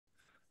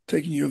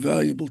taking your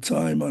valuable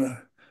time on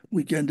a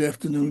weekend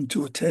afternoon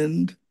to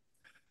attend.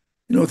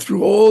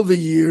 Through all the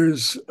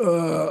years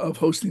of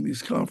hosting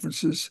these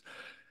conferences,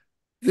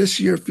 this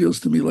year feels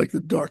to me like the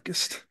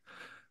darkest.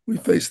 We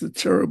face the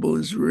terrible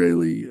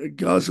Israeli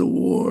Gaza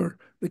war,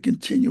 the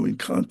continuing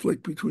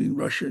conflict between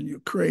Russia and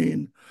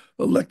Ukraine,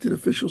 elected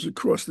officials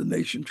across the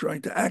nation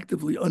trying to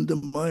actively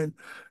undermine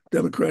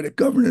democratic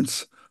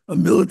governance, a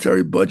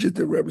military budget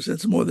that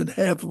represents more than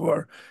half of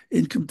our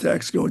income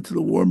tax going to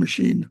the war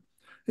machine.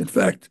 In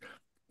fact,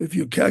 if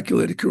you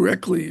calculate it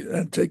correctly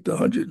and take the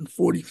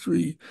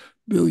 143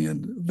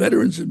 billion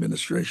Veterans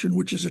Administration,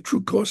 which is a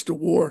true cost of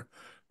war,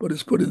 but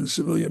is put in the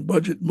civilian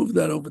budget, move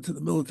that over to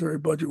the military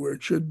budget where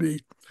it should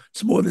be,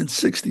 it's more than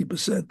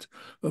 60%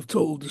 of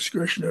total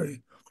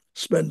discretionary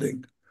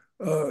spending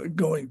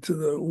going to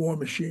the war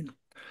machine.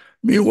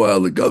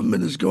 Meanwhile, the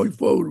government is going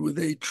forward with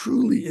a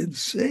truly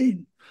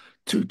insane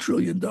 $2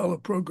 trillion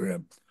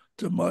program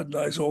to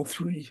modernize all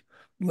three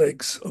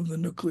legs of the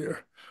nuclear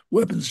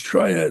weapons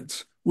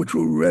triads, which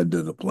will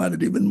render the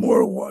planet even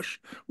more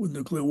awash with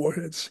nuclear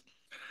warheads.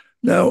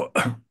 Now,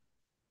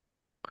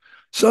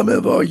 some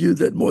have argued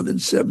that more than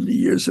 70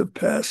 years have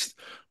passed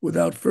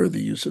without further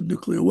use of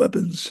nuclear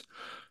weapons.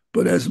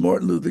 But as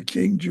Martin Luther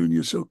King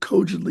Jr. so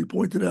cogently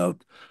pointed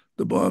out,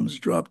 the bombs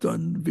dropped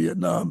on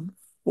Vietnam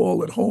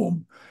fall at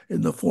home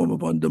in the form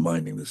of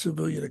undermining the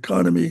civilian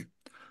economy.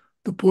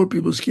 The Poor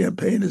People's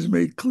Campaign has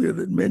made clear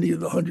that many of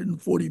the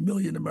 140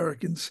 million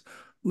Americans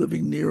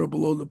living near or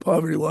below the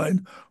poverty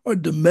line are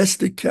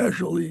domestic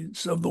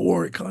casualties of the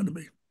war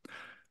economy.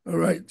 All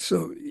right,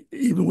 so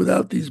even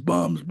without these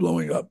bombs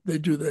blowing up, they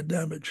do their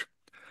damage.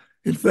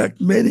 In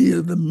fact, many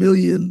of the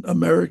million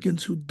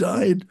Americans who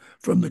died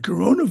from the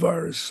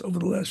coronavirus over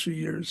the last few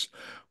years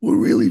were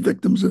really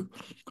victims of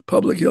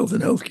public health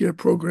and healthcare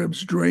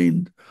programs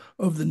drained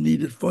of the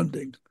needed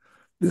funding.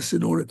 This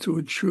in order to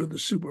ensure the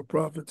super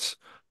profits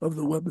of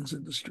the weapons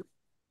industry.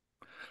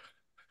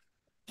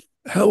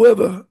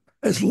 However,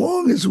 as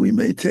long as we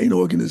maintain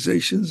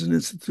organizations and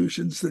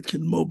institutions that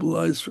can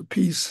mobilize for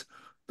peace,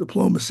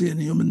 diplomacy,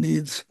 and human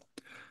needs,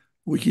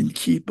 we can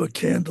keep a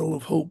candle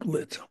of hope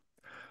lit.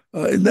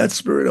 In that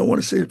spirit, I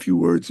want to say a few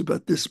words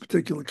about this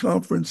particular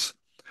conference.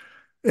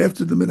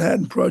 After the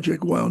Manhattan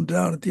Project wound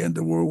down at the end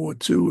of World War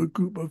II, a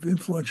group of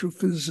influential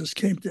physicists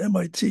came to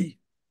MIT.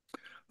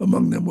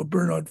 Among them were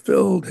Bernard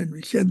Feld,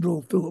 Henry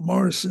Kendall, Philip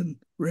Morrison,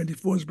 Randy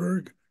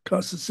Forsberg,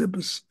 Kostas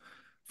Tsipras,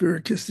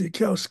 Vera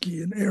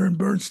Kistiakowsky, and Aaron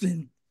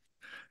Bernstein.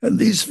 And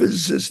these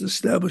physicists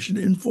established an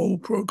informal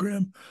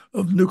program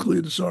of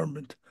nuclear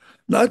disarmament,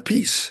 not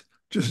peace,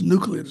 just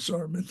nuclear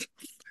disarmament.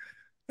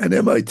 And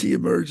MIT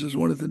emerged as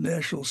one of the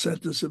national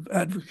centers of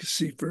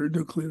advocacy for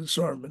nuclear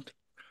disarmament.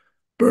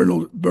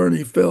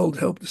 Bernie Feld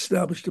helped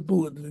establish the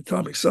Bulletin of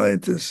Atomic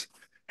Scientists.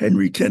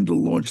 Henry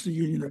Kendall launched the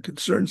Union of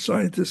Concerned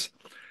Scientists.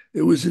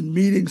 It was in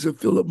meetings of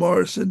Philip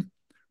Morrison,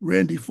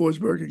 Randy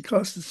Forsberg, and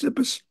Kostas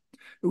Tsipras.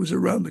 It was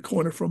around the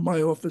corner from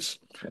my office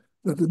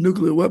that the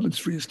Nuclear Weapons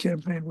Freeze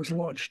campaign was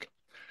launched.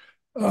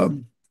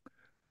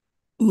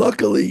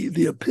 Luckily,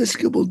 the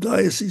Episcopal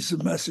Diocese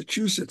of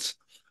Massachusetts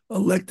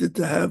elected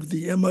to have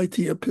the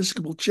MIT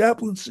Episcopal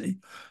Chaplaincy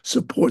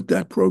support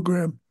that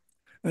program,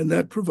 and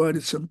that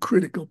provided some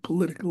critical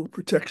political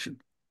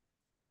protection.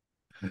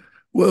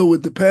 Well,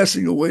 with the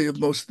passing away of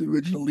most of the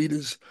original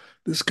leaders,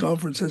 this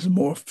conference has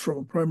morphed from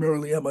a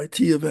primarily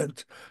MIT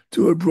event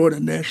to a broader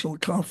national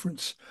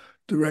conference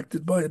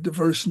directed by a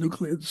diverse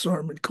nuclear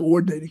disarmament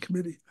coordinating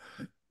committee.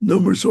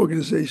 Numerous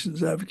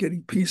organizations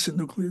advocating peace and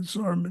nuclear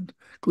disarmament,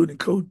 including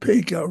Code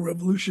Pink, Our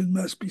Revolution,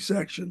 Mass Peace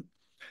Action,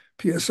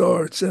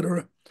 PSR,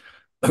 etc.,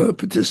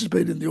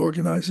 participate in the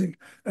organizing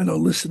and are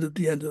listed at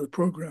the end of the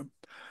program.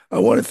 I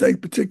want to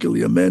thank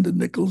particularly Amanda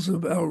Nichols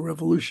of Our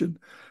Revolution,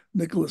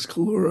 Nicholas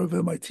Kalura of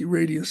MIT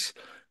Radius,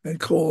 and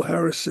Cole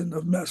Harrison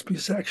of Mass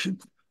Peace Action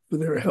for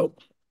their help.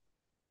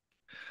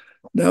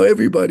 Now,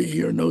 everybody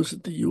here knows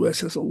that the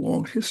U.S. has a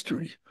long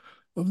history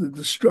of the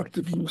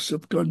destructive use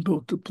of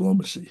gunboat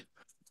diplomacy.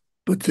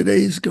 But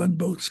today's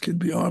gunboats can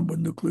be armed with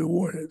nuclear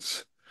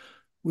warheads,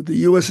 with the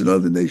U.S. and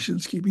other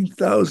nations keeping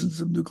thousands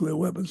of nuclear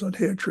weapons on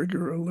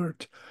hair-trigger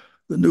alert.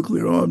 The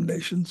nuclear-armed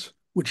nations,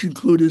 which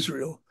include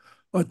Israel,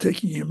 are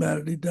taking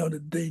humanity down a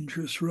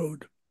dangerous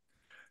road.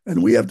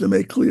 And we have to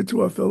make clear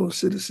to our fellow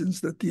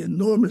citizens that the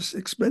enormous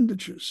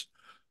expenditures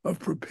of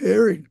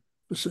preparing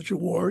for such a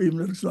war,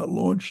 even if it's not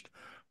launched,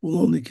 will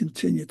only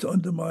continue to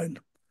undermine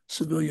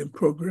civilian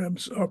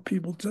programs our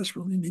people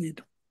desperately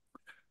need.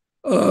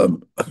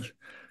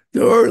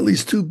 There are at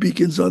least two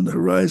beacons on the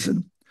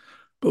horizon,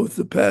 both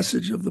the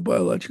passage of the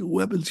Biological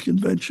Weapons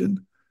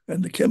Convention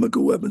and the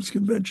Chemical Weapons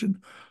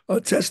Convention are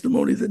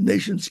testimony that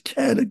nations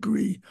can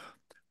agree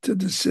to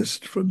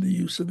desist from the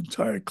use of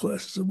entire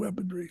classes of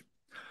weaponry.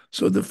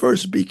 So the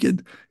first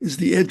beacon is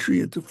the entry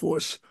into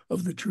force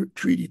of the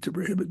Treaty to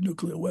Prohibit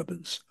Nuclear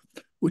Weapons,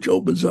 which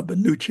opens up a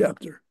new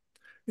chapter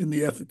in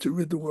the effort to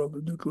rid the world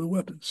of nuclear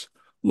weapons.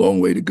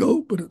 Long way to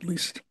go, but at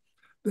least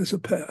there's a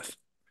path.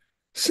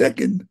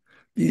 Second,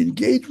 the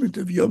engagement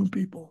of young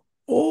people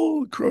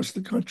all across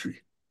the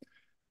country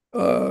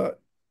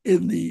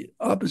in the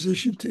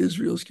opposition to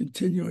Israel's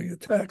continuing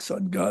attacks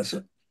on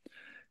Gaza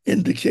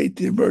indicate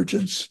the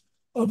emergence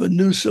of a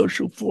new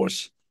social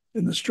force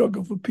in the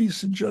struggle for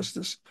peace and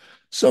justice,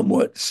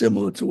 somewhat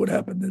similar to what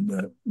happened in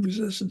the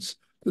resistance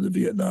to the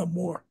Vietnam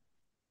War.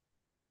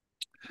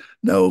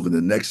 Now, over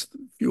the next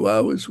few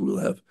hours, we'll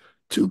have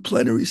two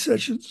plenary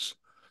sessions,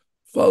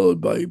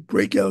 followed by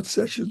breakout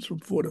sessions from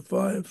 4 to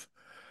 5.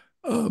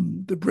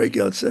 The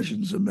breakout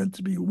sessions are meant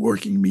to be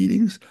working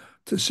meetings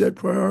to set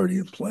priority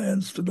and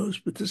plans for those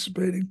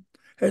participating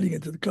heading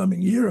into the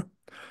coming year.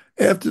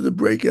 After the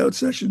breakout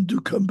session, do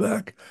come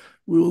back.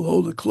 We will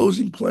hold a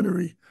closing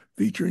plenary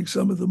featuring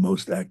some of the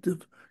most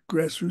active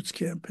grassroots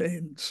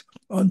campaigns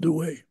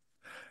underway.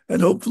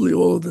 And hopefully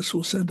all of this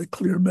will send a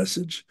clear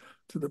message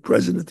to the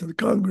President, to the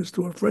Congress,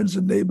 to our friends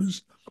and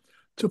neighbors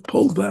to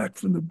pull back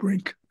from the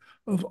brink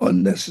of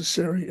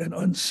unnecessary and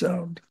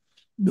unsound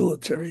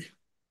military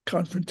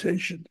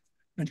confrontation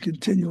and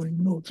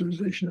continuing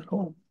militarization at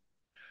home.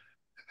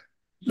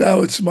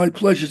 Now it's my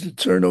pleasure to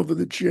turn over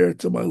the chair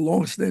to my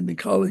longstanding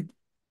colleague,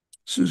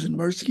 Susan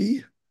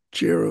Mirsky,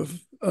 chair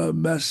of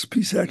Mass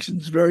Peace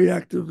Action's very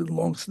active and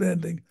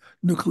longstanding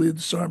Nuclear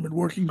Disarmament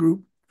Working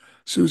Group.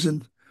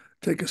 Susan,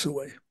 take us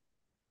away.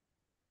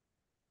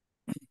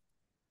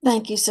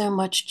 Thank you so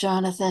much,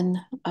 Jonathan.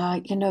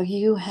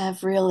 You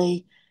have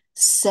really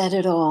said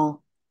it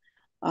all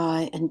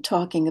in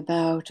talking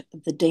about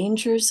the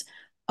dangers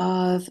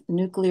of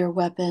nuclear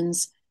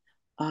weapons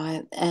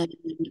and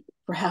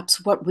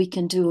perhaps what we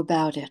can do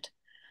about it.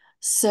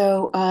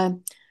 So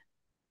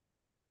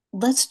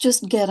let's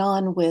just get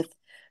on with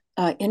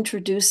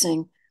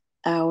introducing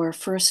our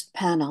first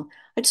panel.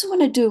 I just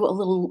want to do a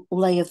little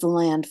lay of the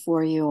land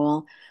for you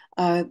all.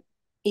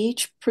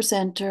 Each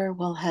presenter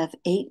will have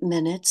 8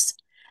 minutes,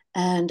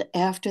 and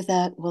after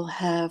that, we'll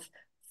have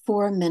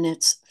 4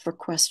 minutes for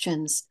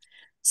questions.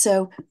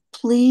 So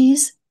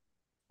please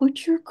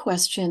put your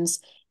questions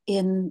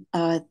in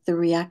the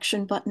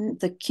reaction button,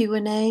 the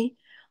Q&A,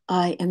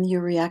 and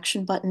your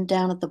reaction button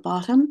down at the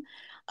bottom,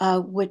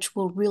 which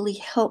will really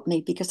help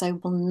me because I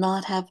will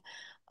not have,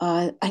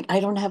 I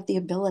don't have the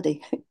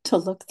ability to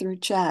look through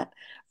chat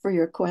for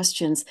your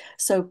questions.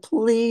 So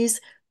please,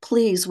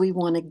 please, we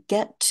want to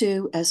get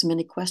to as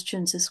many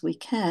questions as we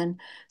can.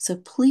 So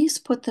please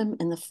put them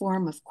in the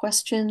form of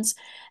questions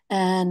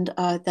and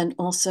then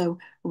also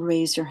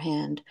raise your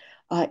hand.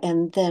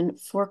 And then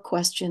for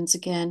questions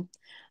again,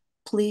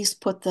 please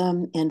put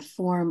them in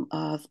form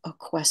of a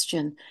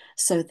question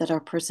so that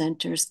our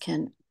presenters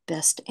can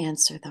best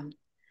answer them.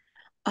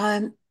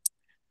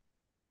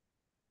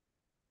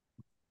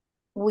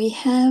 We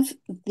have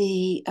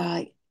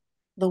the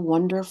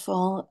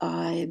wonderful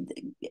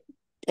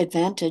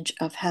advantage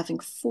of having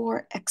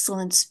 4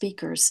 excellent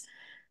speakers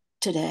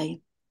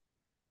today.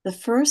 The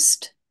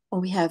first,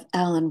 we have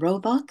Alan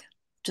Roebuck.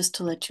 Just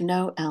to let you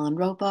know, Alan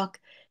Roebuck,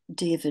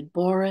 David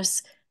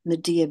Boris,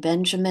 Medea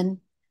Benjamin,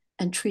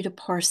 and Trita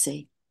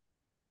Parsi.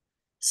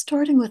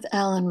 Starting with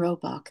Alan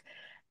Roebuck.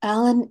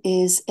 Alan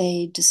is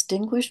a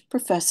distinguished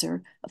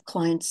professor of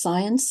climate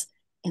science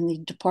in the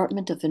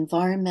Department of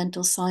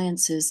Environmental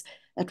Sciences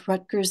at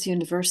Rutgers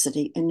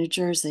University in New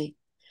Jersey.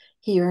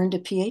 He earned a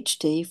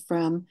PhD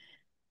from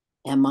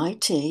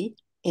MIT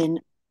in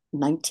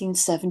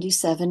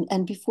 1977,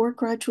 and before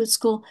graduate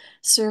school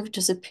served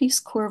as a Peace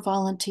Corps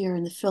volunteer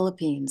in the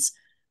Philippines.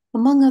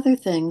 Among other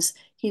things,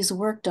 he's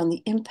worked on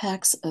the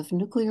impacts of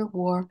nuclear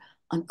war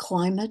on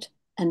climate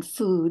and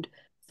food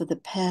for the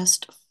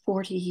past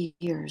 40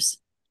 years.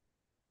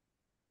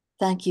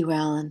 Thank you,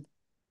 Alan.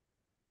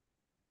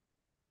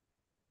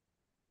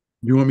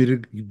 You want me to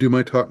do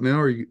my talk now,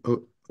 or you?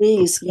 Oh,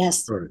 Please, okay.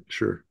 yes. All right,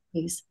 sure.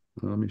 Please.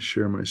 Let me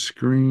share my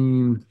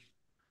screen.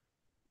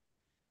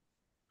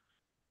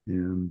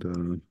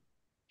 And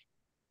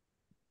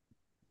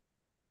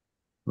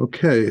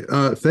okay,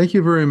 thank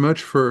you very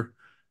much for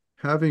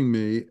having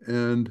me.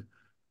 And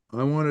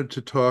I wanted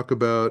to talk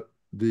about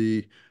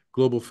the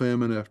global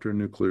famine after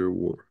nuclear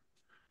war.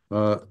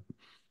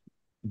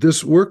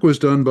 This work was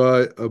done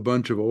by a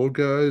bunch of old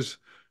guys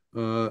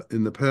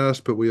in the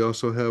past, but we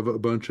also have a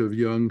bunch of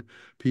young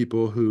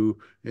people who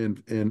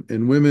and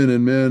women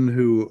and men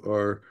who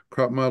are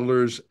crop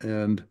modelers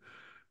and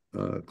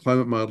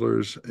climate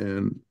modelers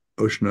and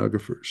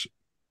oceanographers.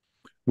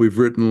 We've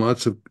written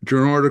lots of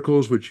journal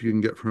articles, which you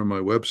can get from my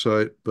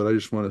website, but I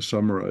just want to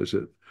summarize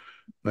it.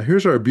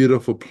 Here's our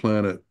beautiful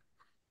planet.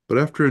 But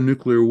after a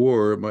nuclear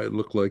war, it might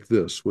look like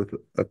this, with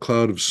a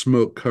cloud of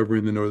smoke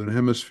covering the northern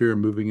hemisphere,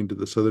 moving into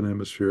the southern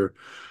hemisphere,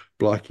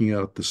 blocking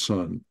out the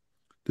sun.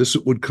 This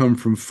would come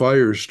from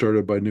fires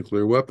started by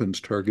nuclear weapons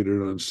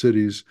targeted on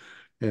cities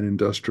and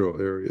industrial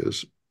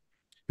areas.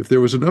 If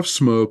there was enough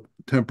smoke,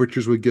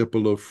 temperatures would get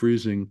below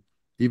freezing,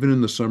 even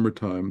in the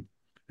summertime,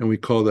 and we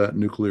call that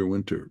nuclear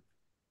winter.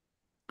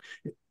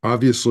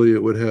 Obviously,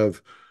 it would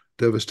have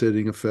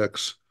devastating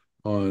effects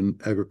on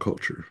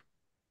agriculture.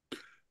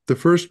 The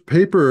first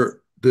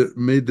paper that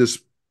made this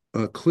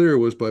clear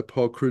was by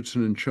Paul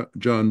Crutzen and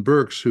John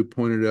Birx, who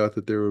pointed out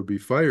that there would be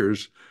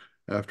fires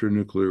after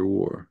nuclear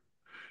war.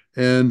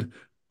 And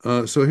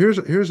So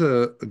here's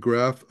a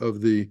graph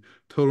of the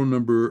total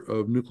number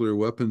of nuclear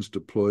weapons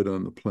deployed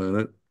on the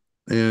planet.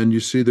 And you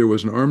see there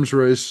was an arms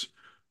race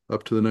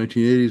up to the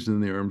 1980s,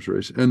 and then the arms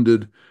race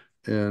ended.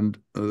 And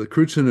the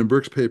Crutzen and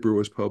Burke's paper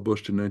was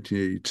published in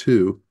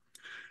 1982.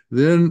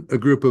 Then a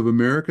group of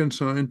American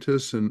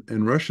scientists and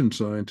Russian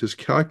scientists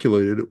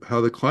calculated how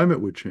the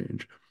climate would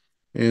change,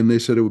 and they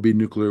said it would be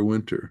nuclear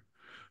winter.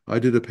 I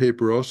did a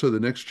paper also the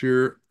next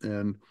year,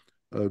 and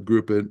a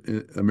group,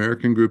 an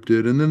American group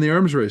did, and then the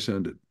arms race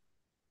ended.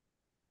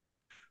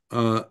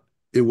 Uh,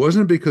 it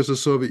wasn't because the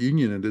Soviet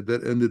Union ended,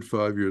 that ended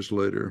 5 years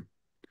later.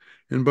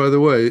 And by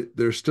the way,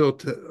 there's still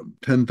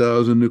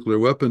 10,000 nuclear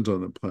weapons on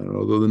the planet.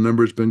 Although the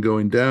number's been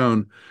going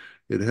down,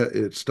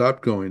 it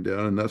stopped going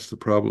down, and that's the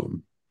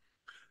problem.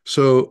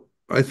 So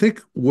I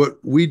think what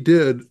we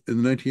did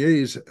in the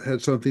 1980s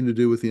had something to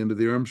do with the end of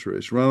the arms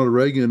race. Ronald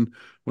Reagan,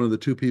 one of the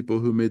two people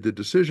who made the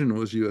decision,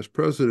 was US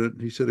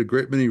president. He said a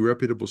great many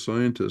reputable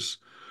scientists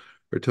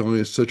are telling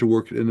us such a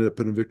work ended up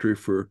in a victory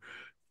for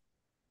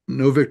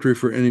no victory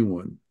for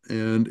anyone,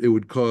 and it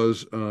would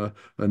cause a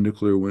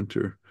nuclear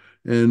winter.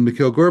 And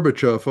Mikhail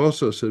Gorbachev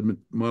also said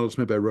models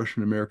made by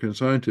Russian American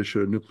scientists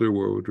showed a nuclear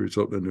war would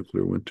result in a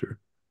nuclear winter.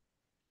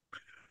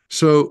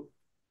 So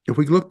if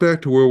we look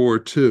back to World War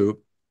II,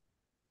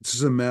 this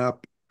is a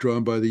map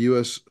drawn by the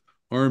U.S.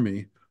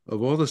 Army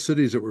of all the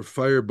cities that were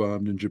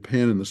firebombed in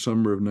Japan in the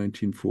summer of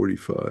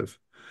 1945.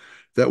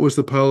 That was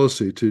the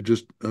policy, to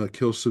just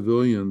kill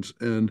civilians.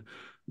 And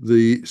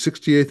the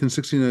 68th and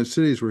 69th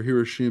cities were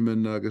Hiroshima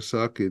and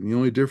Nagasaki. And the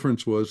only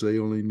difference was they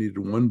only needed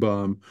one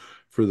bomb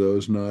for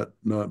those, not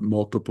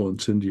multiple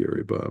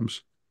incendiary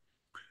bombs.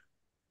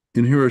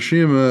 In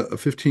Hiroshima, a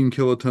 15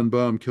 kiloton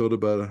bomb killed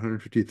about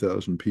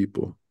 150,000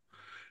 people.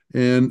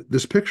 And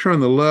this picture on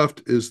the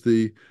left is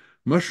the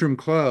mushroom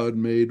cloud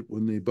made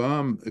when the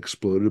bomb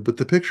exploded, but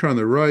the picture on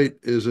the right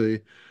is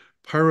a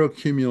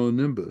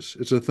pyrocumulonimbus.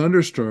 It's a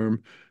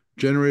thunderstorm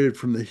generated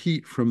from the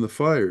heat from the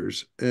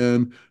fires,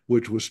 and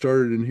which was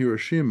started in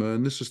Hiroshima.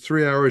 And this is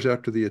 3 hours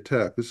after the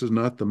attack. This is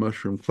not the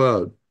mushroom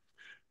cloud.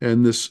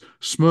 And this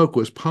smoke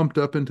was pumped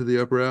up into the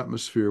upper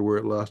atmosphere where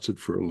it lasted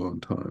for a long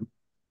time.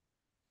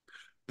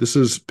 This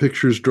is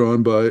pictures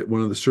drawn by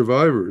one of the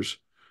survivors.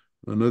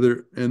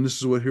 And this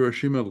is what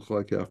Hiroshima looked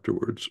like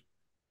afterwards.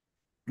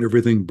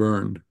 Everything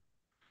burned.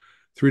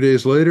 3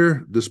 days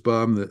later, this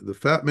bomb, the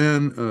Fat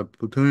Man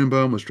plutonium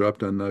bomb, was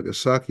dropped on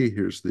Nagasaki.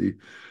 Here's the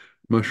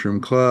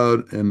mushroom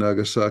cloud, and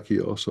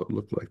Nagasaki also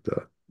looked like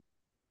that.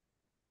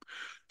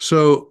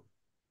 So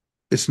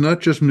it's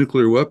not just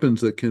nuclear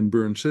weapons that can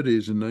burn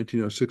cities. In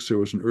 1906, there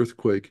was an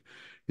earthquake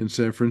in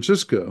San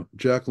Francisco.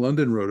 Jack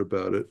London wrote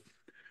about it,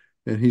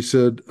 and he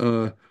said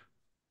there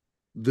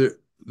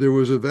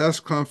was a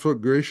vast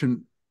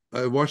conflagration.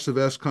 I watched the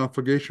vast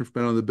conflagration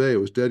from out on the bay. It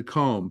was dead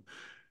calm.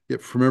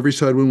 Yet from every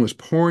side, wind was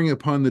pouring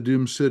upon the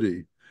doomed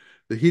city.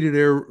 The heated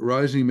air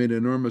rising made an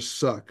enormous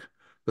suck.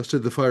 Thus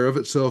did the fire of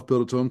itself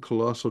build its own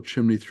colossal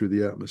chimney through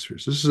the atmosphere.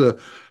 So this is a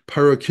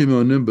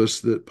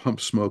pyrocumulonimbus that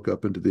pumps smoke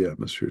up into the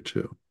atmosphere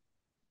too.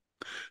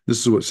 This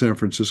is what San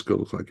Francisco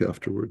looked like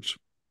afterwards.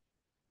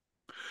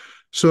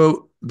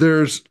 So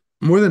there's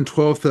more than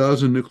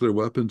 12,000 nuclear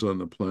weapons on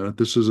the planet.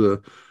 This is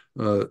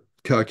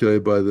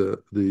calculated by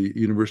the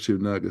University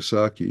of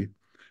Nagasaki.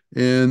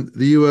 And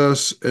the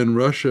US and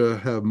Russia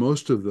have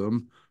most of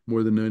them,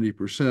 more than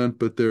 90%,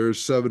 but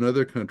there's 7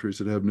 other countries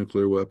that have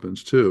nuclear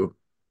weapons too.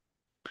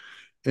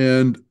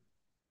 And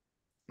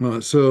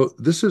so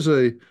this is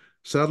a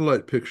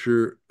satellite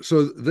picture.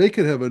 So they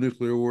could have a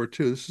nuclear war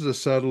too. This is a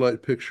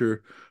satellite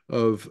picture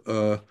of,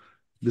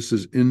 this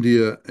is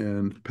India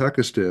and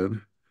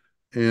Pakistan.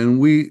 And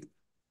we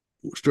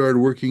started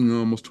working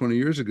almost 20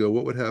 years ago.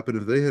 What would happen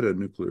if they had a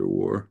nuclear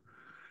war?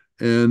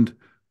 And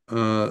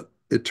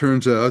it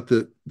turns out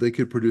that they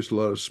could produce a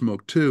lot of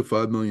smoke too,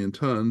 5 million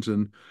tons.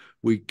 And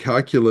we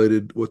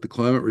calculated what the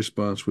climate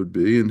response would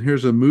be. And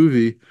here's a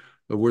movie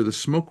of where the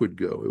smoke would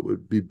go. It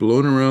would be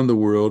blown around the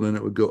world, and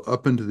it would go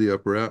up into the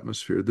upper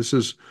atmosphere. This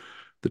is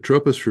the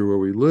troposphere where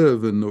we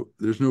live, and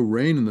there's no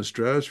rain in the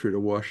stratosphere to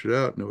wash it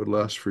out, and it would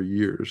last for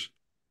years.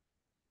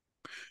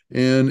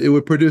 And it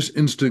would produce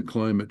instant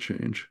climate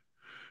change.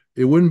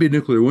 It wouldn't be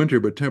nuclear winter,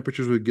 but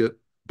temperatures would get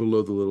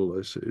below the Little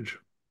Ice Age.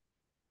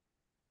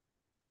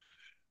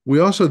 We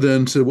also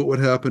then said what would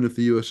happen if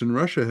the US and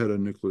Russia had a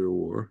nuclear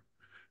war,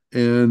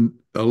 and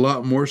a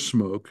lot more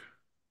smoke,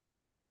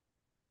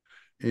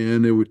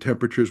 and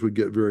temperatures would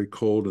get very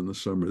cold in the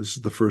summer. This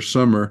is the first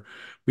summer.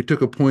 We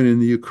took a point in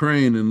the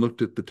Ukraine and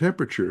looked at the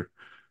temperature.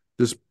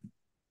 This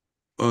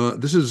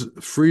is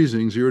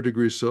freezing, 0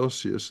 degrees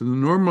Celsius.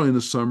 And normally in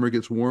the summer, it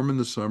gets warm in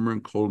the summer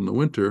and cold in the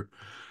winter.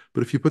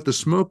 But if you put the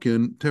smoke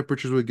in,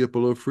 temperatures would get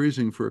below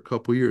freezing for a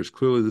couple years.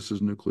 Clearly, this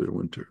is nuclear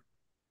winter.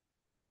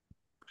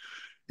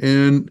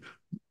 And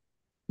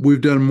we've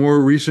done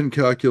more recent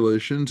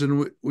calculations,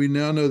 and we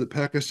now know that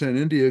Pakistan and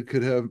India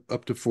could have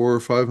up to 400 or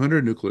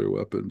 500 nuclear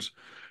weapons,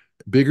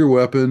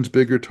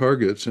 bigger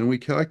targets. And we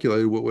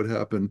calculated what would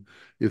happen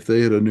if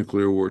they had a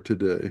nuclear war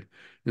today.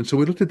 And so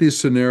we looked at these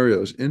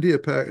scenarios. India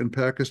and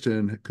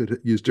Pakistan could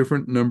use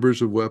different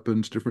numbers of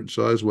weapons, different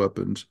size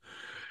weapons.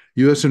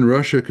 US and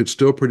Russia could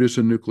still produce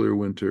a nuclear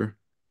winter.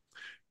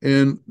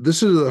 And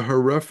this is a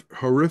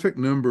horrific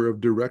number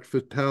of direct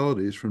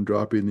fatalities from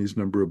dropping these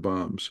number of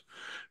bombs.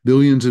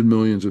 Billions and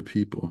millions of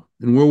people.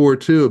 In World War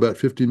II, about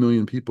 50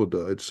 million people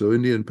died. So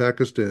India and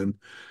Pakistan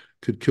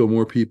could kill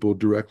more people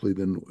directly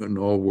than in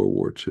all World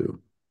War II.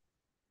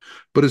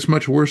 But it's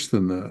much worse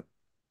than that.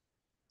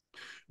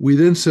 We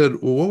then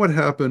said, well, what would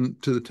happen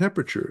to the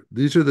temperature?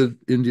 These are the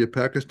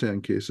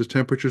India-Pakistan cases.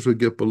 Temperatures would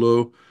get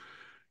below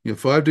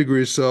 5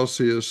 degrees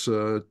Celsius,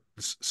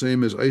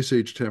 same as ice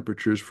age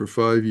temperatures for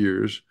 5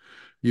 years.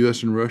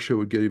 US and Russia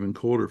would get even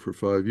colder for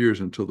 5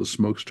 years until the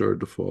smoke started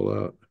to fall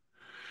out.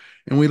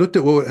 And we looked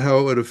at how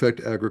it would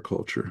affect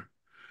agriculture.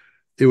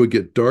 It would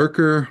get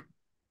darker,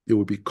 it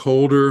would be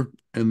colder,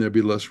 and there'd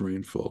be less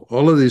rainfall.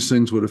 All of these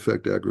things would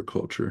affect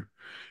agriculture.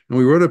 And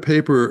we wrote a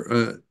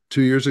paper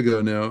 2 years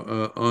ago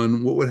now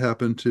on what would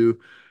happen to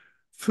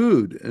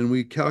food. And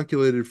we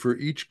calculated for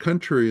each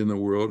country in the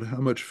world how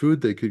much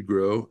food they could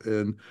grow.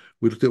 And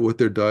we looked at what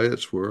their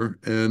diets were.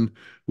 And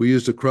we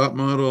used a crop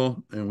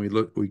model and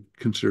we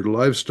considered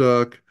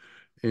livestock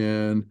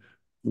and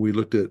we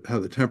looked at how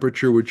the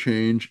temperature would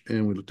change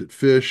and we looked at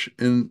fish.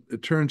 And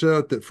it turns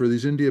out that for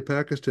these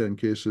India-Pakistan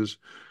cases,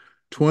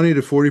 20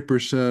 to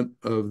 40%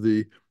 of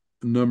the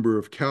number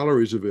of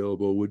calories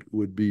available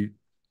would be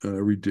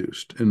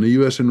reduced. In the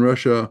US and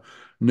Russia,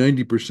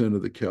 90%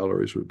 of the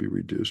calories would be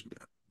reduced,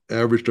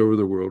 averaged over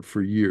the world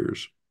for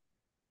years.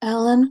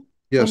 Alan, one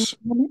Yes.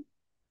 more minute.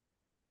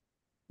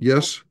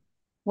 Yes.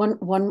 One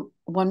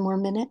more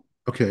minute.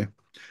 Okay.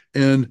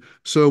 And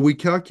so we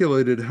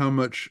calculated how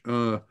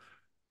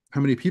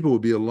many people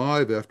would be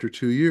alive after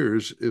 2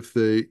 years if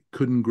they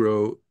couldn't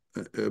grow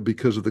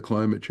because of the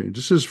climate change.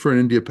 This is for an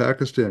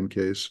India-Pakistan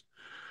case.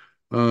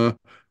 Uh,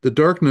 the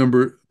dark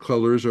number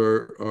colors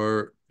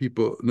are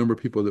number of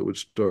people that would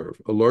starve,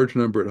 a large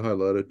number at high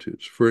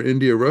latitudes. For an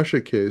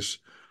India-Russia case,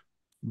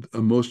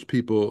 most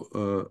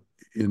people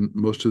in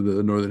most of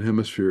the northern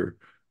hemisphere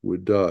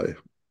would die.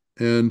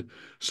 And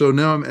so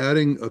now I'm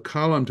adding a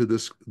column to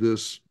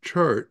this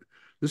chart.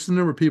 This is the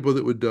number of people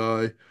that would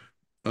die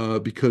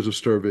because of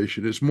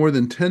starvation. It's more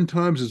than 10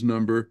 times the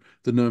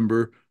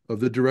number of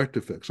the direct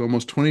effects.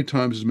 Almost 20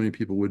 times as many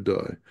people would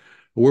die.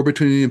 A war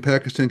between India and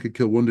Pakistan could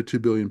kill 1 to 2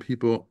 billion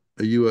people.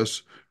 A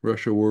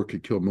US-Russia war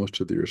could kill most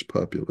of the Earth's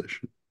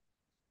population.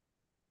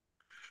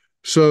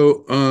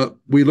 So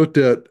we looked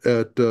at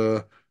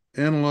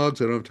analogs.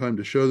 I don't have time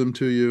to show them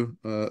to you.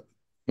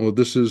 Well,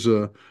 this is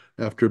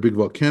after a big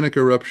volcanic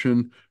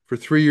eruption. For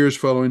 3 years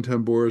following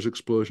Tambora's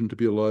explosion, to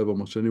be alive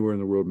almost anywhere in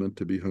the world meant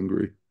to be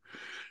hungry.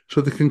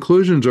 So the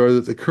conclusions are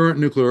that the current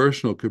nuclear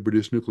arsenal could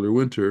produce nuclear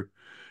winter,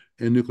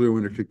 and nuclear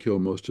winter could kill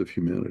most of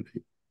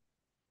humanity.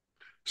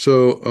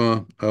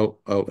 So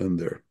I'll end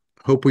there.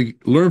 Hope we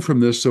learn from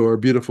this so our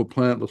beautiful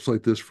planet looks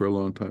like this for a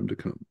long time to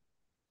come.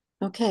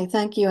 Okay,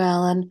 thank you,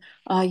 Alan.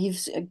 You've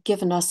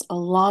given us a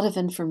lot of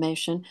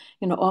information.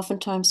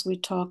 Oftentimes we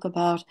talk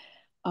about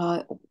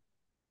uh,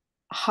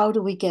 how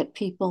do we get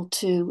people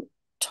to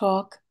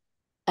talk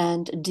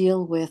and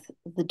deal with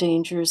the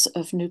dangers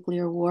of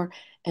nuclear war.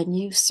 And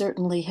you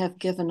certainly have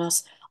given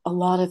us a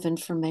lot of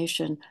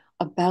information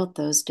about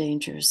those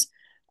dangers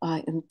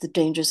and the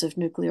dangers of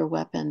nuclear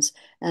weapons.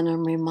 And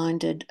I'm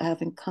reminded,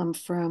 having come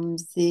from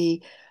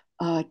the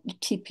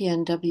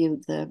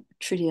TPNW, the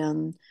Treaty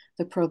on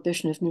the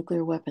Prohibition of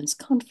Nuclear Weapons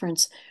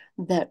Conference,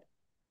 that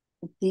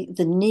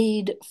the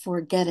need for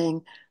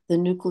getting the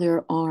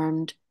nuclear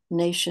armed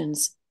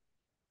nations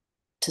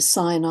to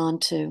sign on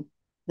to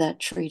that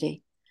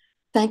treaty.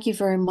 Thank you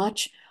very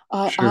much.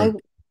 Sure.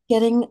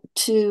 Getting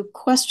to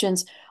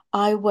questions,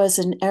 I was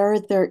in error.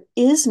 There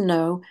is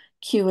no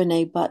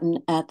Q&A button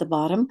at the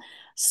bottom.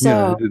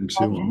 Yeah, I So, didn't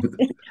see one.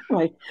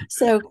 right.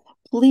 So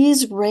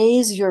please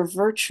raise your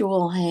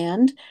virtual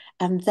hand,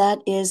 and that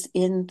is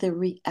in the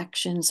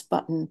reactions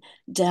button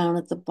down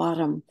at the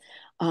bottom,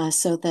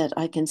 so that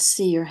I can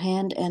see your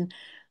hand. And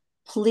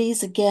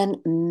please,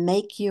 again,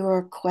 make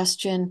your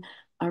question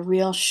a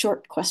real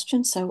short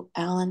question so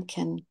Alan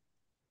can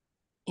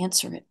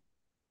answer it.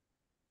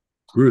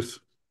 Ruth.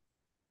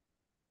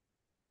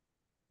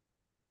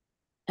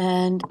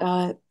 And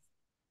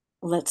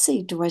let's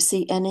see, do I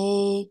see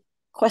any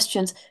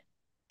questions?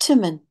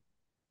 Timon.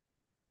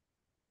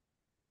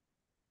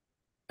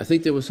 I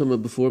think there was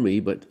someone before me,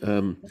 but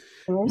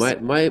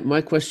Yes.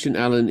 my question,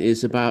 Alan,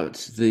 is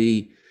about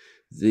the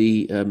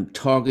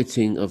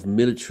targeting of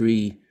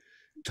military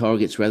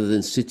targets rather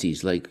than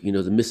cities, like the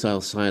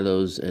missile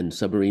silos and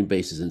submarine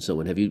bases and so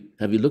on. Have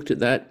you looked at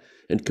that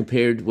and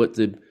compared what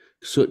the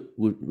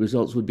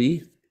results would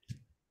be?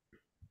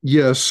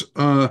 Yes,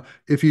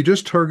 if you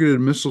just targeted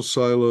missile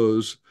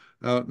silos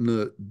out in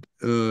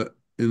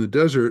the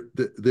desert,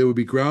 they would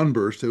be ground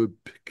bursts. They would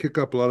kick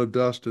up a lot of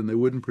dust, and they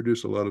wouldn't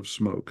produce a lot of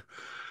smoke.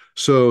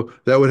 So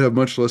that would have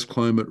much less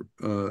climate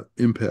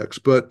impacts.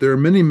 But there are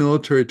many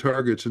military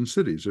targets in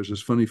cities. There's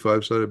this funny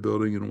five-sided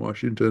building in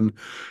Washington.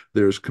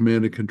 There's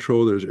command and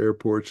control. There's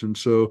airports, and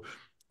so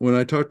when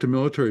I talk to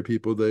military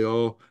people, they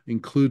all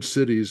include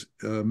cities.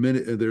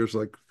 There's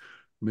like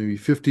maybe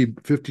 50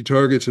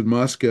 targets in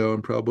Moscow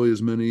and probably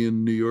as many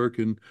in New York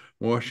and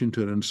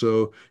Washington. And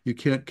so you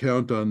can't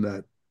count on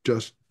that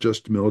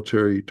just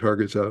military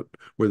targets out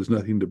where there's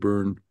nothing to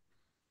burn.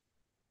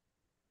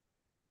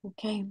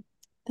 Okay,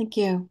 thank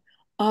you.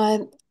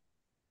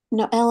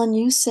 Now, Alan,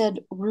 you said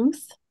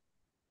Ruth.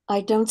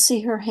 I don't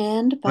see her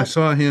hand, I but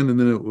saw a hand and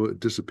then it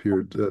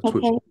disappeared. That's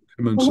what okay.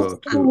 Timon Well, saw let's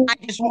too. go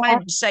I just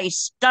wanted to say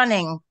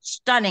stunning,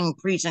 stunning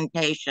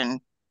presentation,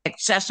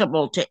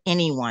 accessible to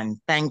anyone.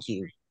 Thank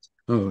you.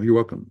 Oh, you're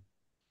welcome.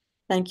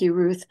 Thank you,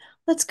 Ruth.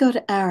 Let's go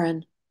to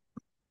Aaron.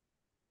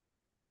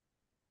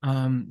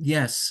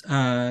 Yes,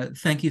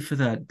 thank you for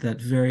that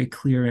very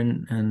clear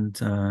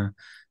and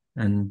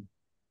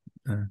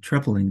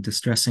troubling,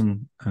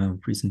 distressing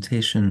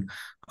presentation.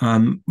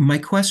 My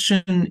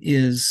question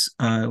is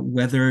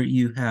whether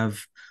you have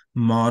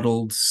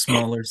modeled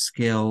smaller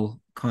scale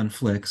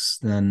conflicts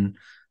than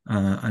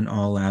an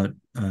all-out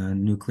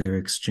nuclear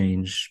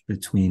exchange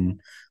between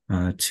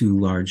two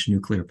large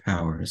nuclear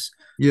powers.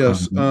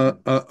 Yes, Um,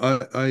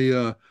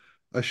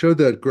 I showed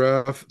that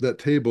graph, that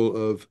table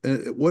of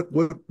what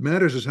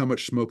matters is how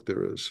much smoke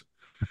there is.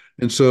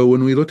 And so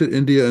when we looked at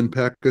India and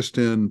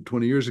Pakistan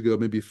 20 years ago,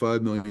 maybe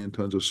 5 million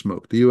tons of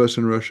smoke. The US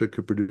and Russia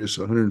could produce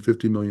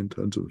 150 million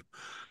tons of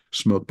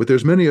smoke. But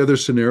there's many other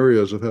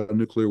scenarios of how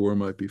nuclear war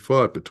might be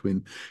fought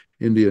between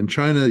India and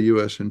China,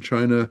 US and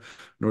China,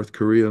 North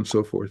Korea, and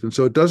so forth. And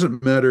so it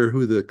doesn't matter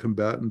who the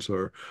combatants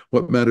are.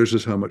 What matters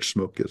is how much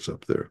smoke gets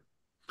up there.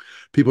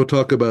 People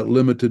talk about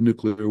limited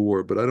nuclear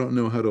war, but I don't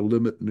know how to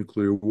limit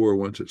nuclear war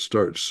once it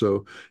starts.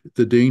 So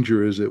the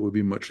danger is it would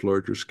be much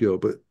larger scale.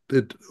 But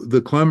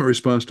the climate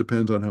response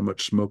depends on how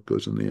much smoke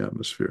goes in the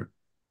atmosphere.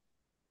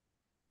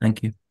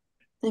 thank you.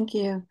 Thank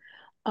you.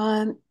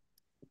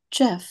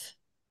 Jeff.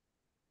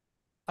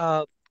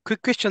 Uh,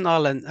 Quick question,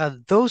 Alan.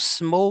 Those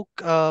smoke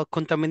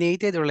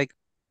contaminated or like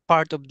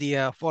part of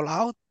the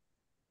fallout?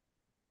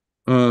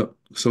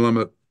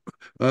 Salamat.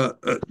 I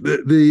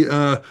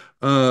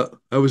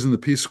was in the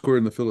Peace Corps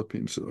in the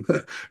Philippines, so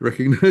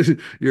recognize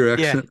your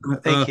Yeah, accent.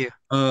 thank you.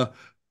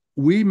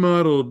 We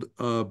modeled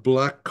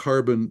black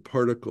carbon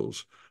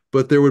particles,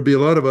 but there would be a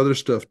lot of other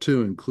stuff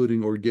too, including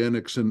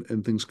organics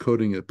and things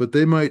coating it. But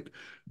they might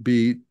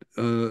be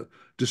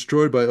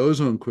destroyed by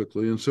ozone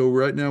quickly. And so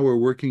right now we're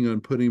working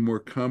on putting more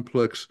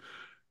complex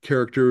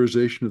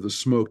characterization of the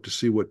smoke to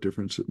see what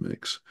difference it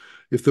makes.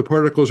 If the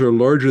particles are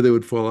larger, they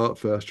would fall out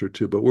faster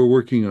too, but we're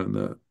working on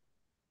that.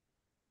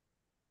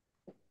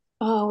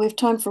 Oh, we have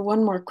time for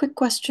one more quick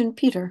question.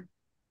 Peter.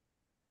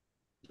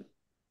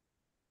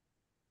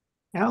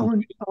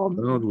 Alan,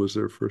 Donald was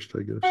there first,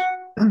 I guess.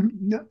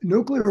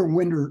 nuclear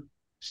winter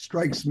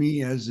strikes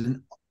me as a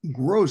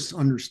gross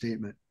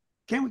understatement.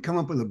 Can't we come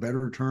up with a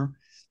better term?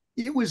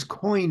 It was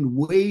coined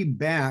way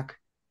back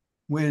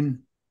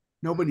when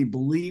nobody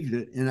believed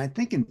it. And I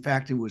think, in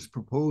fact, it was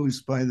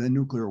proposed by the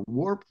nuclear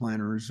war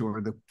planners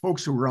or the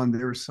folks who were on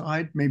their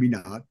side. Maybe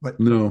not, but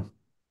No.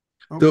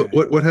 okay.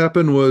 What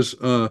happened was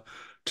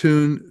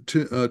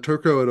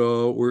Turco et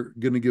al. Were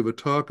going to give a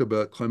talk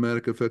about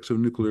climatic effects of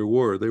nuclear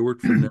war. They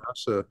worked for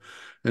NASA,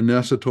 and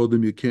NASA told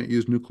them you can't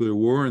use nuclear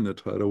war in the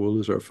title. We'll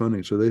lose our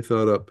funding. So they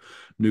thought up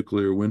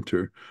nuclear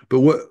winter.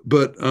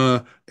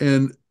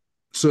 And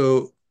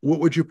so what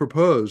would you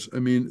propose? I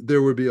mean,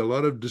 there would be a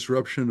lot of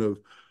disruption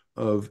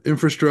of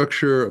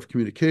infrastructure, of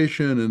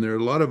communication, and there are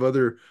a lot of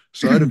other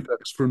side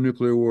effects from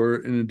nuclear war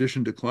in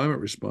addition to climate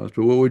response.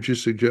 But what would you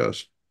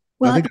suggest? I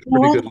Well, think it's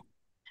pretty good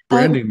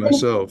branding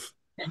myself.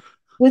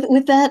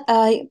 With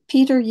that,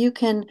 Peter, you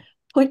can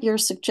put your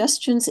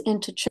suggestions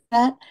into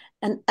chat.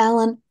 And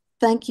Alan,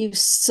 thank you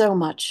so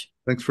much.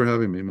 Thanks for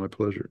having me. My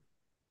pleasure.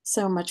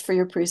 So much for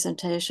your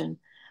presentation.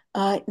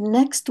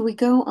 Next, we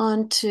go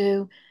on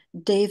to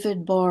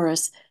David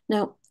Boris.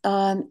 Now,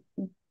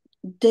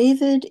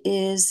 David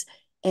is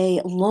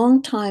a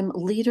longtime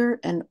leader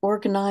and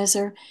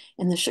organizer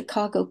in the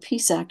Chicago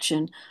Peace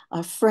Action,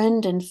 a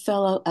friend and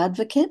fellow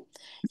advocate.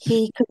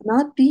 He could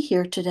not be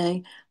here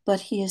today, but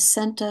he has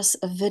sent us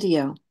a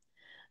video.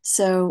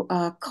 So,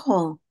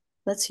 Cole,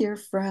 let's hear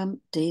from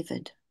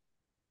David.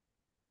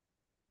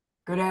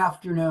 Good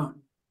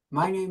afternoon.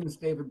 My name is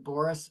David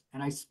Boris,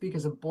 and I speak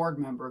as a board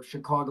member of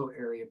Chicago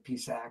Area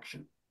Peace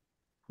Action.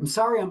 I'm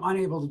sorry I'm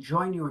unable to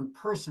join you in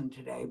person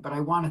today, but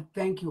I want to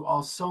thank you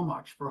all so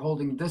much for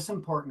holding this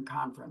important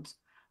conference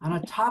on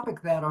a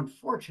topic that,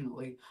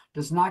 unfortunately,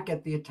 does not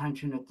get the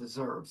attention it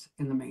deserves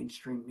in the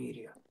mainstream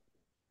media.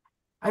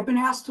 I've been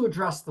asked to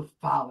address the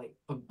folly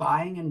of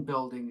buying and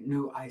building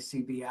new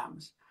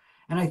ICBMs,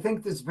 and I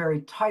think this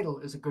very title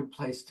is a good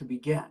place to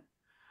begin.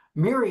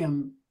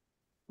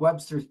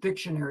 Merriam-Webster's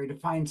dictionary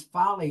defines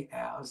folly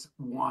as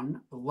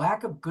 1,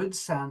 lack of good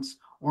sense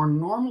or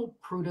normal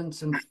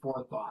prudence and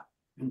forethought,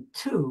 and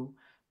 2,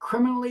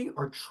 criminally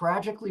or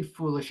tragically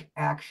foolish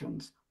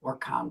actions or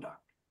conduct.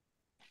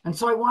 And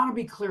so I want to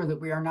be clear that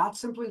we are not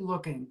simply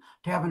looking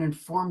to have an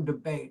informed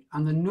debate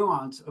on the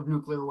nuance of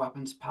nuclear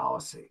weapons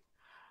policy.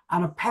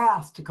 On a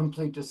path to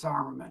complete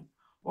disarmament,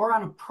 or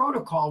on a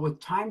protocol with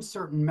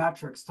time-certain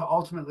metrics to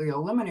ultimately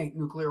eliminate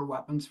nuclear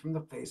weapons from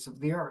the face of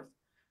the earth.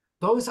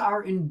 Those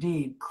are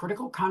indeed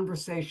critical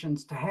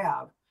conversations to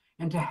have,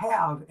 and to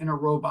have in a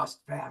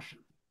robust fashion.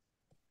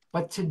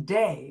 But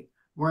today,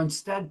 we're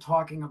instead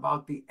talking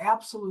about the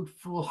absolute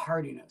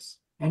foolhardiness,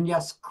 and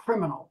yes,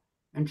 criminal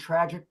and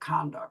tragic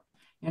conduct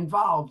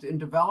involved in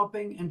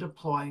developing and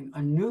deploying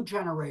a new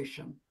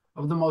generation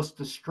of the most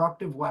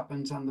destructive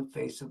weapons on the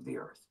face of the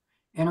earth,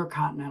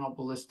 intercontinental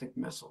ballistic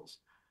missiles,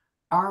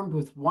 armed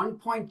with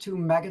 1.2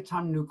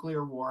 megaton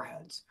nuclear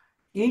warheads,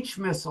 each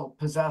missile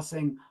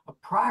possessing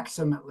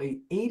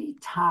approximately 80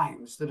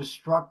 times the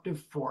destructive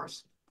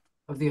force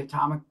of the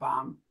atomic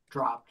bomb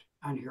dropped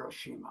on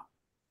Hiroshima.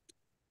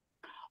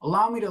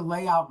 Allow me to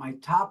lay out my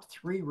top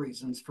 3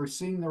 reasons for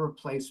seeing the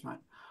replacement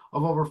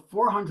of over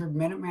 400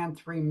 Minuteman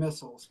III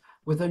missiles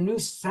with a new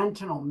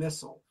Sentinel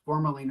missile,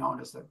 formerly known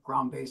as the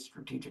Ground-Based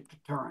Strategic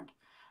Deterrent,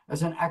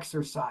 as an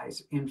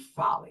exercise in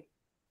folly.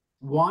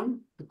 1,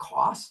 the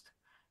cost.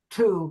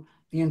 2,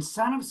 the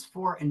incentives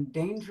for and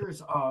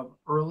dangers of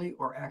early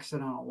or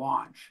accidental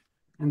launch.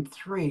 And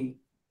 3,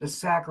 the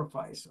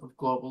sacrifice of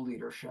global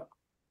leadership.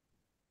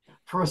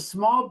 For a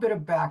small bit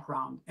of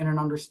background and an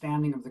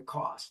understanding of the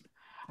cost,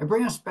 I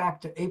bring us back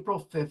to April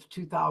 5th,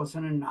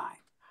 2009,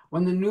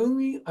 when the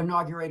newly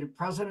inaugurated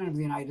President of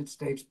the United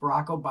States,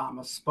 Barack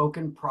Obama, spoke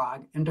in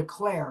Prague and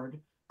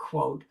declared,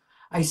 quote,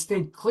 "I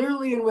state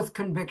clearly and with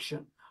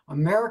conviction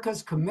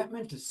America's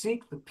commitment to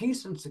seek the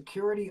peace and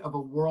security of a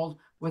world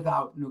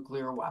without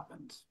nuclear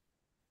weapons."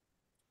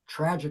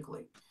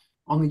 Tragically,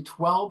 only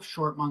 12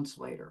 short months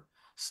later,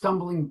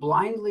 stumbling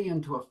blindly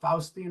into a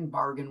Faustian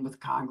bargain with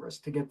Congress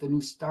to get the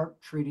New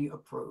START treaty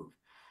approved,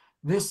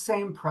 this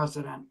same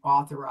president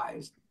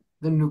authorized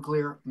the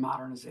nuclear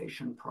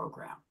modernization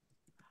program,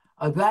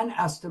 a then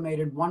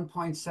estimated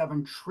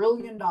 $1.7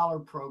 trillion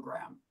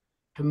program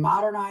to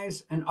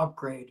modernize and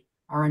upgrade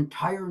our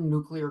entire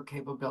nuclear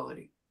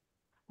capability,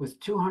 with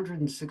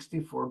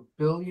 $264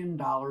 billion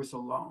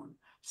alone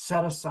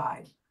set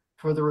aside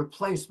for the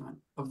replacement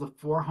of the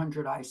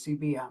 400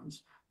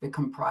 ICBMs that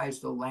comprise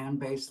the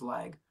land-based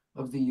leg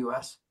of the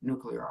U.S.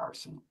 nuclear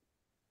arsenal.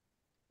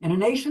 In a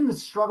nation that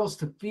struggles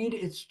to feed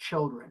its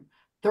children,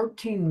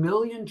 13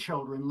 million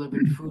children live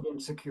in food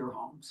insecure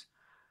homes,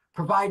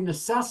 provide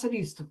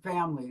necessities to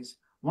families,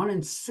 1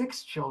 in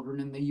 6 children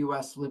in the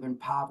U.S. live in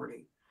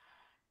poverty,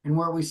 and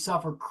where we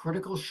suffer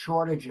critical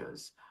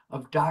shortages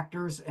of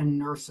doctors and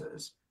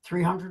nurses,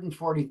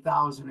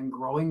 340,000 and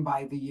growing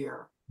by the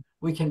year,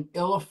 we can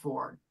ill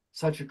afford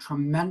such a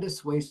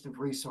tremendous waste of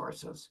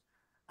resources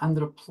and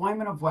the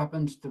deployment of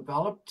weapons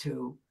developed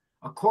to,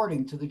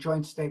 according to the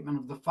joint statement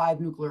of the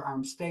 5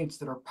 nuclear-armed states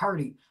that are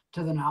party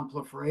to the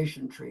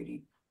Non-Proliferation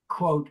Treaty,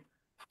 quote,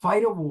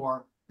 "fight a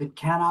war that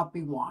cannot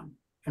be won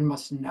and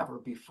must never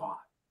be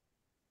fought."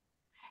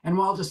 And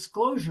while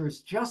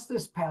disclosures just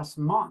this past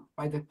month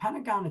by the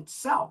Pentagon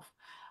itself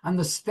on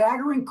the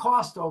staggering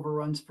cost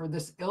overruns for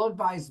this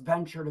ill-advised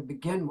venture to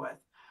begin with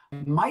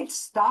might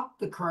stop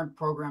the current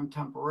program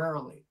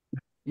temporarily,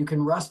 you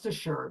can rest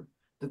assured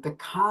that the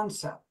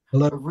concept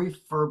of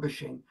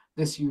refurbishing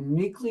this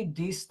uniquely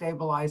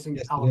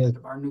destabilizing element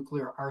of our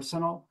nuclear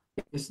arsenal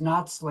is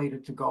not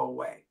slated to go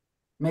away,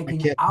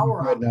 making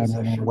our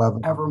opposition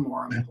ever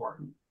more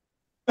important.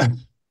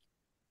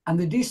 And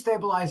the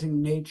destabilizing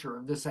nature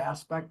of this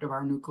aspect of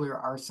our nuclear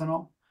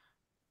arsenal,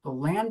 the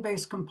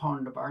land-based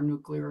component of our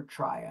nuclear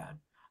triad,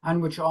 on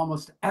which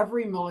almost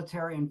every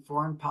military and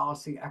foreign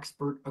policy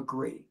expert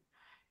agree,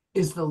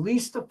 is the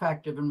least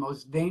effective and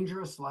most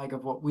dangerous leg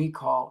of what we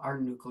call our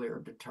nuclear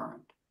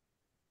deterrent.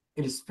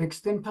 It is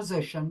fixed in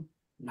position,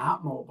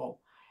 not mobile,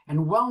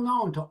 and well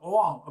known to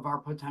all of our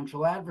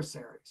potential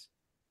adversaries.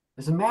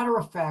 As a matter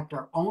of fact,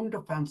 our own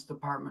Defense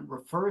Department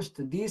refers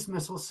to these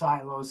missile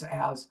silos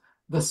as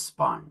the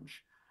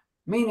sponge,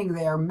 meaning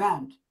they are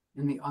meant,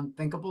 in the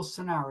unthinkable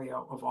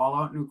scenario of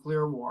all-out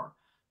nuclear war,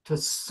 to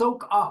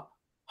soak up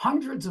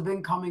hundreds of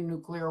incoming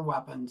nuclear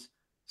weapons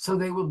so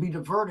they will be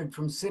diverted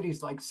from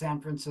cities like San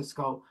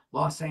Francisco,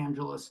 Los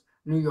Angeles,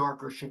 New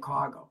York, or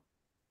Chicago,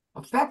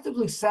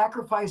 effectively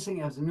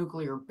sacrificing as a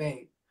nuclear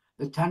bait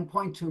the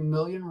 10.2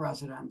 million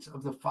residents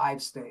of the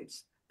 5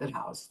 states that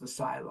house the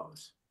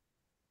silos.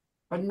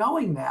 But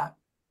knowing that,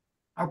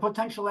 our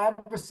potential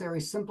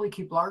adversaries simply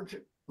keep large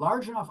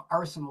enough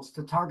arsenals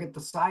to target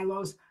the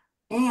silos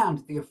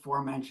and the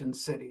aforementioned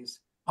cities,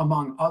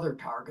 among other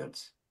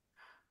targets.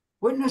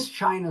 Witness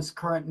China's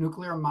current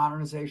nuclear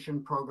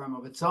modernization program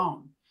of its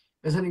own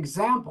is an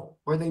example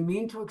where they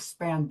mean to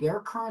expand their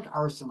current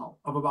arsenal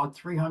of about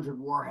 300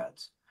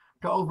 warheads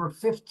to over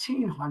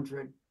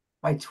 1,500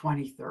 by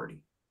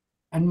 2030.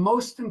 And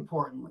most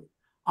importantly,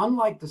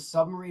 unlike the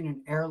submarine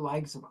and air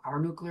legs of our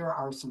nuclear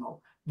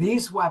arsenal,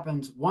 these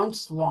weapons,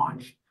 once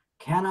launched,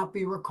 cannot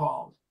be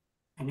recalled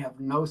and have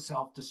no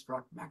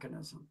self-destruct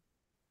mechanism.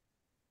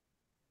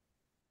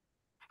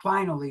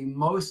 Finally,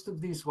 most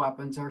of these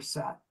weapons are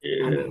set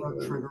on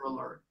hair trigger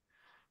alert,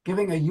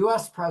 giving a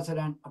U.S.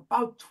 president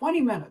about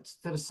 20 minutes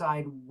to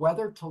decide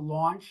whether to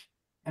launch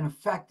and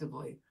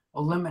effectively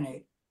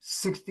eliminate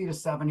 60 to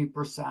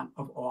 70%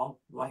 of all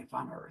life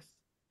on Earth.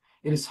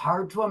 It is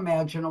hard to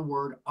imagine a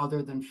word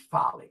other than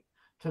folly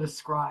to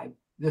describe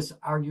this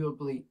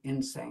arguably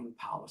insane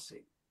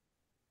policy.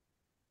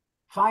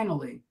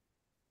 Finally,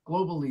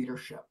 global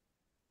leadership.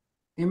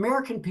 The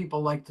American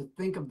people like to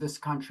think of this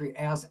country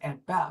as,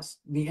 at best,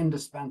 the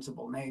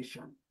indispensable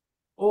nation,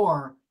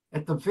 or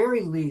at the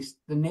very least,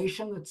 the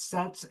nation that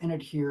sets and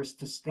adheres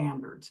to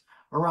standards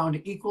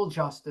around equal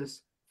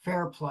justice,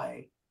 fair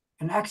play,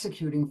 and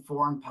executing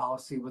foreign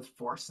policy with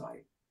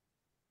foresight.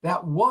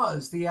 That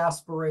was the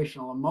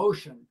aspirational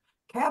emotion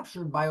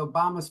captured by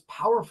Obama's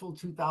powerful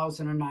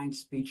 2009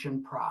 speech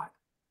in Prague.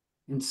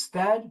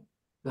 Instead,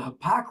 the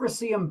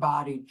hypocrisy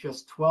embodied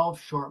just 12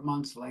 short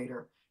months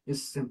later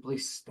is simply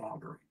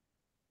staggering.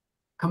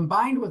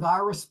 Combined with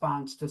our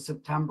response to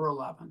September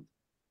 11th,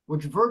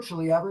 which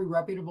virtually every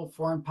reputable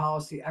foreign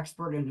policy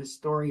expert and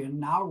historian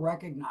now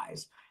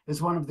recognize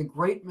as one of the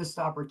great missed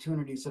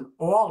opportunities in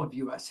all of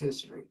US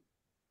history,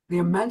 the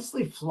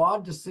immensely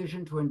flawed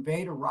decision to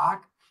invade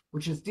Iraq,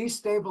 which has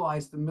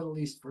destabilized the Middle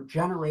East for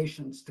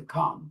generations to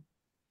come,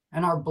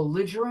 and our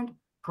belligerent,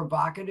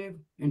 provocative,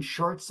 and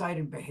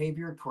short-sighted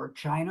behavior toward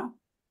China,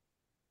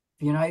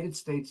 the United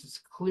States is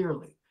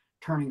clearly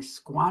turning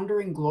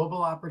squandering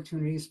global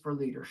opportunities for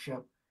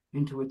leadership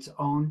into its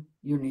own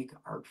unique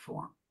art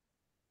form.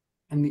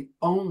 And the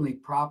only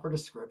proper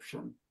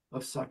description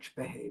of such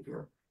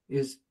behavior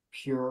is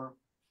pure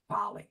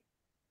folly.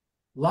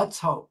 Let's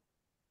hope,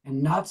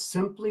 and not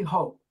simply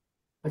hope,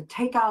 but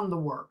take on the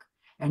work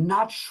and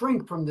not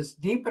shrink from this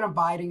deep and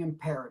abiding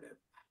imperative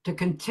to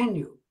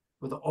continue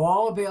with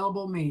all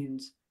available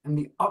means and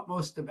the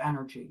utmost of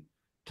energy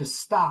to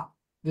stop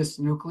this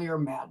nuclear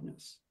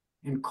madness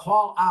and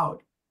call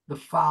out the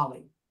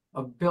folly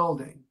of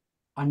building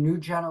a new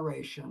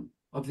generation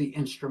of the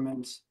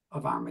instruments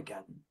of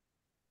Armageddon.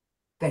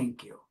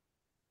 Thank you.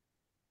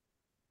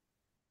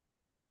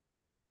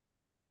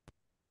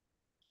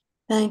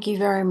 Thank you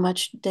very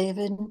much,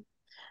 David.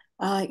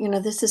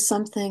 This is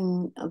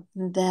something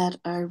that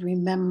I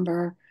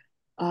remember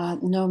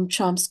Noam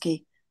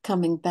Chomsky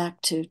coming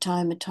back to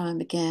time and time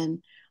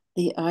again.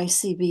 The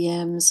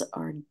ICBMs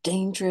are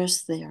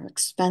dangerous, they are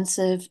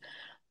expensive,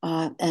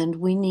 and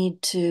we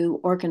need to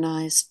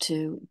organize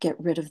to get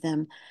rid of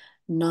them,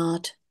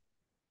 not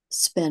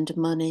spend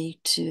money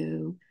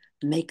to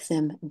make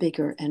them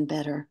bigger and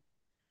better.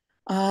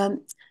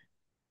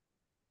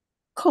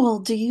 Cole,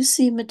 do you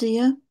see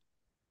Medea?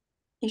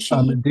 Is she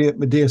here?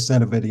 Medea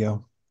sent a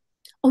video.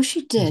 Oh,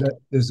 she did.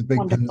 There's a big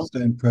Wonderful.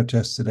 Palestine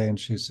protest today, and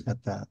she's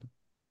at that.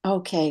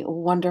 Okay,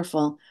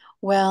 wonderful.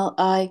 Well,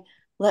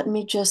 let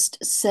me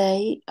just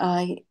say,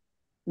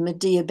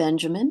 Medea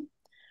Benjamin.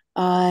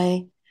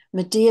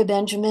 Medea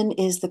Benjamin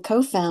is the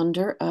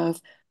co-founder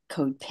of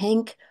Code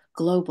Pink,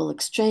 Global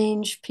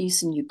Exchange,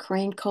 Peace in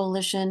Ukraine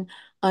Coalition,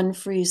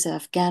 Unfreeze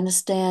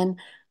Afghanistan,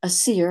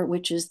 ASEER,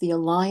 which is the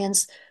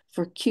Alliance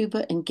for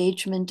Cuba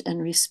Engagement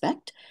and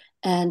Respect,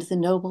 and the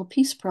Nobel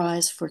Peace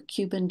Prize for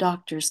Cuban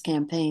Doctors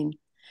Campaign,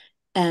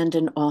 and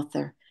an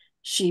author.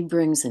 She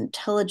brings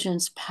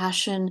intelligence,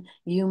 passion,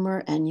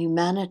 humor, and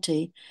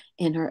humanity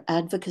in her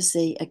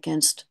advocacy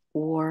against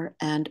war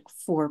and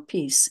for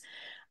peace.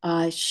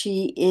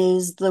 She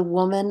is the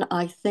woman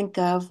I think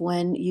of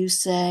when you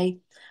say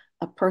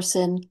a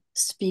person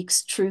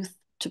speaks truth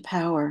to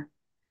power.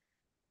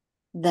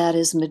 That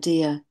is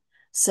Medea.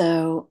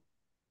 So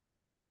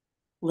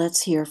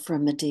let's hear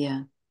from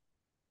Medea.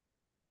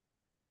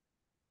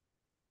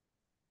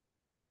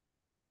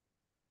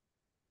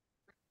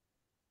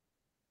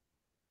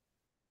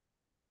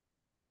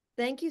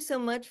 Thank you so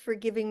much for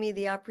giving me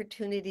the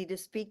opportunity to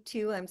speak to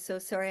you. I'm so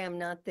sorry I'm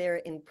not there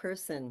in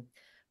person,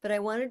 but I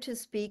wanted to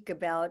speak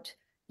about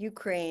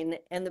Ukraine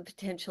and the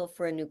potential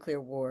for a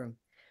nuclear war.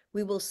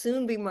 We will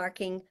soon be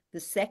marking the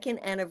second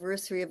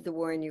anniversary of the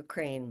war in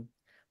Ukraine.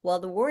 While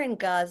the war in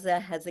Gaza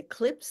has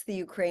eclipsed the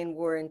Ukraine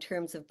war in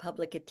terms of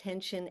public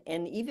attention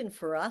and even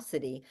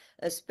ferocity,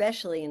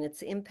 especially in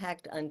its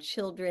impact on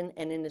children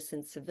and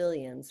innocent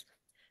civilians,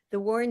 the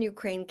war in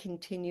Ukraine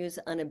continues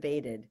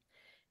unabated.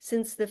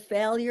 Since the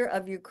failure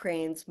of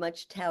Ukraine's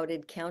much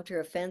touted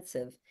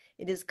counteroffensive,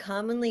 it is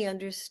commonly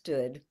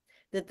understood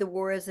that the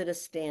war is at a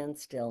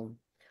standstill,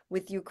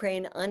 with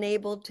Ukraine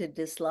unable to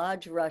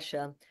dislodge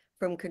Russia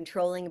from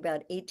controlling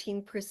about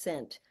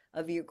 18%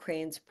 of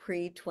Ukraine's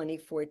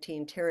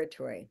pre-2014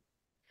 territory.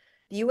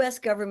 The US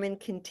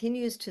government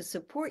continues to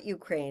support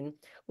Ukraine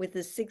with a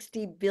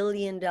 $60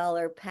 billion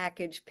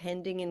package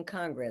pending in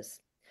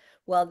Congress.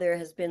 While there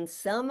has been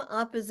some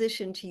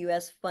opposition to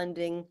US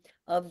funding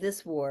of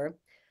this war,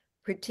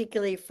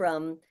 particularly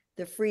from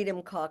the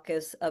Freedom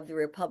Caucus of the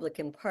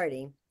Republican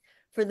Party,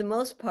 for the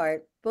most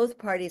part, both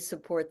parties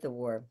support the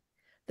war.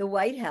 The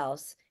White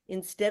House,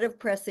 instead of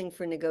pressing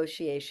for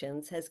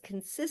negotiations, has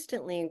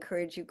consistently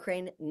encouraged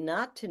Ukraine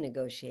not to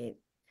negotiate.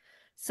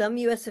 Some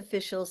US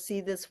officials see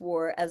this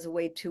war as a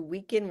way to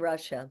weaken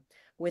Russia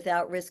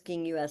without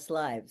risking US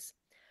lives.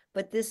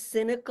 But this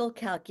cynical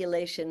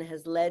calculation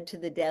has led to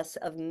the deaths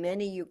of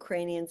many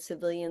Ukrainian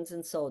civilians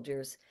and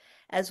soldiers,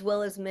 as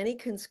well as many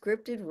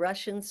conscripted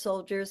Russian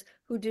soldiers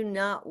who do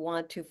not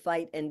want to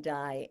fight and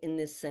die in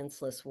this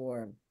senseless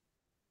war.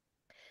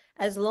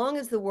 As long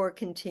as the war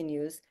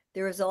continues,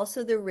 there is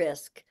also the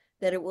risk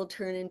that it will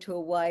turn into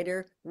a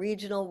wider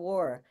regional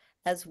war,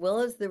 as well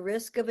as the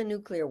risk of a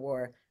nuclear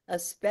war,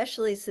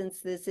 especially since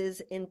this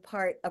is in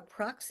part a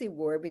proxy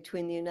war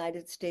between the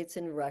United States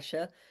and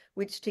Russia,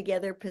 which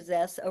together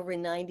possess over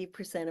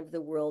 90% of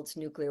the world's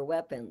nuclear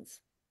weapons.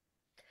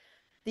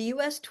 The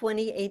U.S.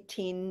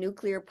 2018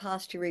 Nuclear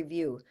Posture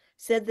Review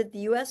said that the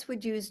U.S.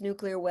 would use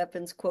nuclear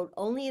weapons, quote,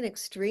 only in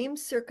extreme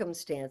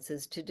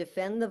circumstances to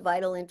defend the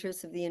vital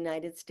interests of the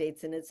United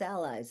States and its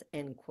allies,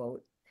 end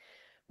quote,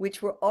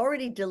 which were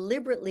already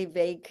deliberately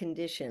vague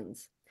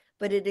conditions,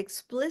 but it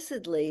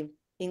explicitly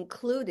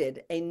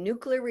included a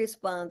nuclear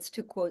response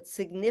to, quote,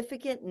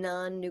 significant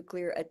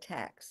non-nuclear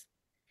attacks.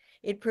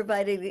 It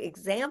provided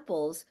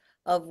examples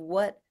of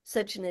what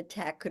such an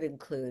attack could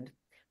include,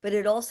 but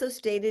it also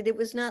stated it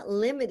was not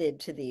limited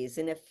to these.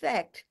 In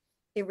effect,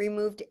 it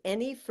removed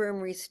any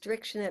firm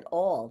restriction at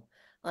all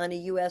on a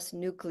U.S.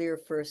 nuclear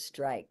first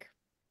strike.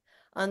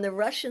 On the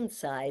Russian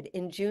side,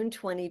 in June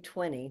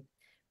 2020,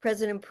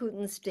 President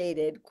Putin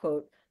stated,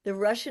 quote, the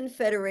Russian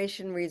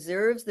Federation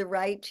reserves the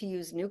right to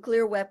use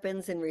nuclear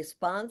weapons in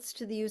response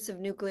to the use of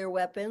nuclear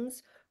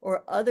weapons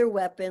or other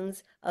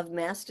weapons of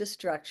mass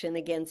destruction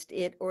against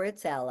it or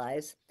its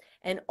allies,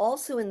 and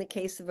also in the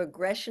case of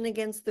aggression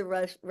against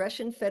the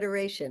Russian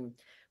Federation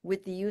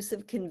with the use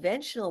of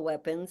conventional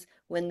weapons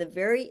when the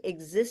very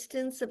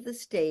existence of the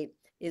state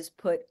is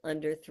put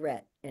under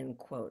threat, end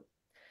quote.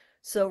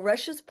 So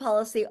Russia's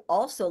policy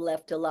also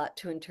left a lot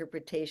to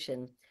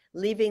interpretation,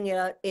 leaving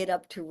it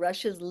up to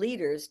Russia's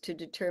leaders to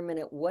determine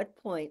at what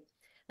point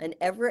an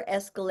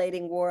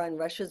ever-escalating war on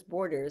Russia's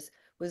borders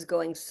was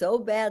going so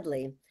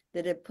badly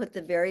that it put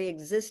the very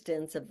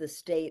existence of the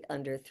state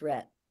under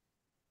threat.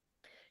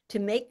 To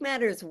make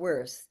matters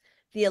worse,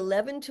 the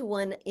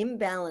 11-to-1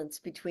 imbalance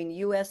between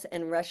U.S.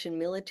 and Russian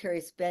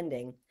military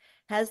spending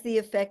has the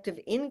effect of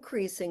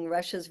increasing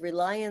Russia's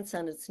reliance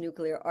on its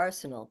nuclear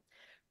arsenal,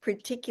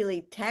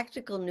 particularly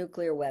tactical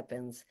nuclear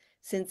weapons,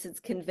 since its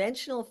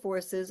conventional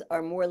forces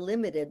are more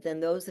limited than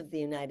those of the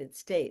United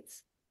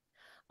States.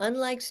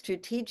 Unlike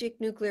strategic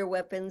nuclear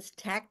weapons,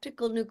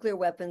 tactical nuclear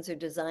weapons are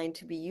designed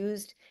to be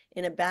used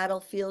in a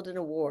battlefield in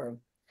a war.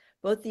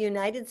 Both the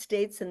United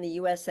States and the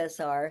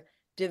USSR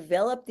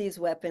developed these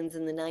weapons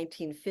in the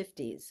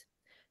 1950s.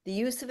 The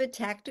use of a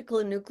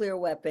tactical nuclear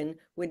weapon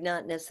would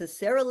not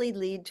necessarily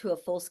lead to a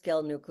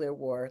full-scale nuclear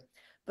war,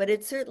 but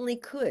it certainly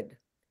could.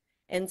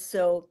 And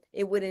so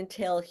it would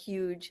entail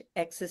huge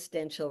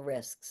existential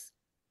risks.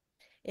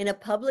 In a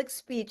public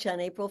speech on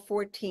April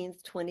 14,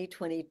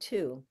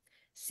 2022,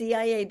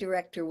 CIA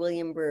Director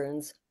William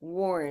Burns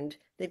warned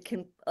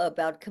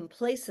about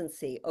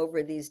complacency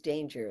over these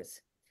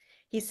dangers.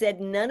 He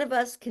said, none of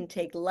us can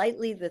take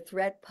lightly the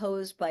threat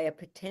posed by a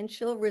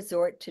potential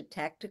resort to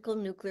tactical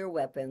nuclear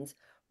weapons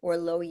or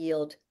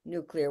low-yield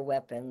nuclear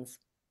weapons,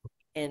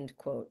 end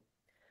quote.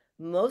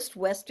 Most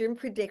Western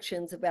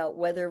predictions about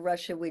whether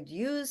Russia would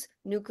use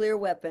nuclear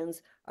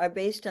weapons are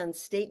based on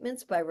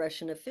statements by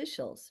Russian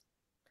officials.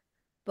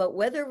 But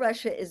whether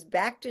Russia is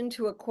backed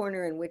into a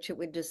corner in which it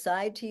would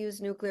decide to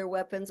use nuclear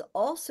weapons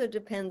also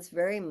depends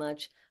very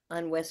much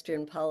on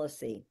Western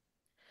policy.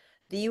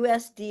 The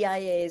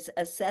USDIA's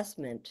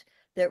assessment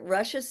that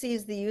Russia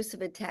sees the use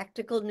of a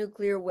tactical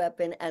nuclear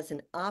weapon as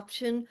an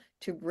option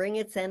to bring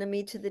its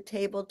enemy to the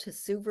table to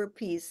sue for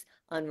peace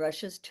on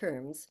Russia's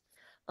terms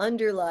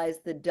underlies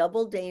the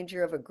double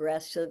danger of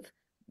aggressive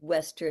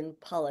Western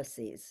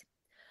policies.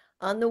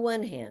 On the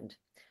one hand,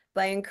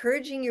 by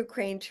encouraging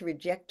Ukraine to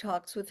reject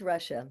talks with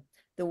Russia,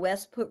 the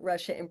West put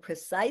Russia in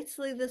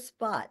precisely the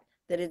spot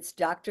that its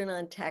doctrine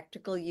on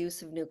tactical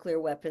use of nuclear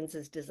weapons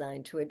is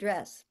designed to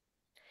address.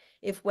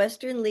 If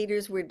Western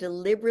leaders were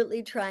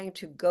deliberately trying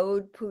to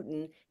goad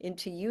Putin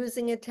into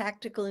using a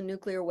tactical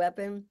nuclear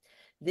weapon,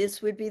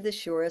 this would be the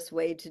surest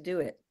way to do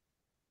it.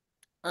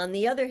 On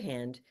the other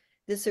hand,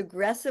 this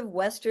aggressive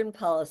Western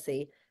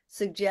policy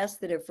suggests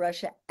that if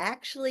Russia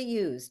actually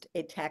used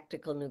a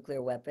tactical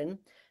nuclear weapon,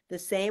 the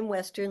same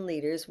Western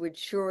leaders would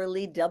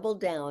surely double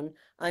down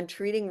on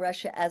treating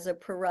Russia as a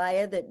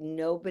pariah that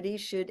nobody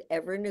should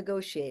ever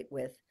negotiate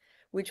with,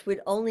 which would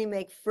only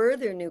make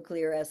further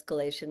nuclear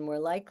escalation more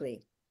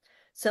likely.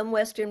 Some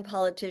Western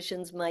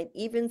politicians might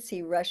even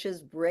see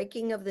Russia's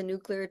breaking of the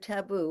nuclear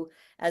taboo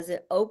as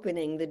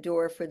opening the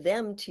door for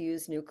them to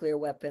use nuclear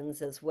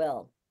weapons as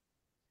well.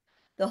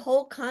 The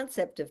whole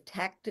concept of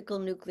tactical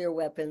nuclear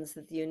weapons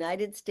that the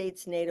United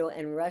States, NATO,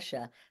 and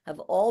Russia have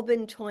all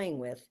been toying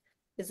with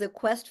is a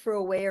quest for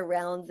a way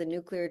around the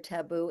nuclear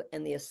taboo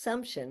and the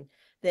assumption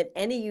that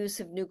any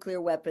use of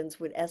nuclear weapons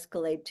would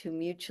escalate to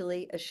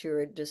mutually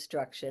assured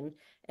destruction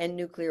and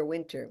nuclear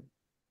winter.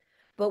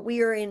 But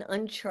we are in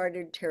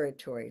uncharted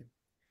territory.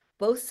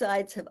 Both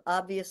sides have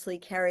obviously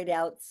carried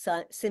out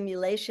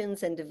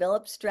simulations and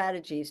developed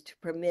strategies to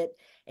permit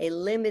a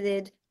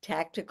limited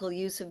tactical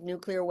use of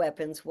nuclear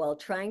weapons while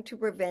trying to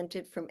prevent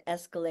it from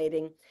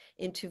escalating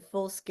into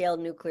full-scale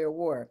nuclear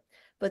war.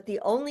 But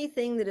the only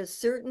thing that is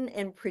certain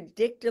and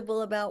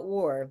predictable about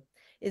war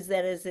is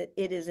that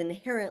it is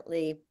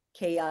inherently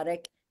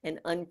chaotic and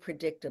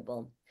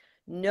unpredictable.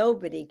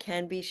 Nobody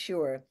can be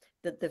sure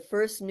that the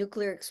first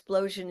nuclear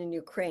explosion in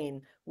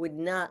Ukraine would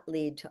not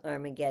lead to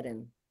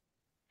Armageddon.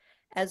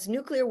 As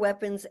nuclear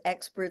weapons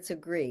experts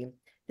agree,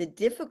 the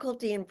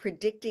difficulty in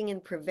predicting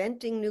and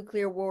preventing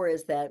nuclear war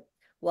is that,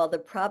 while the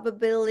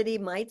probability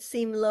might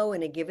seem low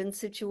in a given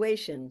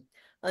situation,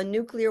 a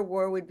nuclear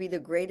war would be the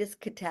greatest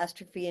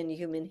catastrophe in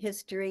human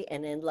history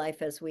and end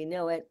life as we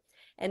know it,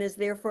 and is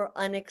therefore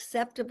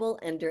unacceptable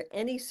under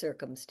any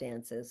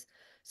circumstances.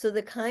 So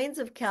the kinds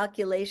of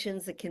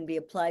calculations that can be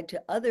applied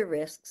to other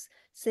risks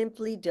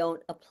simply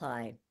don't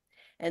apply.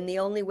 And the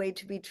only way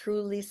to be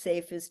truly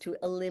safe is to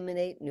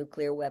eliminate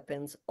nuclear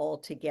weapons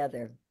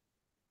altogether.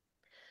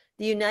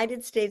 The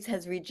United States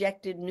has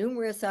rejected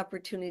numerous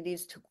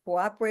opportunities to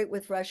cooperate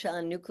with Russia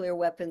on nuclear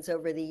weapons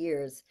over the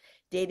years,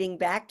 dating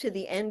back to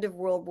the end of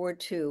World War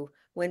II,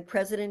 when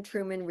President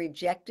Truman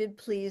rejected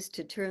pleas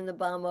to turn the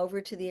bomb over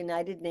to the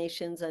United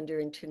Nations under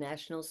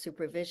international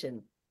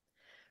supervision.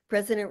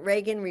 President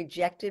Reagan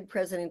rejected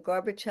President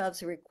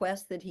Gorbachev's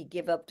request that he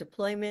give up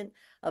deployment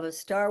of a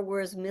Star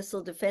Wars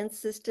missile defense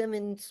system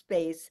in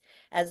space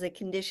as a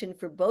condition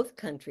for both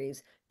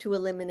countries to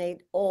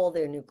eliminate all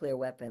their nuclear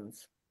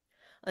weapons.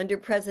 Under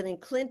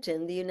President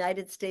Clinton, the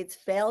United States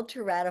failed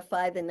to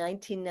ratify the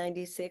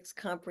 1996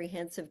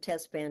 Comprehensive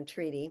Test Ban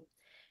Treaty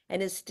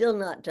and has still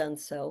not done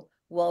so,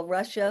 while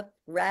Russia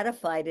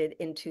ratified it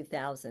in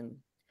 2000.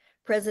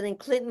 President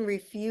Clinton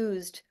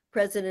refused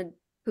President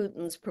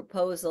Putin's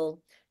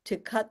proposal to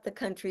cut the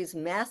country's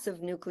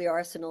massive nuclear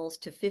arsenals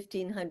to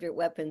 1,500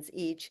 weapons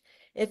each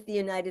if the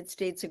United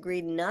States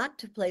agreed not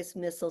to place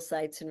missile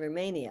sites in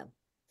Romania.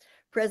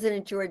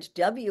 President George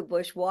W.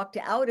 Bush walked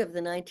out of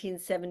the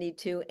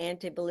 1972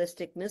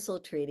 Anti-Ballistic Missile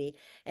Treaty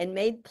and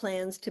made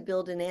plans to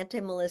build an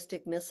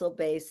anti-ballistic missile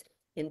base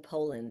in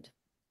Poland.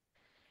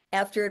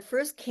 After at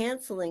first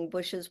canceling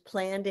Bush's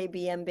planned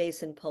ABM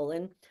base in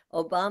Poland,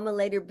 Obama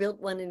later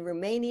built one in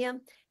Romania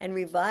and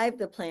revived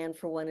the plan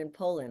for one in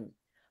Poland.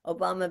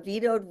 Obama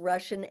vetoed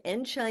Russian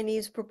and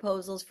Chinese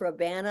proposals for a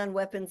ban on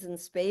weapons in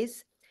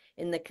space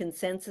in the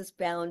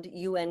consensus-bound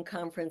UN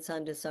Conference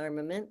on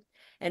Disarmament,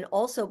 and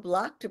also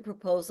blocked a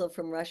proposal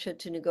from Russia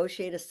to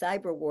negotiate a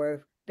cyber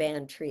war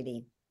ban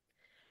treaty.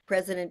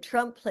 President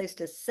Trump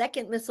placed a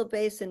second missile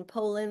base in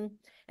Poland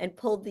and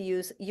pulled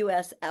the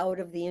U.S. out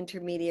of the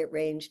Intermediate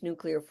Range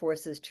Nuclear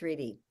Forces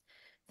Treaty.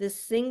 The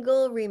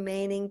single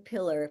remaining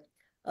pillar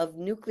of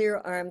nuclear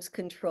arms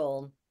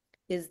control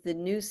is the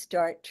New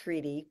START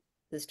Treaty,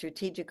 the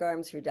Strategic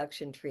Arms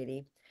Reduction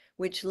Treaty,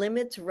 which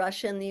limits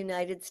Russia and the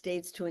United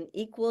States to an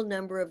equal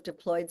number of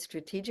deployed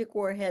strategic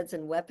warheads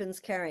and weapons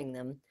carrying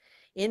them,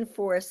 in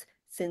force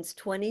since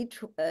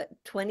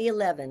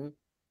 2011.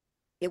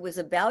 It was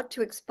about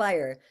to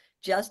expire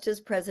just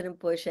as President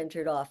Bush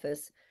entered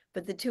office,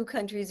 but the two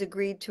countries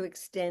agreed to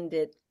extend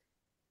it.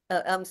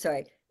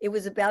 It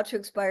was about to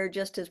expire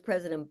just as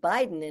President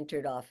Biden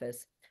entered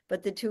office,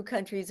 but the two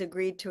countries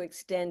agreed to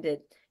extend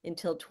it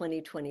until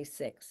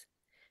 2026.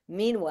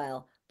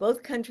 Meanwhile,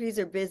 both countries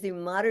are busy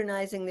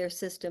modernizing their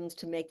systems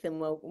to make them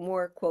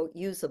more, quote,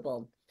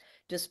 usable.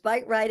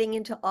 Despite riding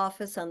into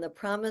office on the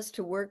promise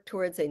to work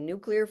towards a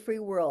nuclear-free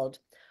world,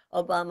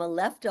 Obama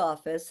left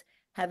office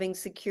having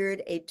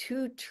secured a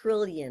 $2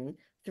 trillion,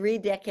 3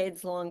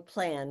 decades-long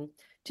plan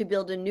to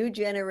build a new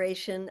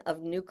generation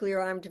of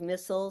nuclear-armed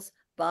missiles,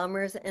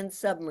 bombers, and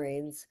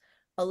submarines,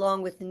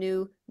 along with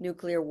new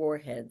nuclear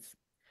warheads.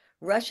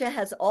 Russia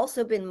has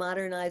also been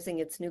modernizing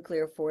its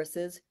nuclear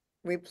forces,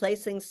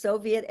 replacing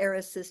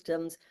Soviet-era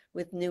systems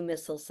with new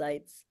missile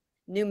sites,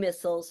 new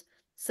missiles,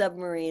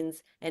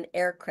 submarines, and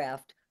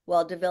aircraft,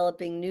 while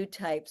developing new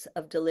types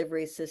of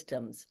delivery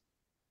systems.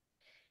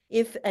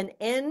 If an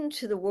end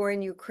to the war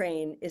in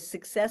Ukraine is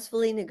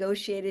successfully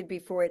negotiated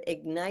before it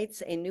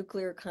ignites a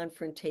nuclear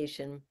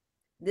confrontation,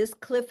 this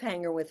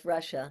cliffhanger with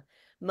Russia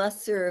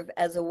must serve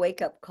as a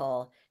wake-up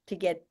call to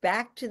get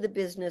back to the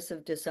business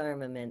of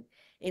disarmament,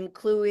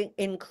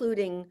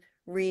 including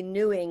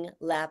renewing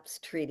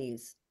lapsed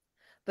treaties.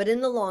 But in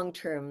the long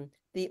term,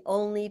 the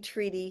only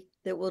treaty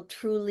that will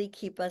truly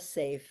keep us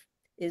safe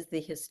is the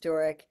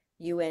historic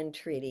UN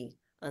Treaty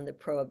on the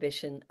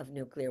Prohibition of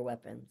Nuclear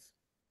Weapons.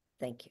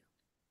 Thank you.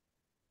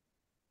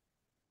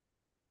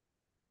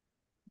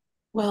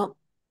 Well,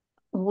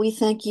 we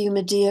thank you,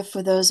 Medea,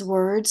 for those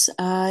words.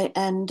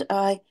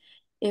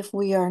 If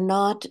we are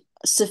not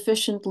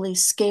sufficiently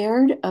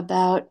scared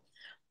about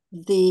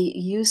the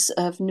use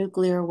of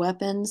nuclear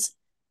weapons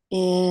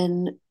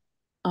in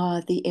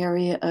the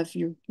area of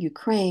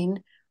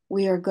Ukraine,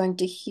 we are going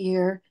to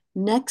hear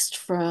next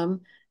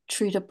from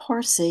Trita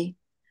Parsi,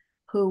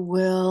 who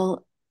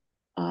will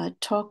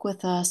talk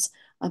with us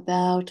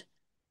about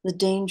the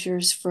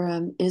dangers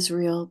from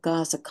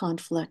Israel-Gaza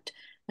conflict.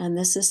 And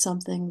this is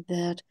something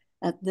that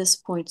at this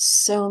point,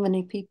 so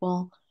many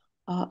people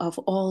of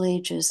all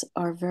ages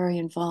are very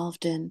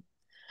involved in.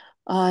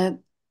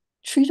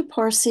 Trita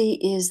Parsi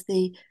is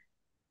the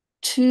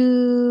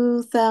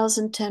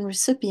 2010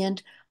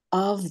 recipient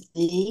of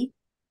the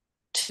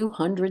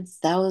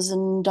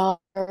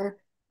 $200,000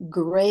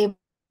 Gray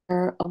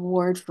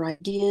Award for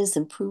Ideas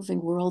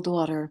Improving World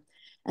Order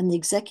and the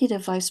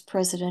Executive Vice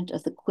President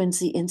of the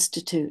Quincy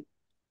Institute.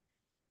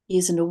 He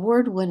is an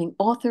award-winning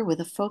author with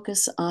a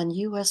focus on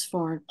U.S.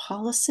 foreign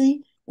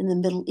policy in the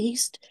Middle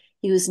East.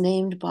 He was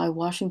named by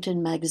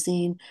Washington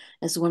Magazine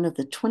as one of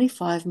the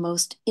 25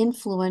 most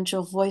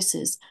influential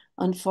voices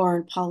on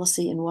foreign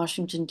policy in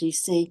Washington,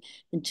 D.C.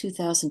 in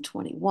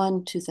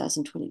 2021,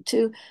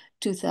 2022,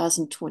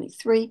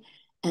 2023,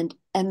 and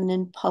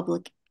eminent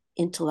public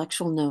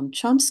intellectual Noam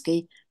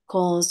Chomsky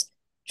calls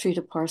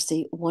Trita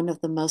Parsi one of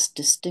the most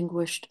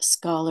distinguished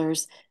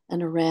scholars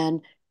in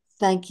Iran.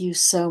 Thank you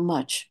so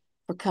much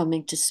for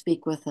coming to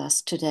speak with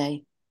us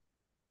today.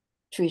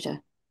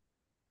 Trita.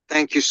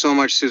 Thank you so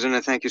much, Susan,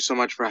 and thank you so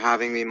much for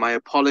having me. My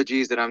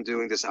apologies that I'm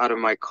doing this out of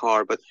my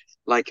car, but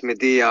like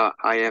Medea,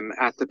 I am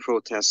at the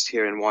protest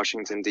here in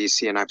Washington,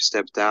 D.C., and I've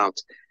stepped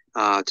out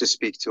to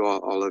speak to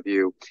all of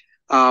you.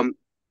 Let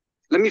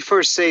me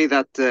first say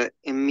that the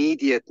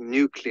immediate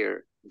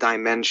nuclear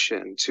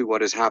dimension to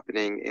what is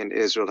happening in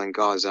Israel and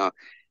Gaza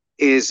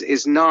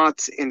is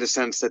not in the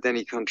sense that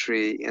any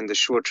country in the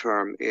short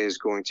term is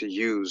going to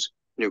use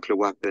nuclear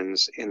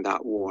weapons in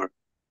that war,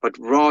 but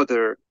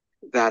rather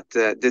that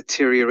the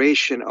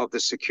deterioration of the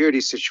security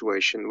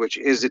situation, which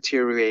is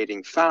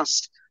deteriorating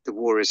fast, the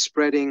war is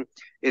spreading,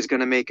 is going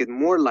to make it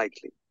more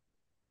likely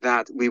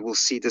that we will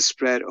see the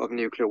spread of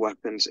nuclear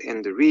weapons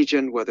in the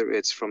region, whether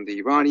it's from the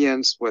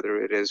Iranians,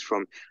 whether it is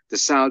from the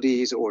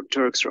Saudis or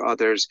Turks or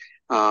others.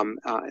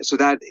 So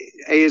that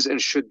is and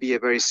should be a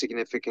very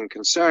significant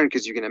concern,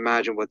 because you can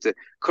imagine what the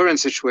current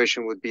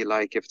situation would be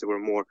like if there were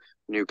more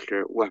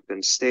nuclear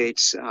weapon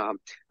states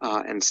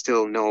and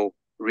still no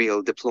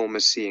real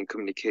diplomacy and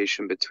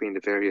communication between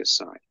the various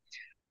sides.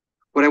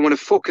 What I want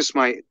to focus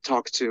my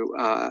talk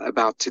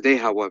about today,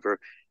 however,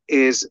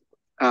 is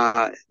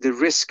the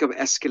risk of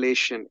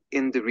escalation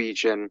in the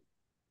region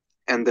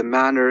and the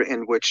manner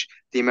in which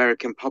the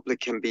American public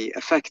can be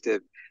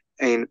effective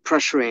in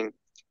pressuring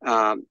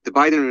the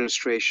Biden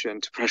administration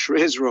to pressure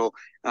Israel,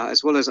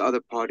 as well as other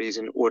parties,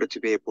 in order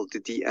to be able to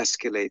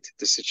de-escalate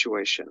the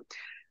situation.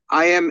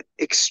 I am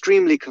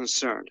extremely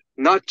concerned,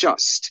 not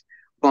just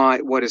by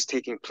what is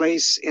taking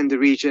place in the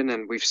region,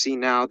 and we've seen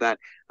now that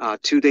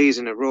 2 days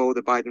in a row,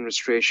 the Biden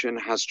administration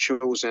has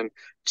chosen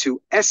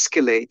to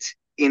escalate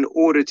in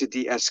order to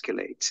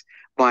de-escalate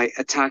by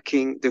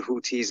attacking the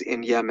Houthis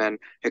in Yemen,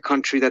 a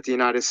country that the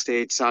United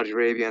States, Saudi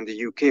Arabia, and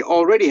the UK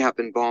already have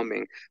been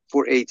bombing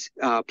for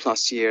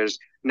 8+ years.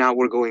 Now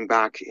we're going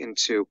back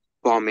into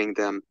bombing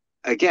them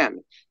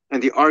again.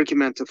 And the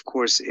argument, of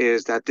course,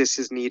 is that this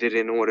is needed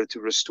in order to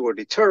restore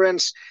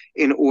deterrence,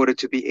 in order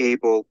to be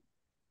able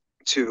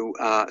to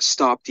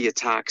stop the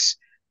attacks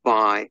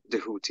by the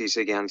Houthis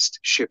against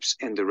ships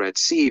in the Red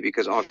Sea,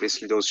 because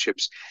obviously those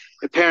ships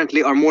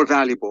apparently are more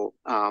valuable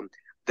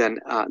than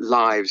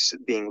lives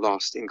being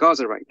lost in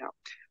Gaza right now.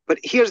 But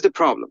here's the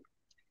problem.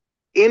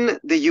 In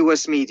the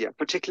US media,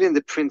 particularly in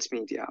the print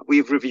media,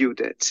 we've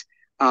reviewed it.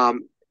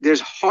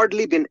 There's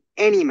hardly been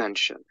any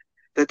mention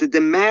that the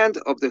demand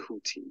of the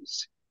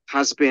Houthis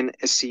has been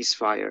a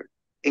ceasefire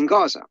in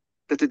Gaza,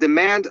 that the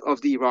demand of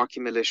the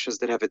Iraqi militias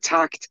that have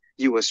attacked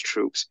US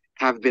troops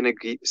have been a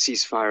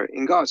ceasefire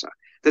in Gaza,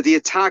 that the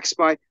attacks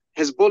by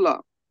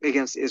Hezbollah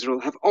against Israel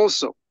have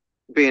also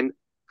been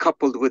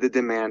coupled with a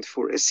demand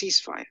for a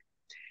ceasefire.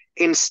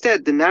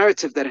 Instead, the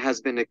narrative that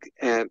has been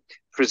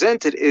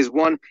presented is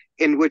one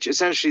in which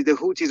essentially the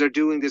Houthis are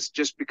doing this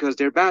just because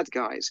they're bad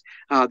guys.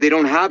 They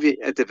don't have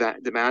a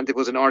demand. There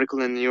was an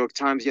article in the New York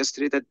Times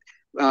yesterday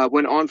that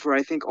went on for,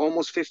 I think,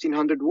 almost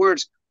 1,500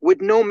 words with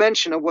no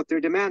mention of what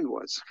their demand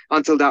was,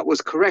 until that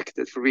was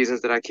corrected for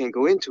reasons that I can't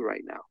go into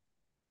right now.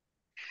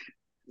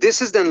 This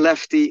has then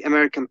left the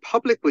American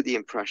public with the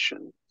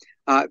impression,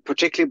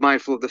 particularly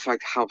mindful of the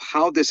fact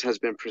how this has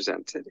been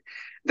presented,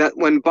 that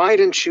when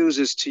Biden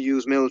chooses to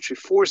use military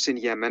force in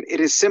Yemen, it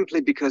is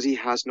simply because he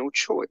has no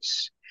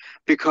choice,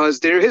 because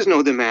there is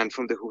no demand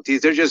from the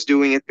Houthis. They're just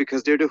doing it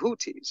because they're the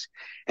Houthis.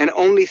 And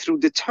only through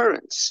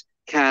deterrence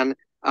can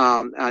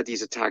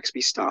these attacks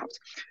be stopped.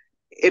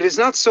 It is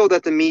not so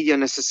that the media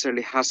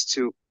necessarily has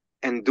to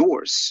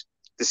endorse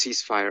the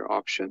ceasefire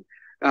option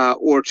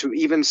or to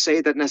even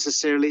say that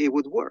necessarily it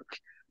would work.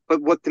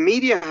 But what the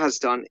media has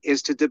done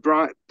is to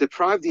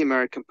deprive the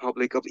American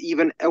public of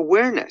even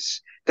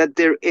awareness that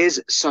there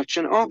is such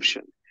an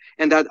option.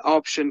 And that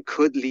option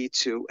could lead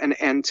to an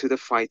end to the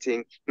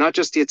fighting, not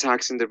just the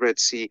attacks in the Red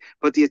Sea,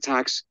 but the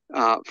attacks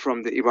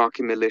from the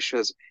Iraqi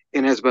militias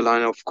in Hezbollah,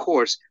 and of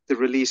course, the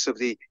release of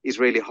the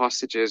Israeli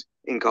hostages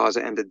in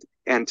Gaza and the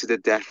end to the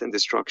death and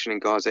destruction in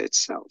Gaza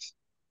itself.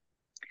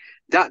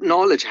 That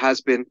knowledge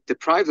has been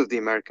deprived of the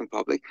American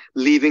public,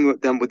 leaving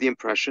them with the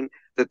impression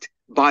that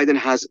Biden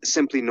has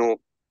simply no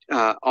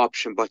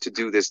option but to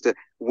do this. The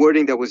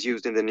wording that was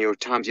used in the New York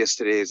Times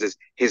yesterday is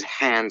his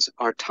hands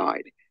are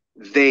tied.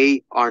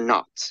 They are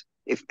not.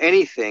 If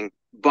anything,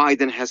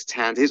 Biden has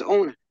tied his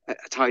own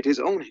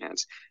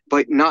hands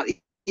by not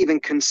even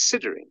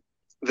considering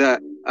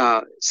the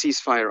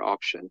ceasefire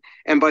option,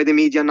 and by the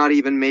media not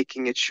even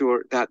making it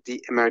sure that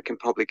the American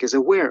public is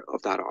aware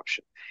of that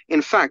option.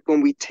 In fact,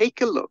 when we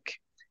take a look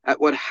at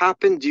what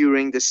happened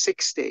during the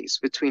 6 days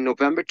between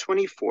November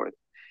 24th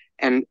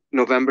and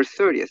November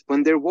 30th,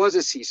 when there was a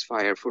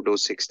ceasefire for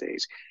those 6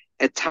 days,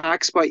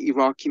 attacks by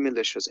Iraqi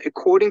militias,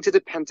 according to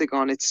the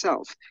Pentagon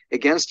itself,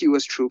 against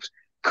US troops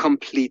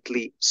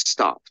completely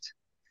stopped.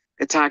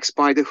 Attacks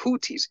by the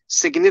Houthis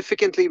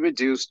significantly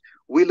reduced.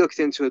 We looked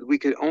into it. We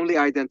could only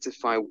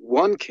identify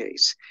one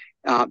case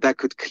that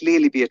could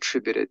clearly be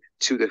attributed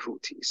to the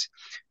Houthis.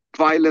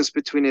 Violence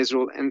between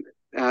Israel and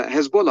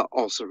Hezbollah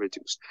also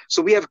reduced.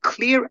 So we have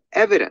clear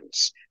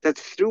evidence that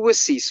through a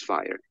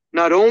ceasefire,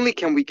 not only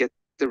can we get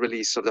the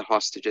release of the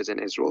hostages in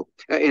Israel,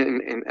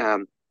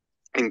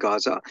 in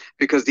Gaza,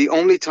 because the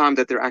only time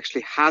that there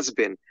actually has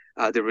been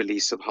the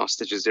release of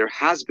hostages, there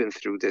has been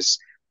through this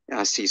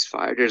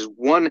ceasefire. There's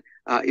one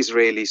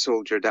Israeli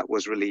soldier that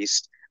was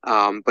released,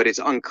 but it's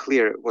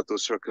unclear what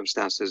those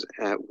circumstances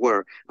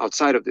were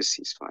outside of this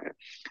ceasefire.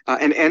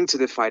 An end to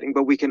the fighting,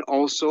 but we can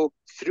also,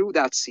 through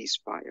that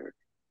ceasefire,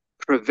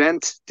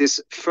 prevent this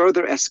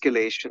further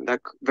escalation that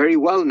very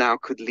well now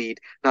could lead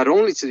not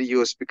only to the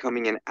US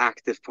becoming an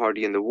active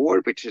party in the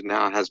war, which it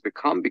now has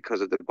become because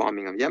of the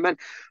bombing of Yemen,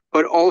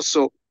 but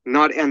also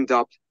not end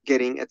up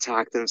getting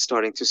attacked and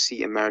starting to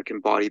see American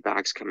body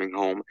bags coming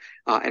home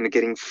and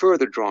getting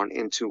further drawn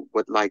into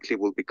what likely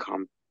will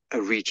become a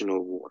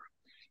regional war.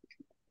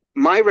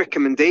 My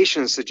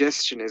recommendation,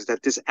 suggestion is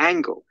that this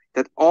angle,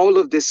 that all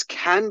of this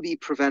can be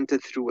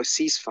prevented through a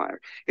ceasefire.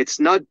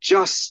 It's not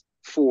just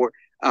for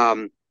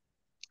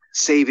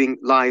saving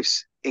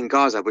lives in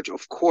Gaza, which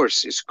of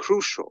course is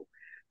crucial,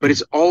 but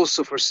it's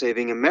also for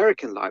saving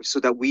American lives so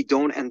that we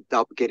don't end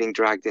up getting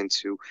dragged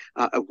into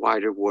a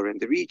wider war in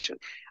the region.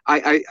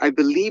 I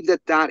believe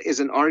that that is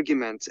an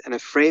argument and a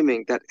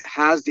framing that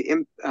has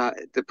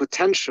the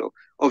potential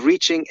of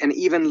reaching an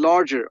even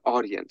larger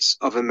audience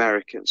of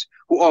Americans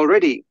who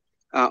already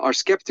are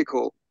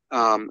skeptical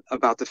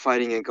about the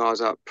fighting in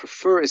Gaza,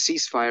 prefer a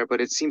ceasefire,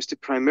 but it seems to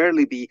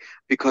primarily be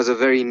because of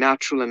very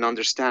natural and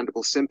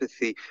understandable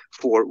sympathy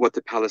for what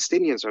the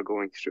Palestinians are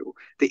going through.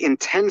 The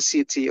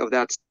intensity of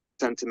that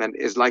sentiment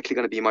is likely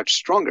going to be much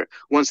stronger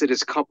once it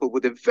is coupled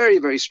with a very,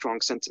 very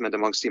strong sentiment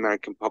amongst the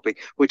American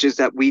public, which is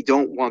that we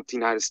don't want the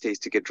United States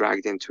to get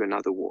dragged into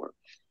another war.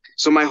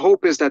 So my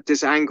hope is that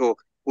this angle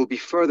will be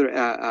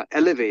further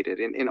elevated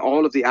in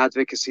all of the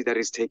advocacy that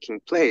is taking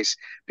place,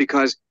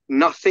 because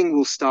nothing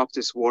will stop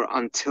this war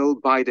until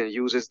Biden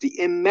uses the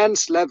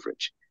immense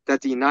leverage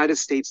that the United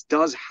States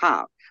does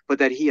have, but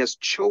that he has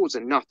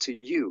chosen not to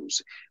use.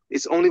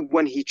 It's only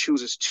when he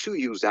chooses to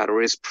use that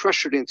or is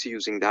pressured into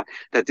using that,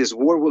 that this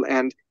war will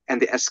end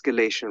and the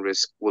escalation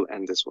risk will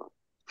end as well.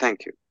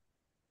 Thank you.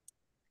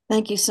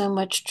 Thank you so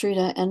much,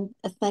 Trita, and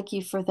thank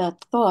you for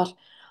that thought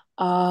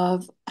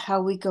of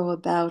how we go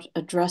about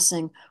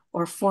addressing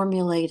or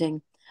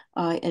formulating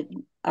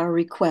our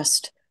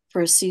request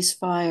for a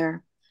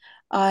ceasefire.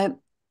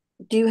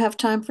 Do you have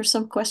time for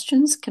some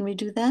questions? Can we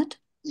do that?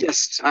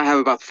 Yes, I have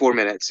about 4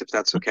 minutes, if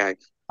that's okay.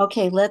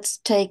 Okay, let's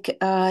take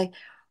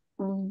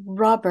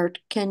Robert.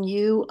 Can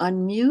you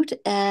unmute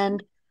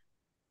and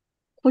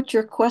put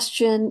your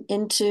question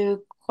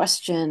into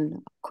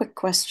question? Quick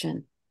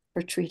question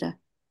for Trita.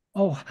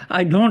 Oh,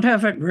 I don't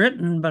have it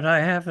written, but I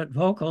have it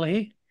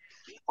vocally.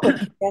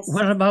 Yes.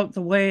 What about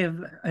the way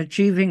of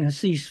achieving a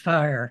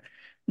ceasefire?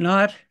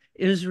 Not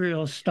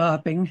Israel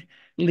stopping,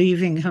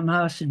 leaving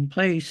Hamas in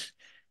place,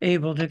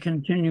 able to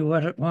continue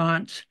what it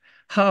wants.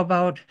 How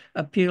about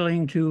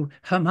appealing to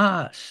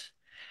Hamas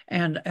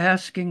and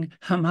asking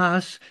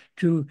Hamas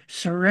to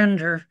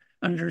surrender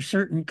under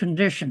certain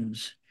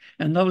conditions?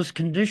 And those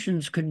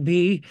conditions could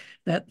be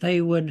that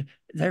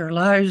their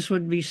lives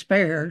would be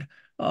spared,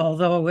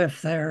 although if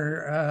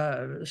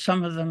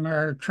some of them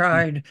are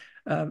tried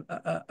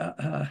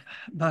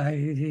by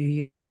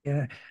the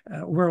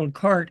World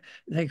Court,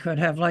 they could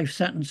have life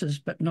sentences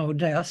but no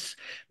deaths.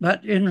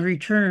 But in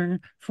return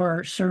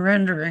for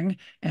surrendering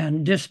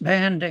and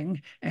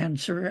disbanding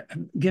and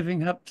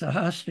giving up the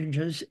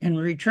hostages, in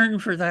return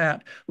for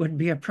that would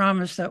be a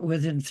promise that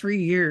within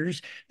 3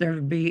 years there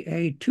would be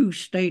a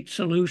two-state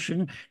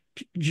solution,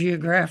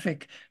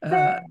 geographic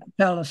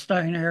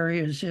Palestine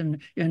areas in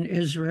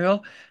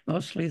Israel,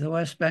 mostly the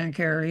West Bank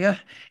area,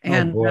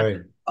 and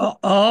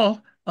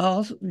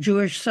all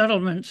Jewish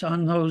settlements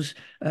on those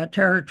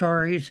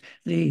territories,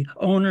 the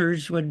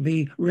owners would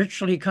be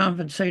richly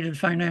compensated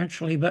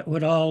financially, but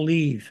would all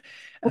leave.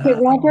 Okay,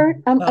 Robert,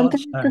 I'm going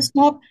to have to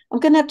stop. I'm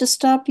going to have to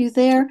stop you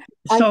there.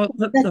 So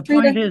the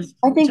point is,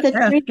 I think that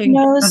asking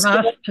knows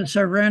Hamas to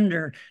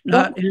surrender,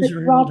 not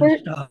Israel to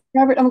stop.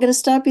 Robert, I'm going to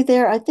stop you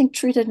there. I think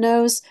Trita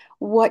knows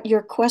what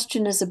your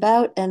question is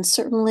about, and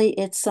certainly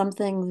it's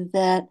something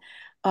that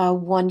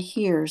one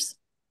hears.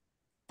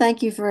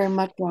 Thank you very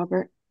much,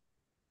 Robert.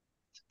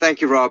 Thank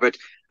you, Robert.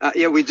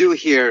 Yeah, we do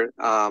hear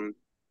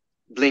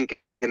Blinken,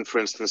 for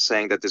instance,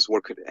 saying that this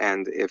war could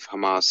end if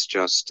Hamas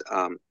just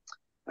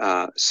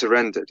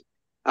surrendered.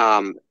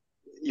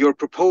 your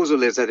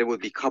proposal is that it would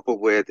be coupled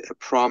with a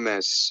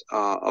promise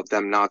of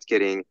them not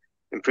getting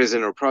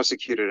imprisoned or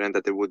prosecuted, and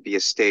that there would be a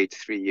state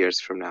 3 years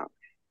from now.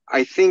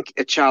 I think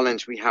a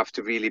challenge we have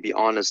to really be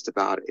honest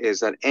about is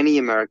that any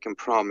American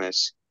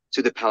promise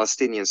to the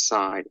Palestinian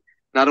side,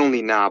 not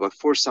only now, but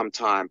for some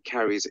time,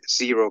 carries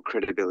zero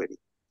credibility.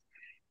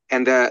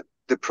 And that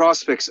the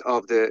prospects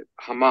of the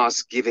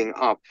Hamas giving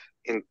up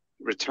in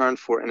return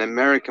for an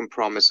American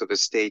promise of a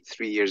state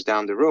 3 years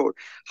down the road,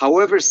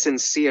 however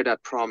sincere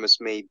that promise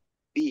may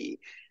be,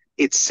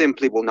 it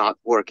simply will not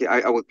work.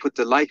 I would put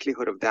the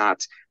likelihood of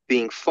that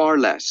being far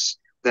less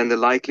than the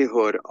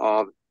likelihood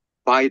of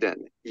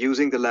Biden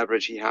using the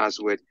leverage he has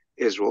with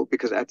Israel,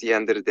 because at the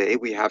end of the day,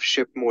 we have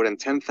shipped more than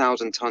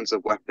 10,000 tons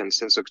of weapons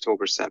since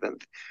October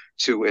 7th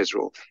to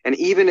Israel. And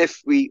even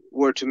if we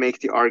were to make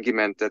the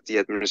argument that the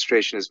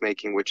administration is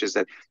making, which is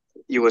that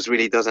U.S.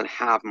 really doesn't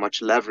have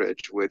much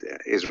leverage with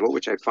Israel,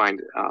 which I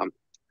find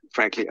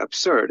frankly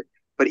absurd.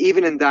 But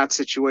even in that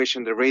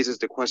situation, that raises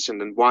the question,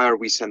 then why are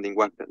we sending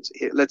weapons?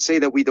 Let's say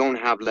that we don't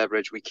have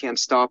leverage, we can't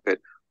stop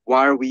it.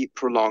 Why are we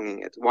prolonging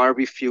it? Why are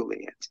we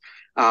fueling it?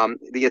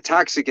 The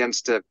attacks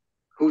against the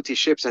Houthi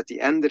ships, at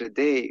the end of the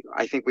day,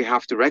 I think we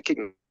have to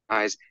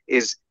recognize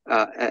is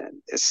a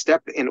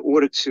step in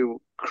order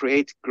to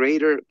create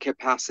greater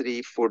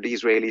capacity for the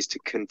Israelis to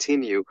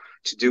continue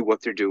to do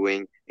what they're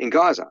doing in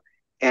Gaza.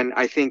 And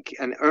I think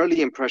an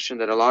early impression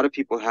that a lot of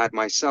people had,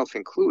 myself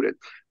included,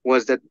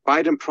 was that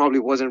Biden probably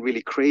wasn't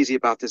really crazy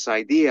about this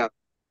idea,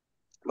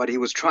 but he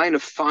was trying to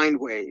find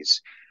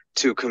ways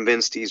to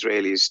convince the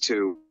Israelis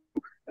to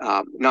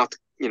not,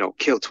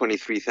 kill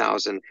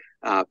 23,000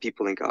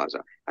 people in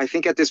Gaza. I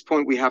think at this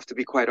point we have to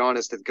be quite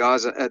honest that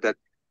that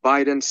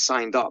Biden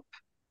signed up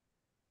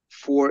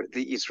for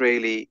the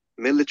Israeli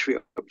military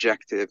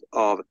objective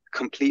of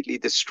completely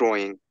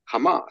destroying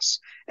Hamas.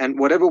 And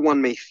whatever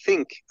one may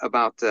think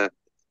about the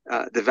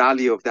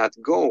value of that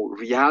goal,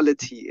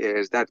 reality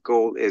is that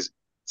goal is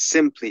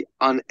simply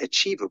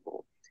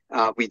unachievable.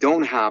 We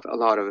don't have a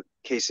lot of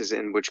cases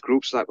in which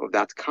groups of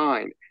that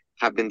kind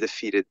have been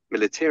defeated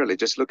militarily.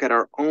 Just look at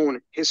our own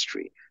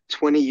history.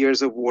 20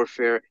 years of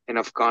warfare in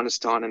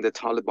Afghanistan, and the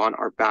Taliban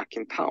are back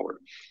in power.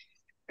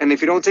 And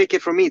if you don't take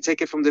it from me,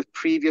 take it from the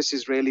previous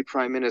Israeli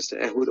Prime Minister,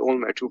 Ehud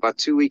Olmert, who about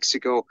 2 weeks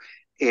ago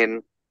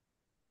in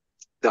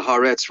the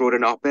Haaretz wrote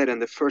an op-ed,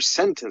 and the first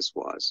sentence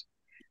was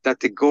that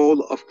the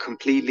goal of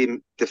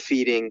completely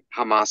defeating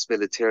Hamas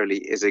militarily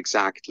is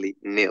exactly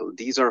nil.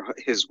 These are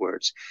his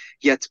words.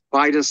 Yet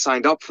Biden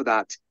signed up for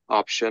that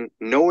option,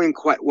 knowing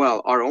quite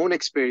well our own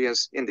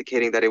experience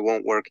indicating that it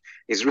won't work,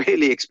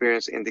 Israeli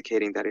experience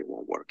indicating that it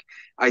won't work.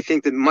 I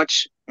think the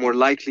much more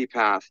likely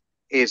path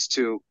is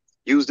to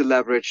use the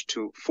leverage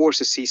to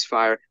force a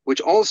ceasefire,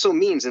 which also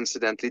means,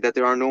 incidentally, that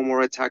there are no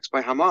more attacks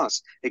by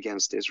Hamas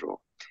against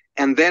Israel,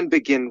 and then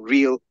begin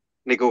real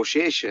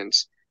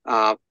negotiations.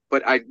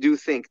 But I do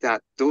think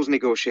that those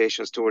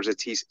negotiations towards a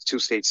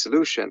two-state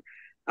solution,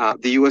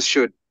 the U.S.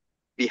 should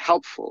be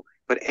helpful.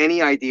 But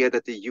any idea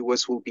that the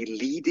U.S. will be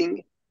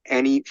leading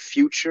any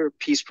future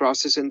peace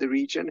process in the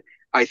region,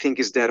 I think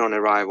is dead on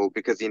arrival,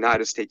 because the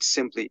United States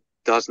simply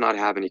does not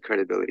have any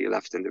credibility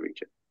left in the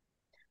region.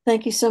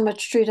 Thank you so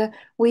much, Trita.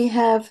 We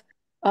have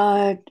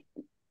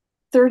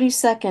 30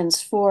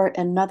 seconds for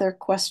another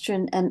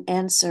question and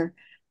answer,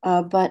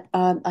 but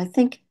I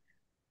think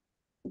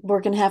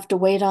we're going to have to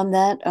wait on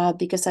that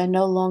because I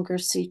no longer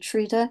see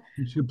Trita.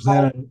 You should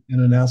plan an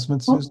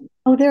announcement, Susan.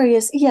 Oh, there he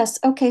is. Yes.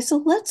 Okay, so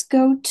let's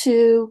go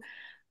to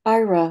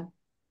Ira.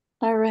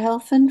 Ira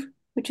Helfand,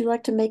 would you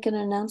like to make an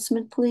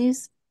announcement,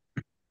 please?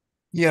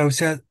 Yeah,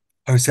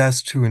 I was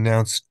asked to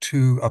announce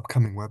 2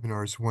 upcoming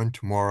webinars, one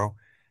tomorrow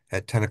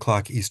at 10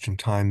 o'clock Eastern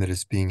Time that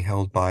is being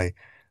held by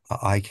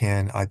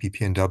ICANN,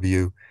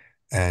 IPPNW,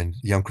 and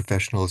Young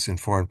Professionals in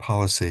Foreign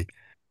Policy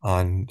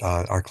on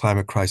our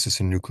climate crisis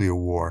and nuclear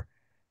war.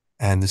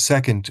 And the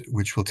second,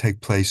 which will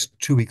take place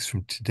 2 weeks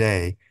from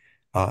today,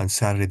 on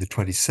Saturday the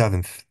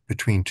 27th,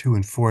 between 2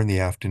 and 4 in the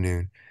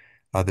afternoon,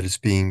 that is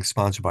being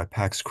sponsored by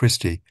Pax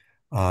Christi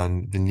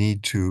on the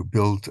need to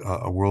build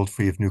a world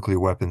free of nuclear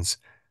weapons,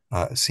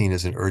 seen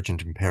as an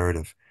urgent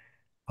imperative.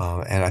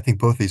 And I think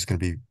both of these are going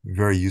to be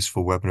very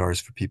useful webinars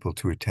for people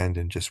to attend,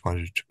 and just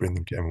wanted to bring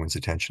them to everyone's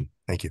attention.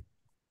 Thank you.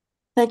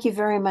 Thank you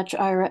very much,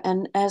 Ira.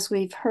 And as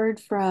we've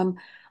heard from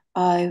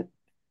 4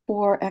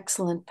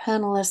 excellent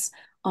panelists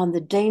on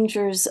the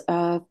dangers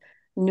of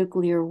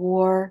nuclear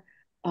war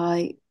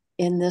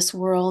in this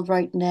world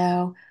right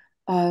now,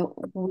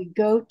 we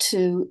go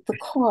to the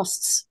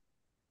costs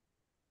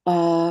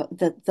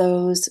that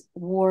those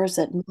wars,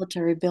 that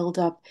military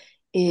buildup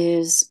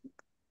is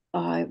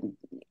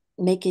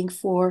making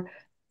for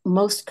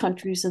most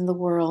countries in the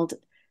world.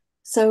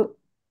 So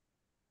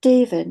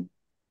David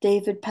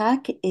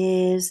Pack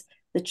is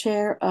the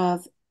chair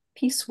of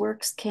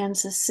PeaceWorks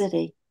Kansas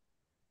City.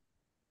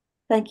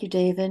 Thank you,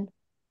 David.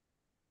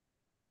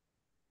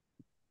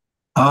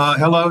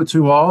 Hello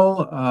to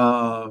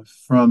all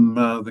from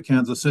the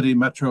Kansas City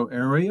metro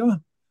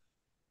area.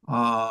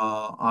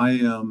 I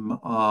am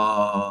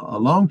a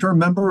long-term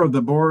member of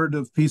the board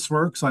of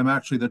PeaceWorks. I'm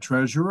actually the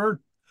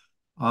treasurer.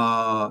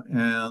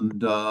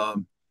 and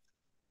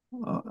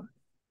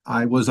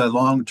I was a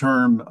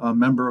long-term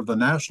member of the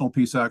National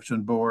Peace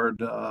Action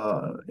Board,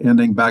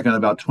 ending back in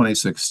about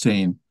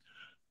 2016.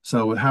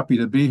 So happy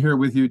to be here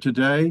with you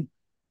today.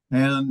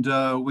 And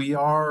we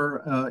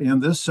are in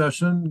this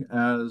session,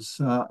 as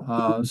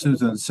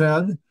Susan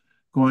said,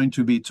 going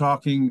to be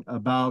talking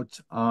about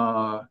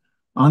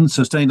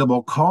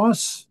unsustainable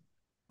costs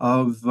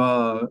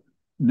of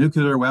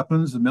nuclear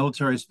weapons and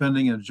military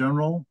spending in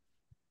general.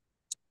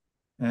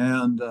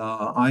 And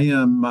I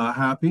am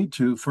happy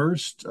to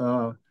first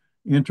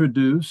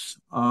introduce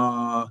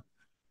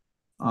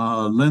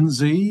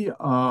Lindsay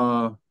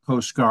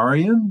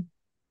Koshgarian.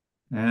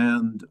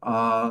 And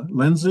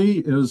Lindsay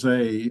is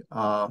a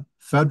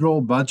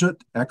federal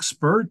budget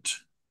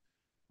expert.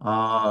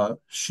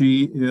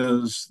 She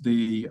is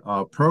the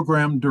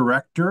program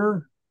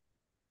director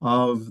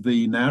of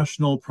the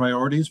National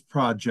Priorities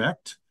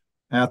Project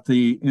at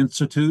the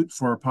Institute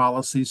for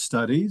Policy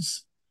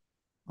Studies.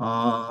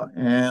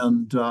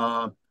 And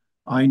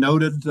I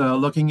noted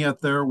looking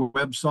at their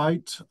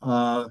website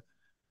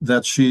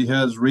that she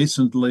has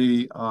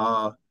recently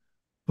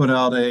put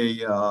out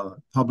a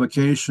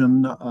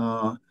publication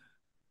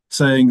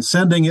saying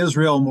sending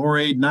Israel more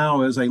aid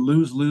now is a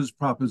lose-lose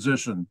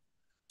proposition.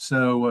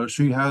 So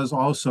she has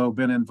also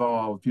been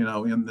involved,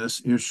 in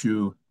this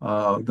issue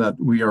that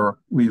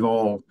we've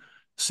all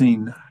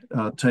seen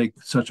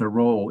take such a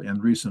role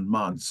in recent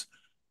months.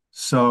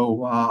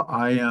 So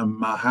I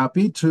am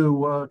happy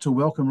to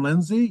welcome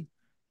Lindsay,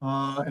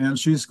 and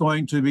she's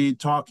going to be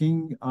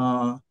talking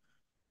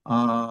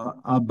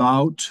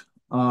about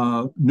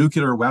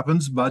nuclear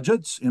weapons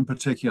budgets in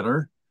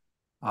particular.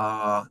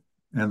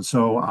 And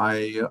so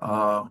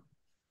I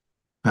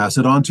pass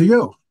it on to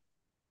you.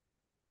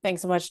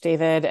 Thanks so much,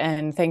 David.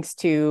 And thanks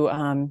to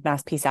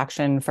Mass Peace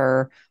Action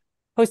for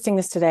hosting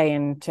this today,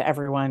 and to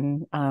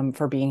everyone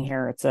for being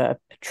here. It's a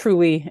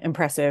truly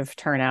impressive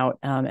turnout.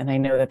 And I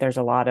know that there's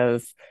a lot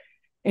of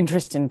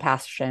interest and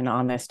passion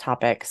on this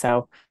topic.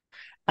 So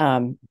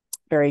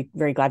very,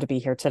 very glad to be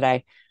here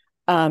today.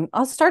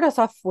 I'll start us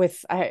off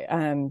with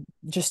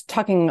just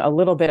talking a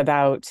little bit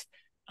about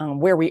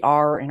where we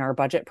are in our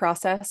budget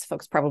process.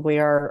 Folks probably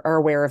are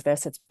aware of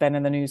this. It's been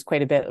in the news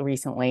quite a bit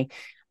recently.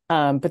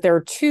 But there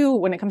are two,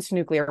 when it comes to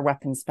nuclear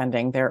weapons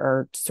spending, there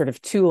are sort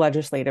of two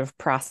legislative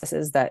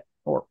processes that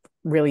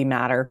really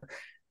matter.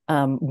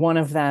 One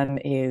of them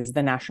is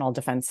the National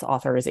Defense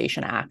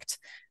Authorization Act,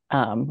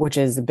 which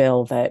is a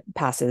bill that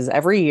passes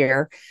every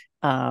year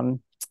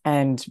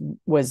and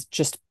was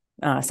just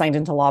signed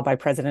into law by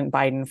President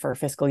Biden for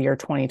fiscal year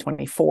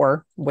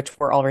 2024, which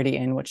we're already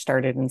in, which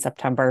started in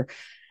September.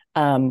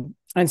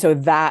 And so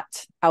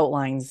that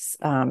outlines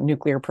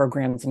nuclear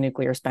programs and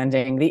nuclear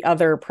spending. The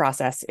other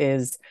process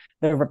is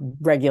the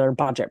regular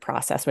budget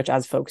process, which,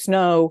 as folks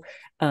know,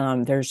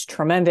 there's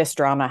tremendous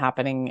drama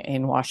happening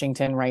in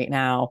Washington right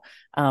now,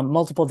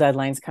 multiple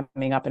deadlines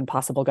coming up and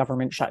possible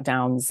government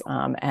shutdowns.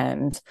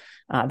 And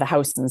the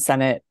House and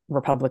Senate,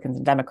 Republicans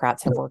and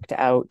Democrats have worked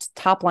out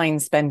top line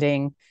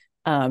spending,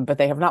 but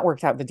they have not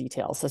worked out the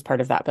details as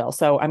part of that bill.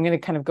 So I'm going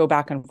to kind of go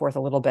back and forth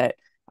a little bit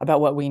about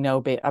what we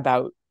know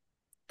about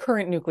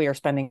current nuclear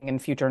spending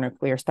and future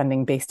nuclear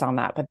spending based on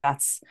that. But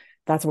that's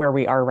where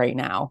we are right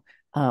now.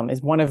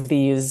 Is one of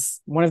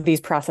these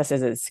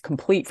processes is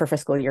complete for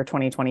fiscal year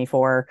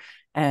 2024,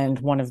 and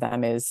one of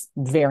them is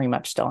very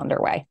much still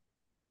underway.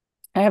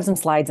 I have some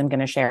slides I'm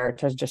going to share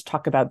to just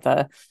talk about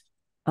the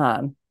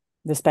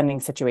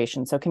spending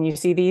situation. So can you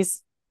see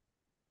these?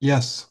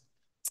 Yes.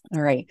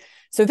 All right.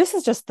 So this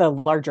is just the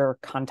larger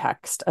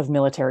context of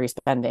military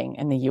spending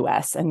in the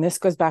US. And this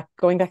going back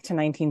to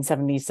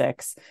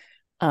 1976.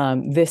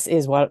 This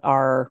is what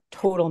our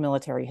total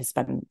military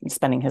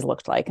spending has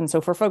looked like. And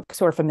so for folks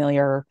who are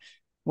familiar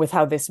with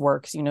how this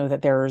works, you know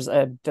that there's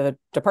the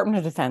Department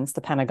of Defense, the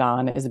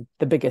Pentagon, is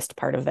the biggest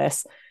part of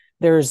this.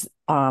 There's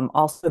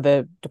also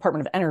the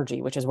Department of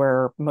Energy, which is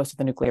where most of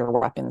the nuclear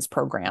weapons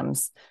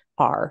programs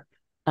are.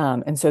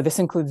 And so this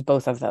includes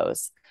both of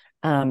those.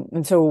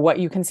 And so what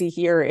you can see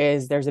here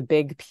is there's a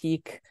big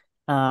peak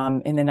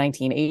in the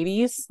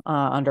 1980s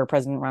under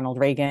President Ronald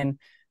Reagan.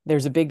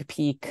 There's a big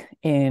peak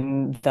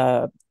in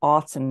the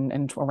aughts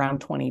and around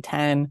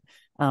 2010,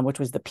 which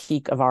was the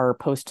peak of our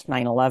post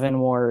 9/11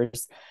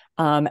 wars.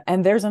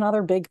 And there's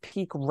another big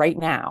peak right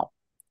now.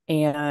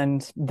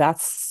 And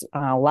that's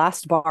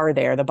last bar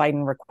there, the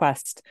Biden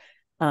request.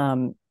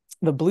 The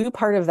blue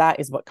part of that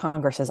is what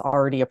Congress has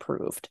already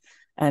approved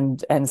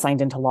and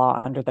signed into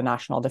law under the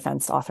National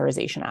Defense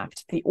Authorization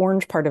Act. The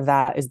orange part of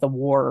that is the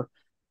war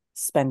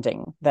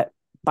spending that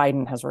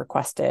Biden has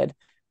requested.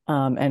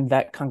 And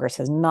that Congress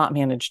has not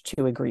managed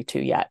to agree to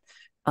yet.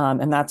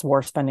 And that's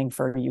war spending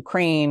for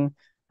Ukraine.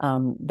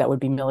 That would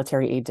be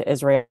military aid to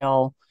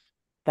Israel.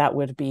 That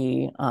would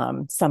be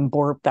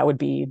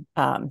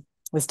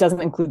this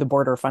doesn't include the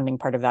border funding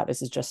part of that.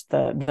 This is just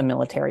the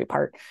military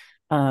part.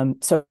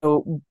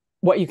 So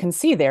what you can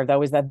see there,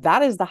 though, is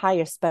that is the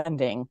highest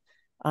spending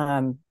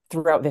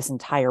throughout this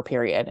entire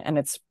period. And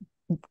it's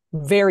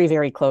very,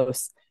 very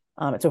close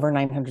It's over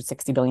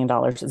 $960 billion.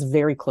 It's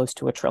very close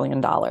to $1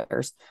 trillion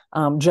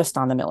just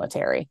on the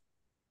military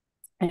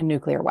and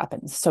nuclear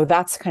weapons. So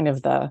that's kind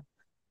of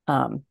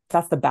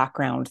that's the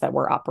background that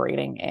we're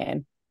operating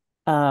in.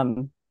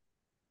 And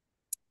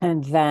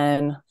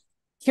then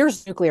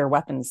here's nuclear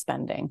weapons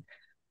spending.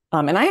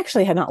 And I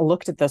actually had not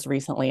looked at this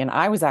recently, and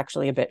I was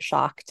actually a bit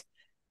shocked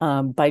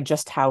by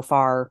just how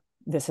far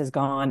this has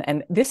gone.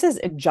 And this is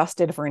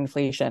adjusted for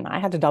inflation. I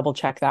had to double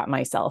check that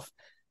myself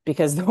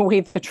because the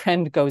way the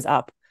trend goes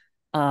up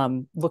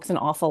looks an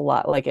awful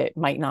lot like it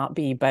might not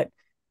be. But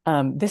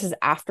this is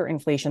after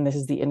inflation. This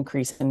is the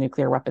increase in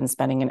nuclear weapons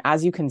spending. And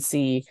as you can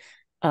see,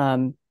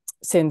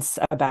 since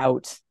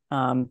about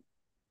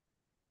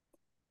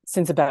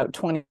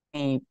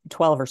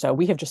 2012 or so,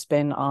 we have just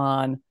been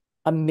on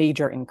a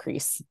major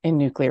increase in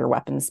nuclear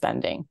weapons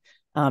spending.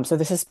 So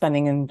this is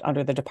spending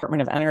under the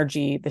Department of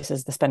Energy. This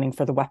is the spending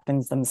for the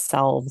weapons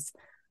themselves.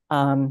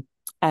 And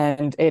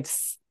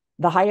it's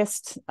the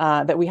highest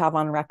that we have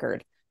on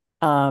record.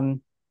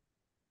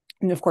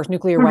 And of course,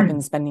 nuclear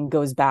weapons spending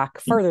goes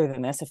back further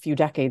than this, a few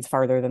decades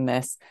farther than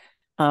this.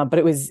 But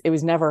it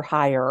was never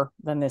higher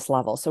than this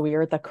level. So we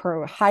are at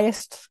the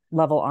highest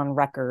level on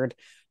record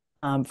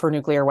for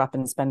nuclear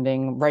weapons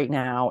spending right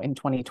now in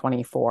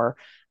 2024.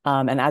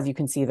 And as you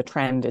can see, the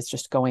trend is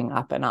just going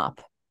up and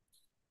up.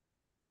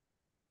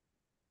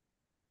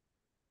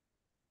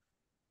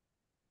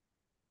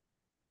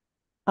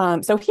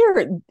 So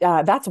here,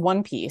 that's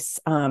one piece.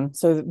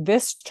 So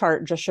this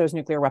chart just shows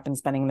nuclear weapons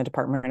spending in the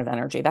Department of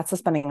Energy. That's the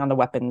spending on the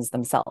weapons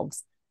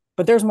themselves.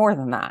 But there's more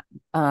than that.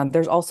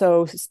 There's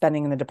also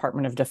spending in the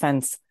Department of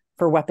Defense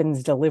for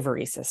weapons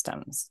delivery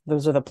systems.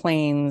 Those are the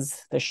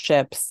planes, the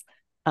ships,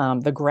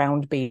 the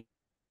ground-based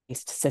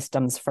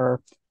systems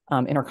for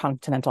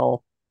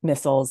intercontinental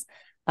missiles.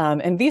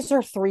 And these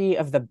are three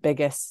of the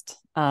biggest,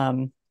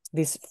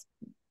 these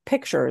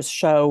pictures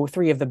show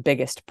three of the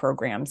biggest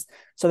programs.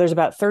 So there's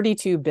about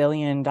 $32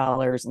 billion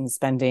in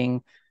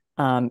spending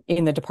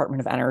in the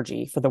Department of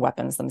Energy for the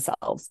weapons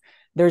themselves.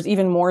 There's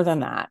even more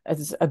than that.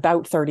 It's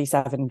about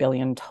 37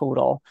 billion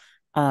total.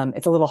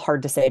 It's a little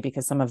hard to say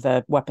because some of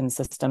the weapon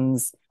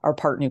systems are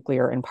part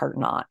nuclear and part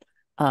not.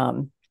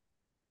 Part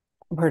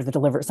of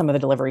the some of the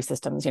delivery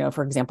systems,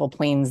 for example,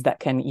 planes that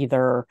can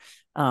either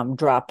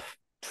drop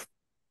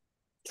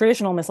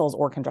traditional missiles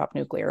or can drop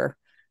nuclear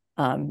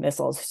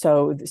missiles.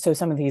 So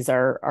some of these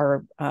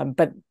are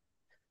but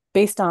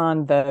based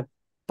on the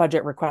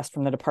budget request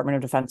from the Department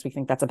of Defense, we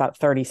think that's about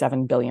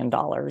 $37 billion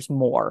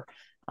more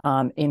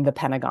in the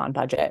Pentagon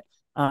budget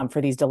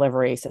for these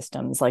delivery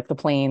systems, like the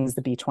planes,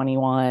 the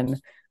B-21,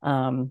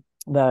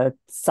 the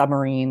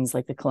submarines,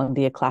 like the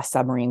Columbia-class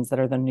submarines that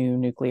are the new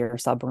nuclear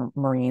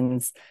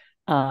submarines,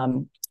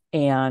 and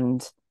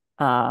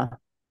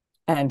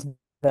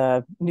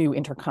the new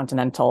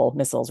intercontinental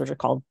missiles, which are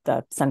called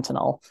the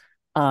Sentinel.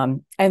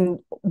 And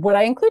what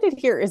I included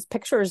here is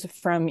pictures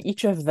from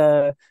each of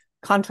the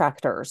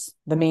contractors,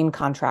 the main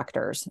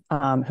contractors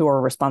who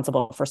are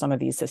responsible for some of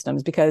these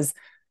systems, because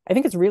I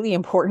think it's really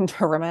important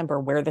to remember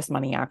where this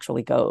money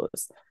actually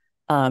goes.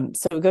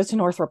 So it goes to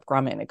Northrop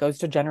Grumman, it goes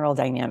to General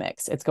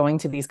Dynamics, it's going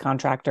to these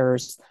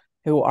contractors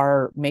who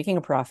are making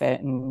a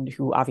profit and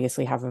who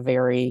obviously have a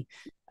very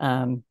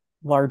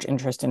large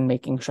interest in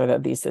making sure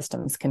that these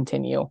systems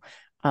continue.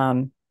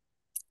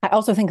 I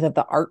also think that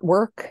the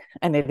artwork,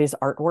 and it is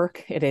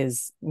artwork, it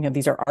is,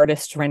 these are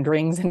artist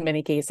renderings in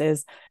many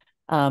cases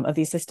of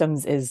these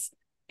systems is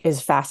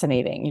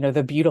fascinating.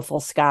 The beautiful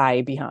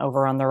sky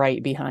over on the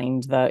right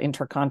behind the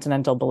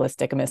intercontinental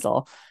ballistic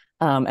missile.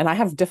 And I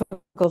have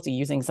difficulty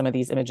using some of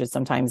these images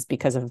sometimes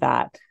because of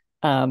that,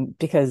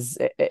 because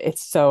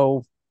it's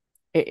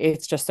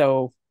just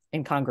so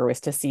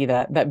incongruous to see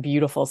that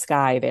beautiful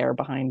sky there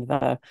behind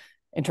the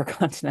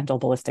intercontinental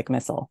ballistic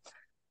missile.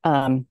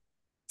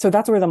 So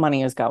that's where the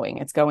money is going.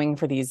 It's going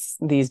for these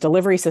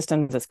delivery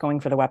systems, it's going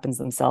for the weapons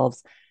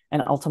themselves,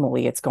 and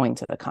ultimately it's going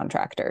to the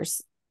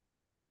contractors.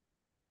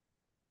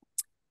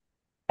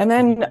 And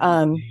then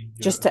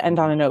just to end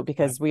on a note,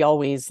 because we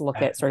always look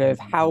at sort of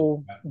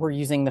how we're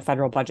using the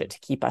federal budget to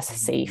keep us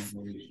safe.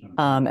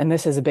 And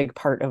this is a big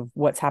part of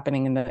what's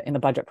happening in the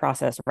budget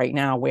process right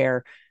now,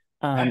 where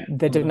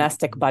the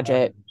domestic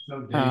budget,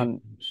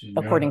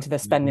 according to the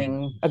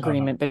spending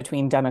agreement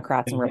between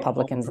Democrats and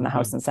Republicans in the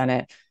House and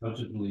Senate,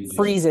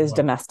 freezes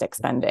domestic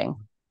spending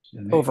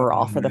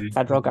overall for the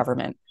federal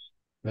government,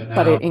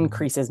 but it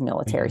increases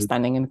military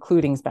spending,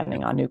 including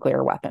spending on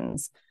nuclear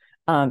weapons.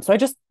 So I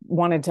just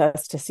wanted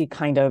us to see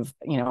kind of,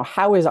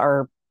 how is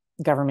our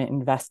government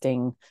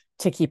investing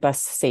to keep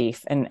us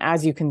safe? And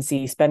as you can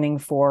see, spending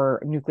for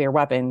nuclear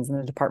weapons in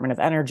the Department of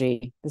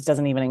Energy, this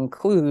doesn't even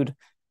include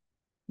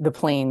the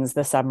planes,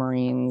 the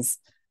submarines,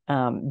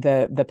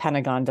 the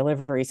Pentagon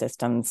delivery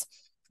systems,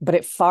 but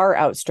it far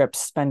outstrips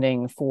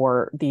spending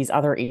for these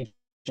other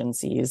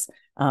agencies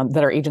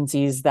that are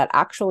agencies that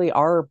actually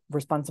are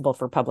responsible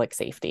for public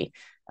safety.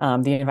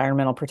 The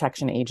Environmental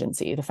Protection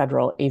Agency, the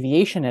Federal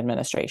Aviation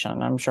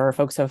Administration. I'm sure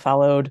folks have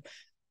followed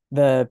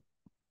the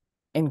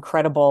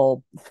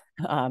incredible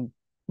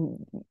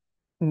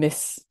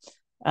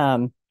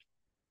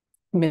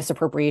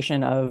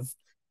misappropriation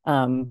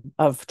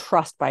of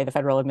trust by the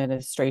Federal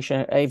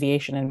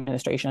Aviation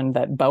Administration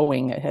that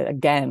Boeing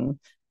again,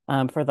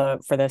 for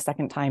the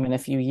second time in a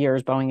few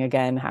years, Boeing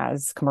again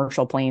has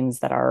commercial planes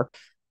that are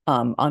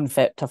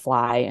unfit to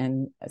fly.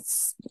 And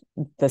it's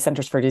the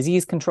Centers for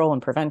Disease Control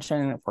and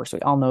Prevention. Of course, we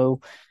all know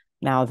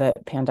now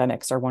that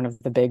pandemics are one of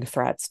the big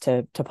threats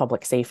to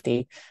public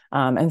safety,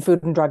 and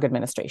Food and Drug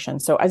Administration.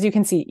 So as you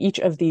can see, each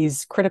of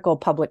these critical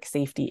public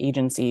safety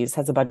agencies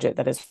has a budget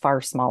that is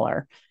far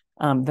smaller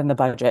than the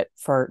budget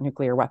for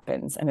nuclear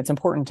weapons. And it's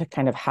important to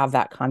kind of have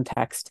that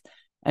context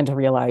and to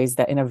realize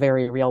that in a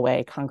very real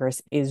way,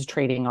 Congress is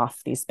trading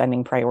off these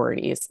spending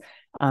priorities.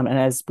 And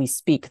as we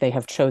speak, they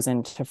have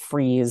chosen to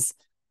freeze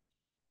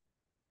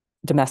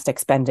domestic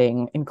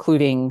spending,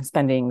 including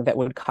spending that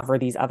would cover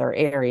these other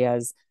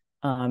areas,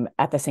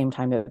 at the same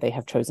time that they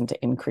have chosen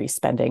to increase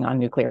spending on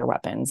nuclear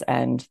weapons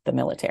and the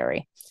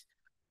military.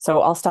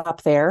 So I'll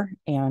stop there.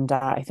 And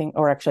I think,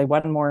 or actually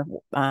one more,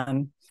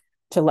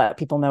 to let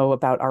people know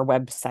about our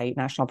website,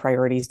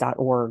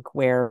 nationalpriorities.org,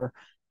 where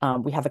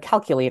we have a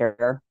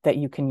calculator that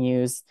you can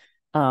use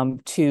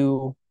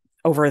to,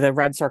 over the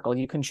red circle,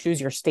 you can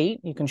choose your state,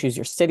 you can choose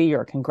your city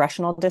or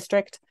congressional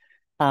district.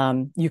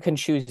 You can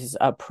choose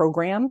a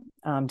program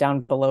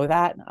down below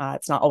that.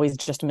 It's not always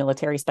just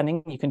military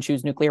spending. You can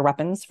choose nuclear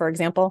weapons, for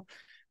example,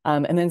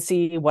 and then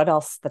see what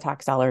else the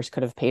tax dollars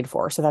could have paid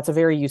for. So that's a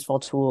very useful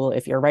tool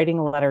if you're writing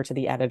a letter to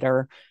the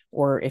editor,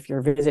 or if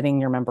you're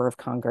visiting your member of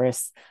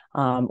Congress,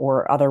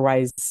 or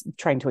otherwise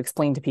trying to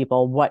explain to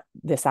people what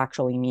this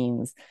actually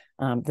means.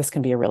 This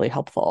can be a really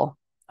helpful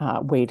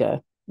way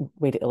to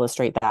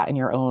illustrate that in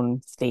your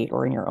own state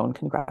or in your own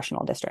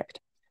congressional district.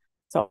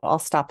 So I'll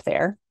stop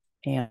there.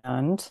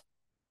 And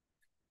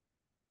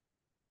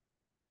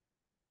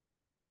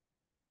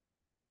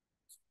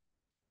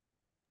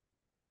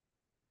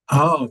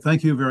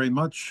thank you very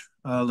much,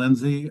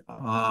 Lindsay.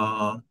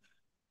 And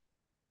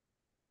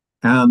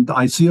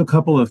I see a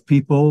couple of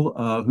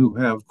people who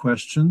have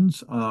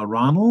questions.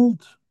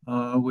 Ronald,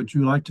 would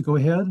you like to go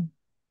ahead?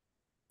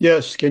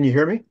 Yes, can you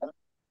hear me?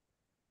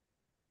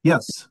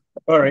 Yes.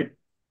 All right.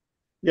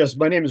 Yes,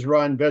 my name is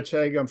Ron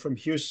Betchag. I'm from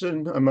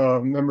Houston. I'm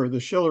a member of the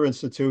Schiller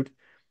Institute.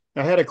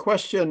 I had a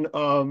question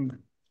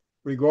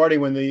regarding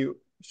when the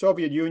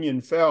Soviet Union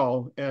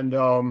fell, and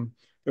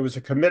there was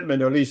a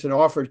commitment, or at least an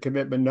offered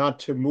commitment, not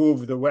to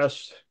move the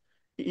West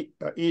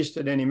east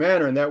in any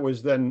manner, and that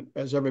was then,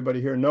 as everybody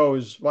here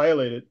knows,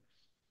 violated.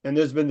 And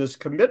there's been this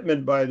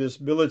commitment by this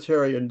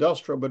military,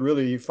 industrial, but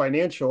really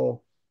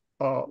financial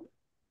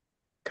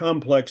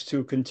complex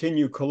to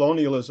continue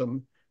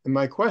colonialism. And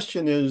my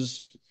question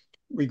is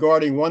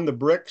regarding, one, the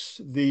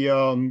BRICS, the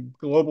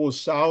global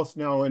South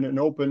now in an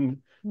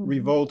open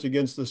revolt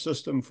against the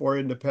system for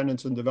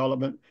independence and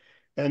development,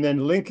 and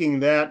then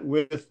linking that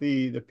with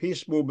the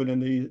peace movement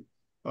and the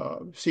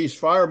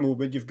ceasefire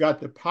movement. You've got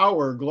the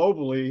power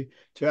globally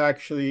to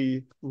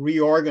actually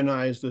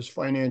reorganize this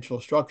financial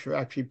structure,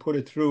 actually put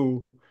it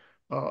through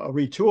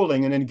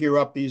retooling, and then gear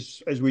up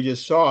these, as we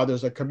just saw,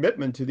 there's a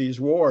commitment to these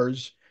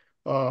wars,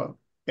 and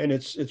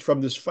it's from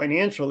this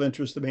financial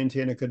interest to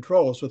maintain a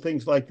control. So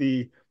things like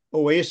the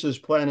Oasis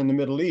plan in the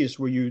Middle East,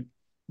 where you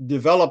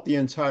develop the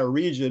entire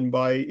region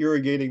by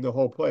irrigating the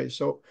whole place.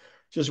 So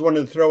just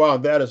wanted to throw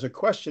out that as a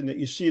question, that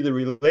you see the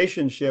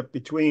relationship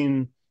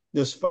between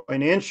this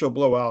financial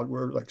blowout,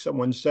 where, like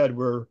someone said,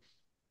 we're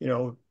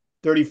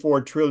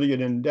 34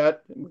 trillion in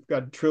debt, and we've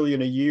got a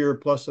trillion a year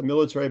plus the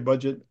military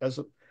budget as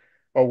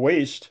a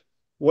waste.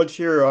 What's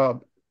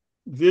your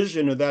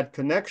vision of that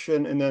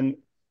connection, and then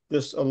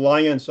this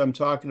alliance I'm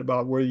talking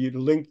about, where you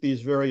link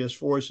these various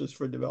forces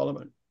for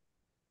development?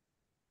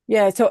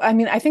 yeah, so I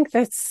mean, I think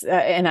that's,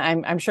 and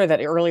I'm sure that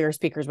earlier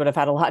speakers would have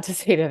had a lot to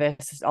say to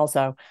this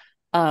also.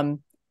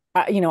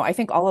 I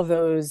think all of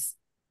those,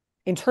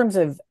 in terms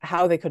of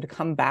how they could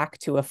come back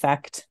to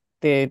affect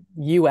the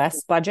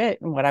U.S. budget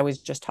and what I was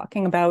just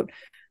talking about,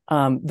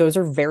 those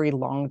are very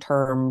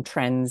long-term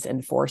trends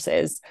and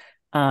forces.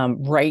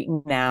 Right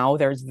now,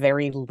 there's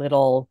very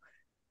little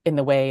in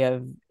the way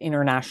of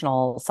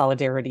international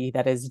solidarity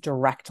that is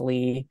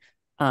directly,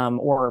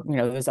 or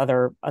those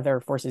other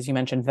forces you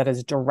mentioned, that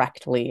is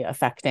directly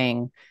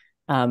affecting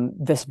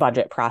this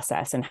budget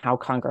process and how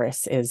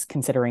Congress is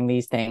considering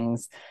these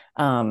things.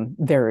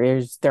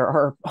 There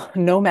are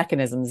no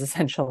mechanisms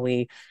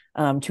essentially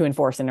to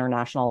enforce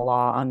international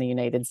law on the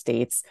United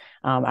States,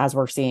 as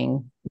we're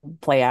seeing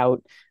play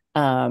out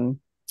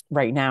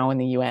right now in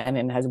the UN,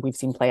 and as we've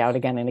seen play out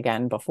again and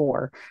again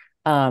before.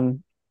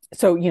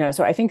 So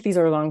I think these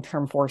are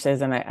long-term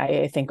forces, and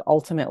I think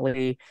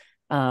ultimately,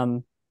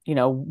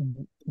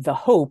 the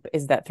hope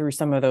is that through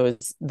some of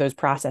those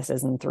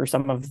processes and through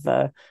some of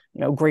the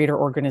greater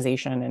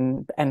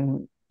organization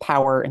and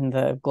power in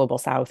the global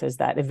South, is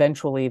that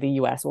eventually the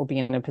U.S. will be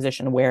in a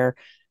position where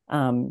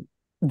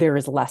there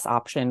is less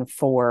option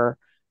for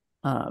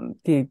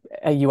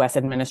a U.S.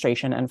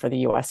 administration and for the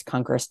U.S.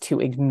 Congress to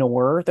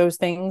ignore those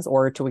things,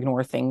 or to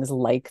ignore things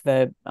like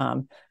the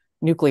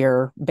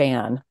nuclear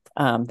ban,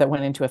 that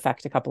went into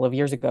effect a couple of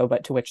years ago,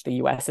 but to which the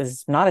U.S.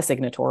 is not a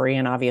signatory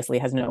and obviously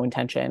has no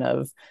intention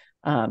of,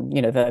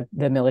 the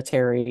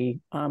military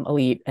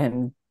elite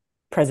and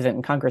president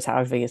and Congress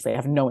obviously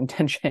have no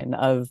intention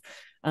of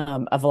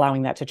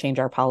allowing that to change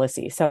our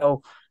policy.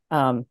 So,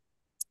 I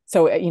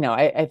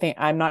think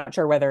I'm not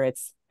sure whether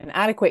it's an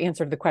adequate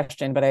answer to the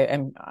question, but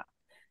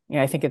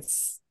I think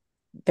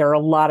there are a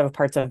lot of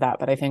parts of that,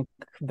 but I think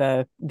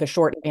the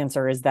short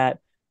answer is that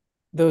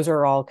those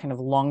are all kind of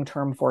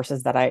long-term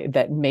forces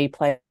that may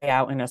play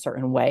out in a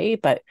certain way,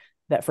 but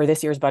that for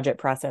this year's budget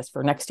process,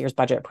 for next year's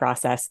budget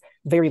process,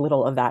 very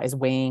little of that is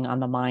weighing on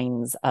the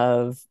minds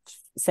of,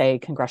 say,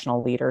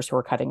 congressional leaders who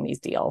are cutting these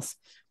deals.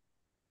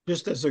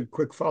 Just as a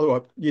quick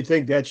follow-up, do you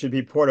think that should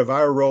be part of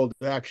our role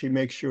to actually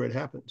make sure it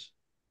happens?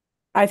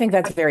 I think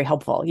that's very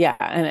helpful. Yeah.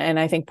 And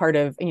I think part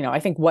of, I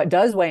think what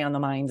does weigh on the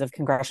minds of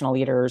congressional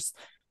leaders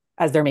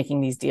as they're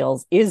making these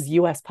deals is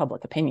US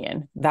public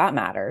opinion. That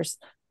matters.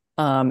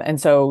 And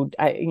so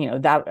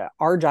that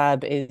our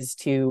job is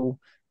to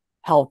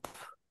help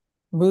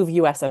move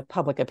US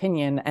public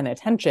opinion and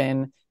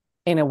attention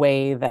in a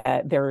way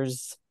that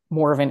there's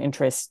more of an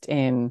interest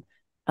in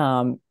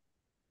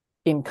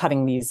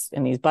cutting these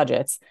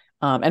budgets.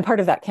 And part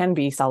of that can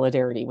be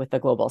solidarity with the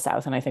global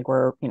South. And I think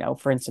we're,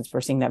 for instance,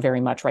 we're seeing that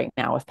very much right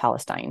now with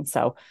Palestine.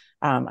 So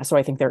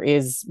I think there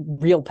is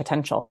real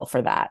potential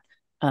for that.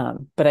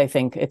 But I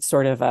think it's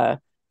sort of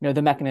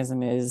the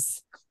mechanism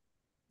is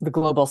the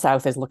global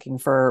South is looking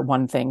for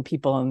one thing.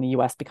 People in the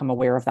US become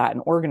aware of that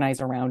and organize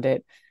around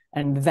it.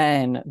 And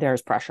then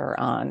there's pressure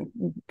on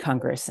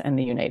Congress and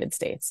the United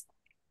States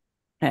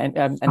and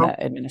the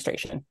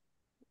administration.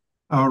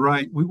 All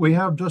right. We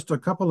have just a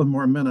couple of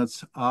more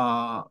minutes.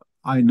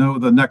 I know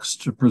the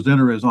next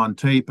presenter is on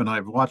tape and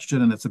I've watched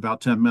it and it's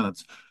about 10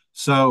 minutes.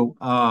 So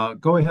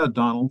go ahead,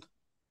 Donald.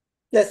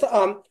 Yes.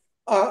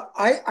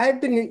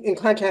 I've been in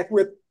contact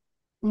with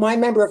my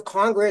member of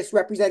Congress,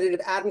 Representative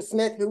Adam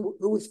Smith, who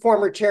was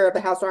former chair of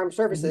the House Armed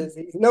Services.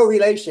 He's no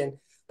relation,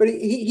 but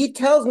he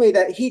tells me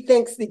that he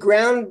thinks the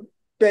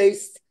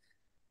ground-based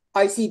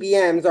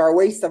ICBMs are a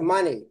waste of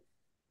money.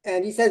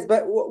 And he says,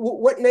 but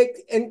what makes,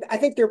 and I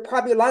think there are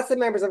probably lots of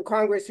members of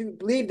Congress who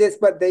believe this,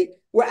 but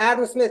what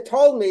Adam Smith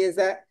told me is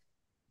that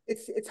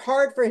it's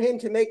hard for him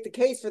to make the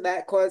case for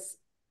that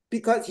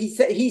because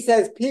he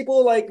says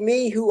people like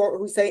me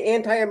who say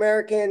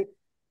anti-American,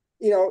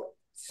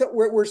 so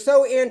we're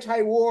so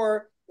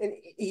anti-war and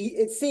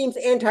it seems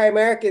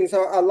anti-American.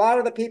 So a lot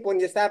of the people in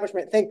the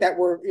establishment think that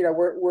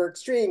we're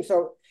extreme.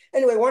 So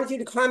anyway, I wanted you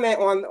to comment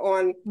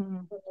on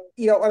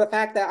the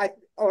fact that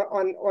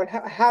on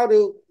how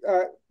to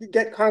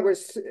get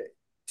Congress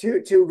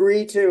to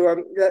agree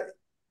to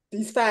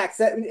these facts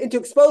and to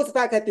expose the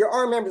fact that there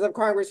are members of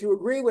Congress who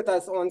agree with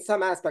us on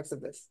some aspects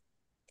of this.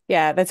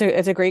 Yeah,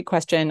 it's a great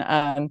question.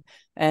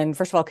 And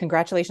first of all,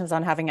 congratulations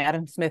on having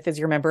Adam Smith as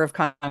your member of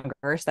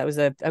Congress. That was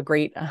a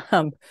great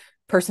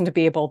person to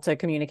be able to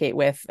communicate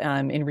with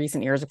in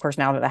recent years. Of course,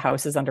 now that the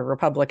House is under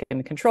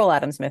Republican control,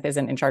 Adam Smith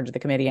isn't in charge of the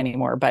committee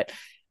anymore. But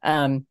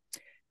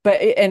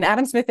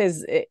Adam Smith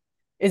is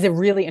a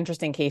really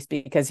interesting case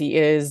because he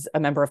is a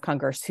member of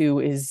Congress who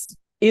is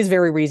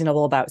very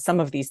reasonable about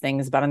some of these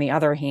things, but on the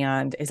other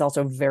hand, is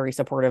also very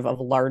supportive of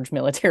large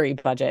military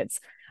budgets.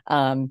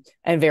 And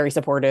very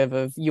supportive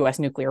of U.S.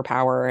 nuclear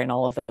power and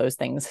all of those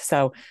things.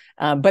 So,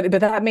 but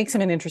that makes him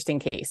an interesting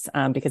case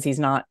because he's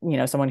not,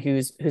 someone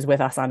who's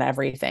with us on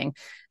everything.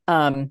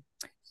 I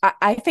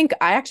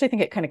actually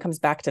think it kind of comes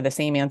back to the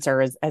same answer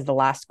as the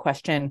last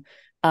question.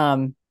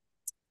 I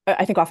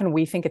think often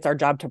we think it's our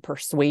job to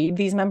persuade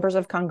these members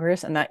of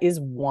Congress, and that is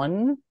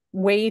one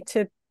way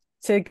to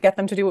get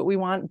them to do what we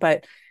want.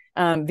 But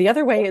the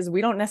other way is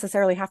we don't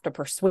necessarily have to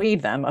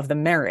persuade them of the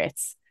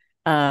merits.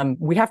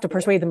 We have to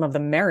persuade them of the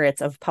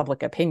merits of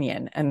public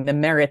opinion and the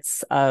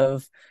merits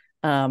of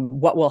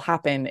what will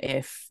happen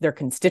if their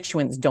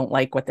constituents don't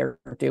like what they're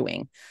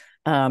doing.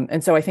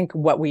 And so I think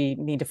what we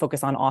need to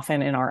focus on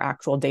often in our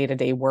actual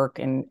day-to-day work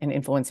and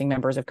influencing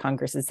members of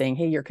Congress is saying,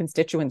 hey, your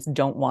constituents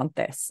don't want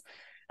this,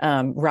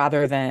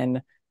 rather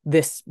than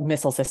this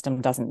missile system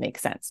doesn't make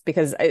sense.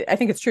 Because I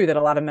think it's true that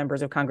a lot of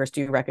members of Congress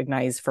do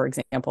recognize, for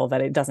example,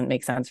 that it doesn't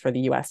make sense for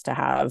the U.S. to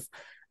have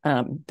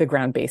the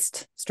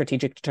ground-based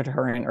strategic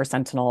deterrent or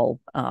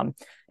Sentinel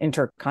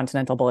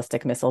intercontinental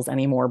ballistic missiles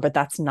anymore. But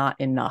that's not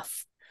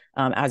enough,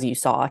 as you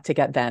saw, to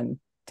get them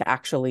to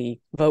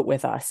actually vote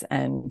with us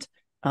and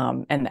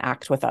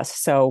act with us.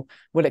 So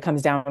what it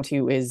comes down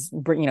to is,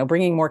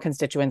 bringing more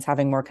constituents,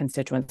 having more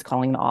constituents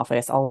calling the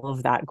office, all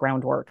of that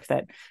groundwork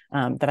that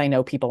I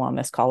know people on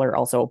this call are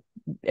also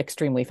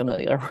extremely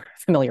familiar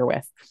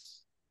with.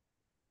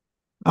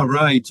 All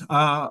right.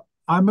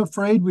 I'm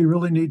afraid we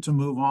really need to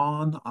move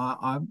on.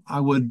 I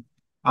would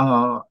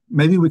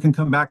maybe we can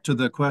come back to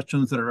the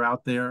questions that are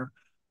out there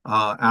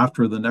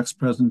after the next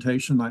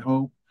presentation, I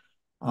hope.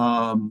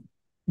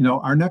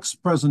 Our next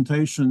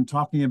presentation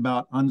talking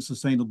about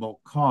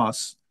unsustainable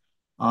costs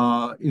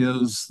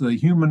is the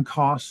human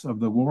costs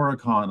of the war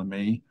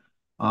economy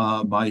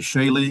by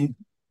Shaylee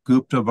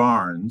Gupta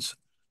Barnes.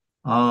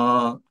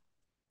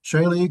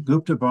 Shaylee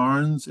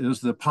Gupta-Barnes is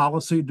the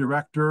policy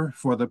director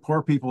for the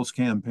Poor People's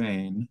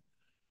Campaign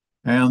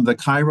and the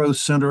Cairo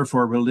Center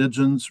for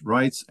Religions,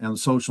 Rights, and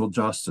Social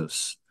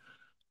Justice.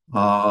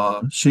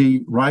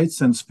 She writes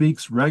and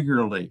speaks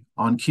regularly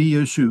on key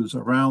issues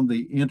around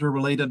the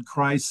interrelated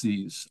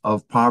crises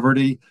of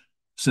poverty,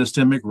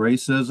 systemic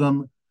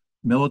racism,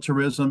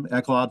 militarism,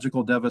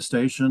 ecological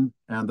devastation,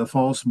 and the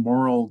false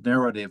moral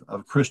narrative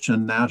of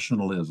Christian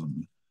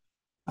nationalism.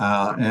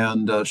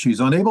 And she's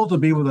unable to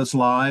be with us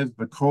live,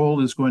 but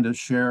Cole is going to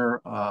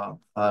share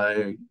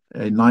a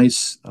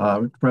nice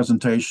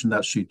presentation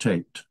that she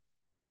taped.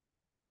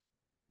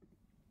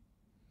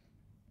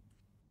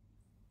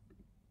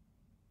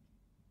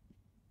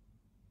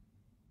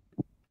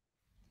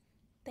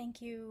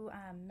 Thank you,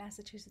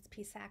 Massachusetts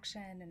Peace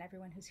Action and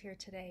everyone who's here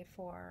today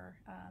for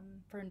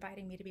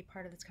inviting me to be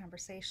part of this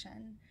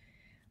conversation.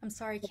 I'm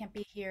sorry I can't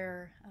be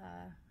here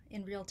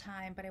in real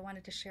time, but I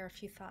wanted to share a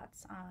few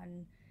thoughts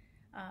on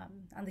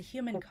the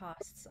human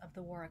costs of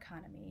the war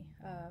economy,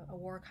 a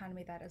war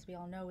economy that, as we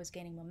all know, is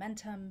gaining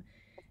momentum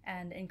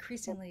and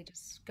increasingly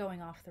just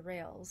going off the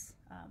rails.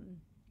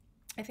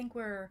 I think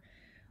we're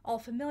all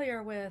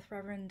familiar with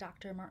Reverend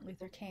Dr. Martin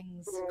Luther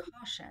King's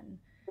caution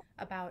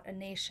about a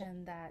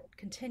nation that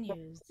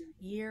continues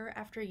year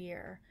after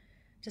year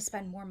to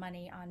spend more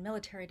money on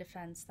military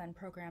defense than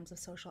programs of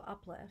social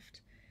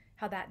uplift.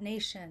 How that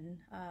nation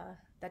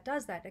that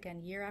does that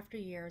again year after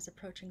year is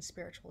approaching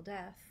spiritual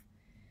death.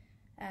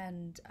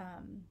 And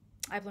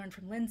I've learned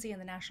from Lindsay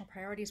and the National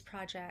Priorities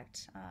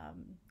Project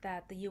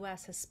that the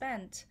U.S. has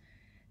spent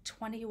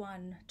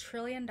 $21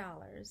 trillion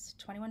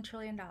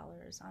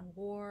on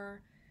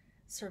war,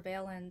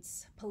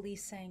 surveillance,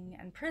 policing,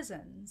 and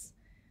prisons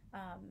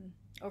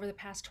over the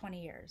past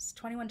 20 years.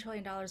 $21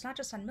 trillion, not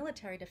just on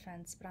military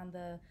defense, but on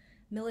the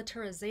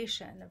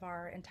militarization of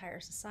our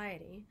entire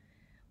society,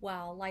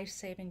 while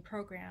life-saving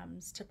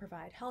programs to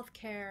provide health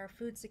care,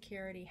 food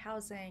security,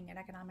 housing, and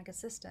economic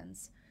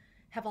assistance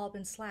have all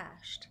been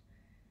slashed.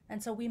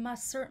 And so we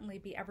must certainly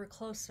be ever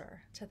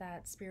closer to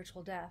that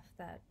spiritual death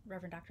that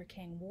Reverend Dr.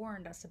 King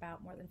warned us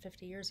about more than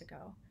 50 years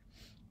ago.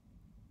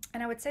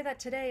 And I would say that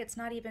today it's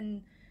not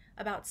even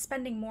about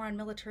spending more on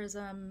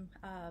militarism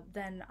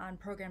than on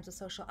programs of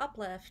social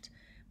uplift,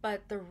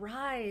 but the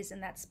rise in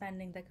that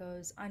spending that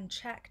goes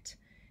unchecked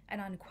and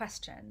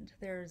unquestioned.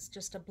 There's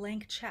just a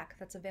blank check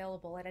that's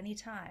available at any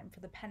time for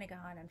the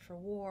Pentagon and for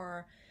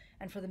war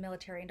and for the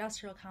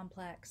military-industrial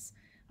complex.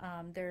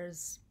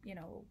 There's,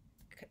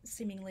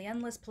 seemingly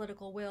endless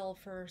political will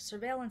for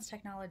surveillance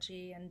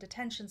technology and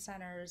detention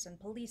centers and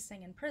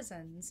policing and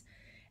prisons.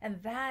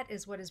 And that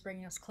is what is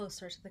bringing us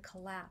closer to the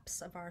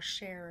collapse of our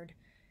shared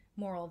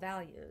moral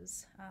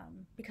values,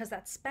 because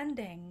that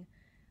spending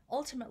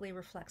ultimately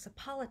reflects a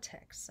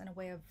politics and a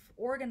way of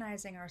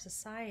organizing our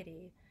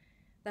society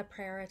that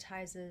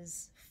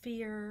prioritizes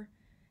fear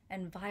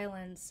and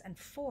violence and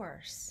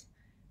force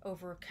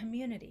over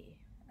community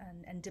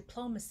and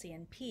diplomacy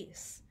and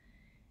peace.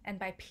 And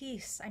by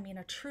peace, I mean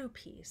a true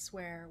peace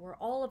where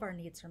all of our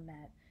needs are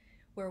met,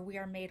 where we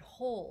are made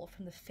whole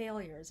from the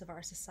failures of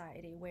our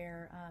society,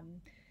 where,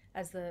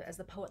 as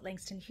the poet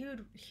Langston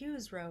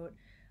Hughes wrote,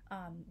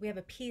 we have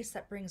a peace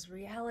that brings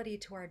reality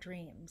to our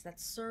dreams,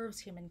 that serves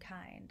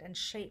humankind and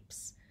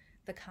shapes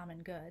the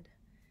common good.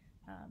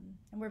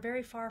 And we're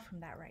very far from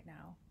that right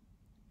now.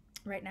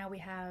 Right now we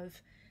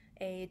have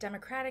a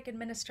democratic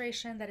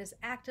administration that is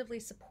actively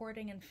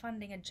supporting and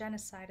funding a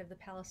genocide of the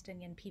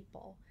Palestinian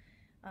people.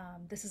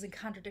 This is in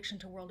contradiction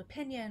to world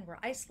opinion. We're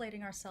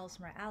isolating ourselves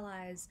from our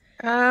allies.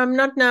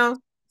 Not now.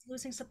 It's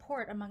losing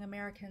support among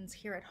Americans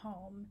here at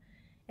home,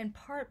 in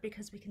part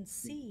because we can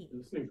see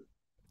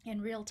in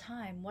real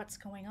time what's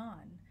going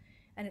on.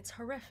 And it's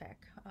horrific.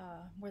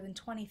 More than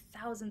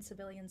 20,000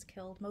 civilians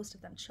killed, most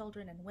of them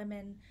children and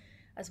women,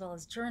 as well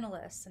as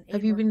journalists and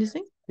Have you been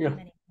listening? Yeah.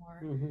 Many more.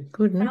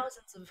 Good.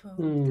 Thousands of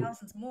whom,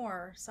 thousands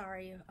more,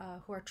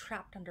 who are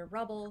trapped under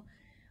rubble.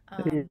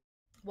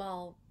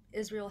 While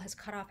Israel has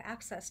cut off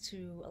access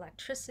to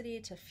electricity,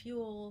 to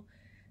fuel,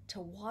 to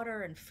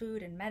water and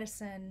food and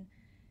medicine,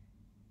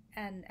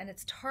 and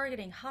it's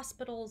targeting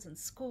hospitals and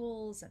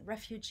schools and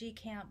refugee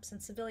camps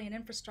and civilian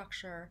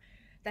infrastructure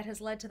that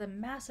has led to the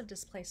massive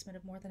displacement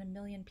of more than 1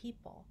 million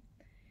people.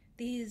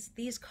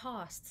 These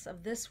costs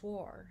of this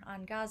war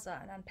on Gaza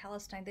and on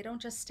Palestine, they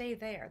don't just stay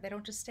there. They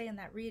don't just stay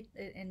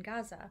in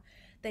Gaza.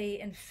 They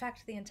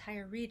infect the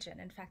entire region.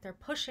 In fact, they're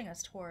pushing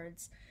us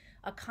towards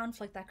a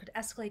conflict that could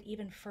escalate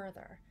even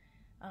further.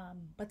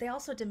 But they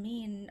also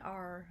demean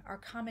our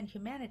common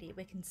humanity.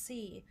 We can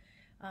see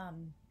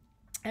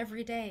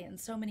every day in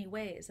so many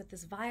ways that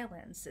this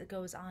violence, it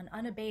goes on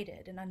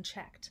unabated and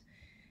unchecked.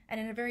 And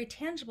in a very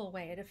tangible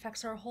way, it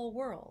affects our whole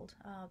world.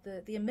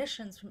 The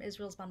emissions from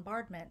Israel's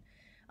bombardment,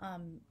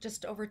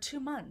 just over 2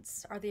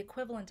 months, are the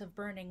equivalent of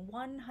burning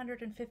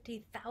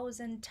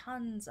 150,000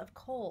 tons of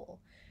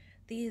coal.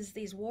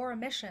 These war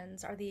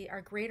emissions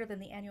are greater than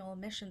the annual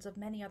emissions of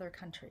many other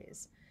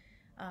countries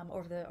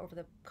over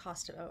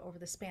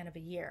the span of a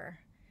year.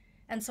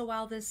 And so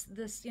while the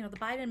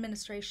Biden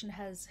administration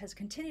has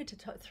continued to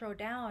throw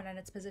down on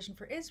its position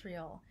for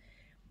Israel,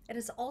 it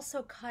has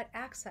also cut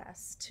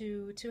access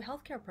to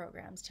healthcare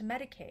programs, to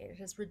Medicaid. It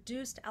has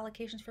reduced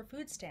allocations for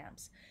food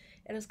stamps.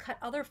 It has cut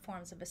other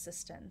forms of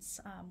assistance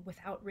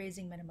without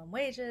raising minimum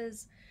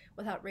wages,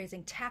 without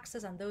raising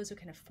taxes on those who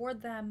can afford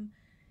them,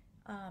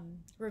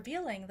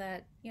 revealing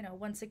that,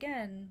 once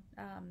again,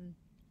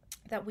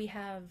 that we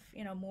have,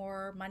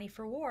 more money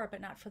for war, but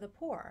not for the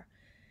poor.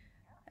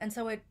 And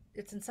so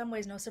it's in some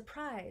ways no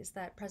surprise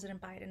that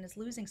President Biden is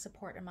losing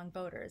support among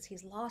voters.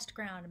 He's lost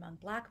ground among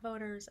Black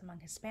voters, among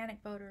Hispanic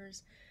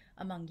voters,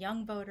 among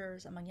young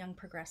voters, among young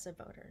progressive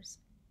voters.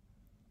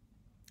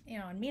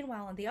 And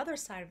meanwhile, on the other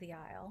side of the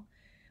aisle,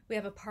 we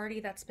have a party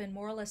that's been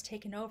more or less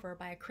taken over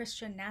by a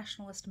Christian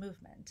nationalist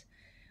movement,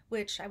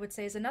 which I would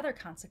say is another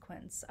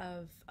consequence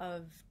of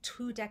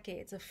 2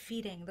 decades of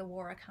feeding the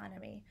war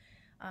economy.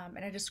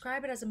 And I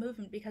describe it as a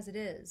movement because it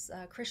is.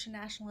 Christian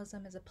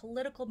nationalism is a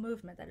political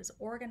movement that is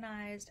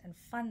organized and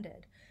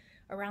funded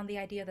around the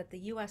idea that the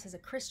U.S. is a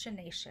Christian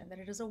nation, that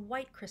it is a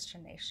white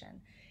Christian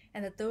nation,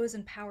 and that those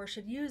in power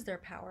should use their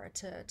power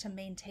to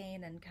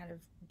maintain and kind of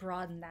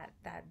broaden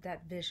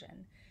that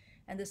vision.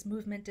 And this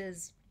movement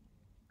is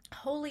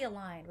wholly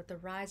aligned with the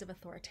rise of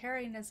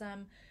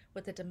authoritarianism,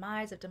 with the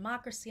demise of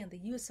democracy and the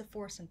use of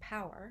force and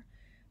power,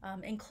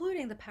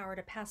 including the power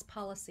to pass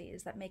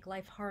policies that make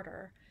life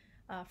harder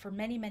for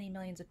many, many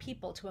millions of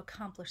people to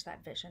accomplish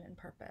that vision and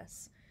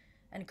purpose.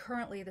 And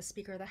currently, the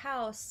Speaker of the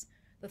House,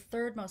 the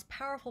third most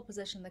powerful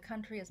position in the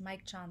country, is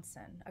Mike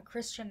Johnson, a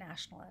Christian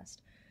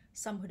nationalist,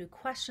 someone who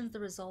questions the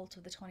result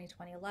of the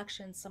 2020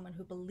 election, someone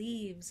who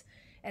believes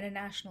in a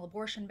national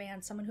abortion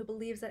ban, someone who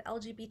believes that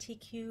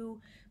LGBTQ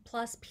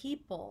plus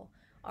people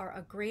are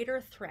a greater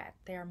threat,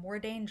 they are more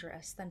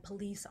dangerous than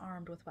police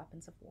armed with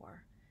weapons of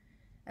war.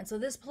 And so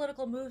this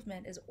political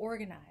movement is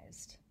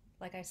organized,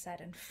 like I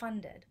said, and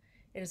funded.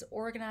 It is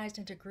organized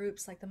into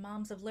groups like the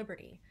Moms of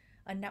Liberty,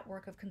 a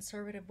network of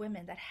conservative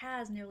women that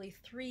has nearly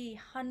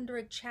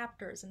 300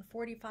 chapters in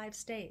 45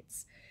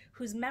 states,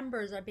 whose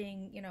members are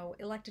being,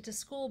 elected to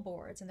school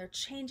boards, and they're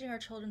changing our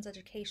children's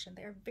education.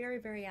 They are very,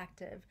 very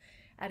active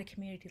at a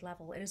community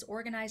level. It is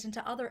organized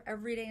into other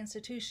everyday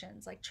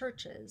institutions like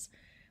churches,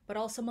 but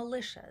also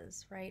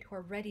militias, right, who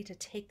are ready to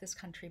take this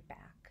country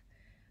back.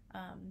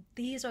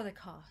 These are the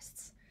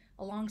costs.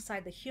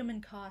 Alongside the human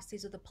costs,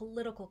 these are the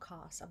political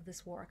costs of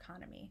this war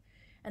economy.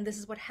 And this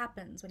is what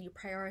happens when you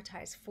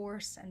prioritize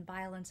force and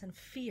violence and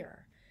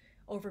fear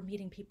over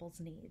meeting people's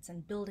needs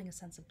and building a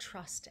sense of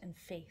trust and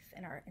faith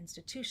in our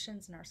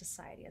institutions and our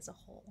society as a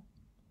whole.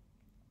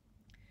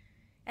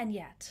 And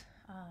yet,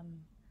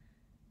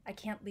 I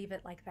can't leave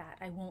it like that.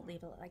 I won't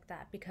leave it like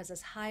that, because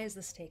as high as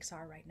the stakes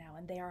are right now,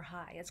 and they are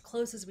high, as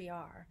close as we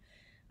are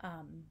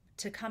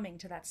to coming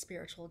to that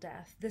spiritual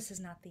death, this is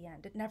not the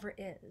end. It never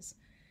is,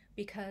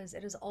 because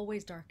it is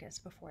always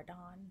darkest before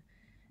dawn.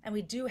 And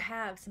we do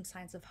have some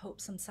signs of hope,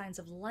 some signs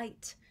of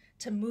light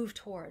to move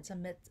towards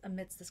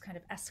amidst this kind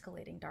of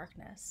escalating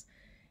darkness.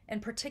 In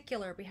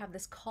particular, we have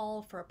this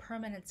call for a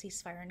permanent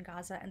ceasefire in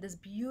Gaza and this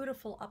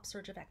beautiful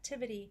upsurge of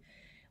activity,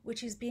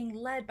 which is being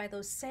led by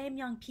those same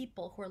young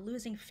people who are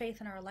losing faith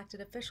in our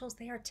elected officials.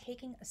 They are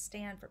taking a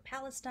stand for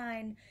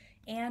Palestine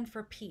and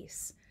for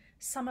peace,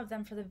 some of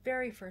them for the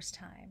very first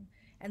time.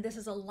 And this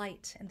is a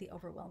light in the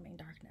overwhelming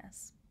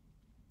darkness.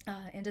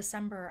 In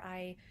December,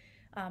 I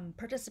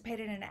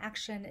participated in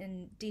action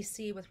in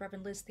DC with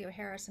Reverend Liz Theo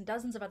Harris and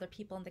dozens of other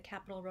people in the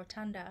Capitol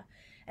Rotunda.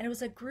 And it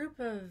was a group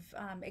of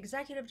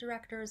executive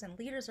directors and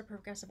leaders of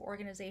progressive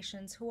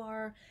organizations who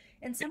are,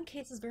 in some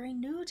cases, very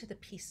new to the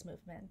peace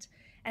movement.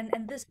 And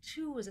this,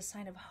 too, was a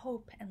sign of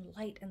hope and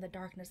light in the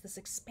darkness, this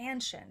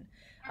expansion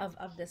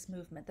of this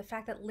movement. The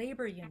fact that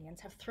labor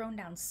unions have thrown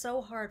down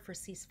so hard for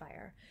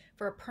ceasefire,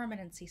 for a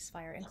permanent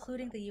ceasefire,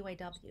 including the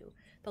UAW,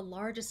 the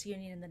largest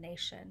union in the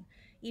nation.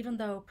 Even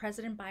though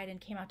President Biden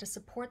came out to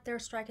support their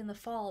strike in the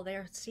fall, they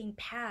are seeing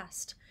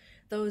past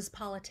those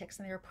politics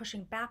and they are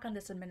pushing back on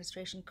this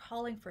administration,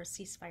 calling for a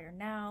ceasefire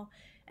now.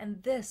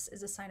 And this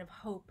is a sign of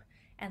hope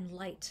and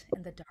light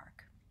in the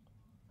dark.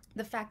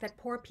 The fact that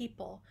poor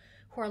people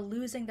who are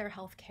losing their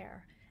health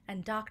care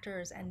and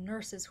doctors and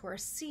nurses who are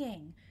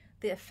seeing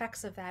the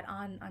effects of that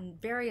on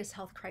various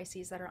health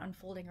crises that are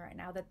unfolding right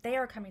now, that they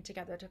are coming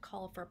together to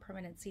call for a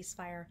permanent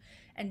ceasefire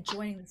and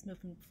joining this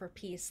movement for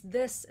peace.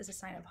 This is a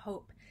sign of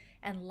hope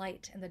and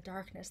light in the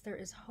darkness. There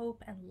is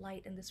hope and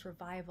light in this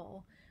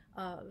revival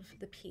of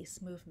the peace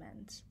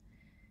movement.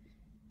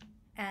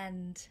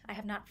 And I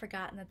have not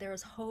forgotten that there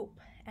is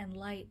hope and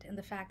light in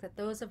the fact that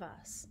those of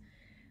us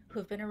who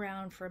have been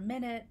around for a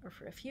minute or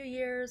for a few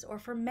years or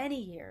for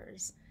many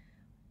years,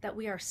 that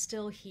we are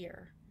still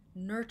here,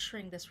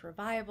 nurturing this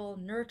revival,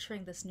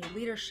 nurturing this new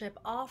leadership,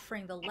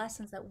 offering the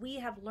lessons that we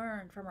have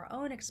learned from our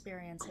own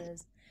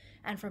experiences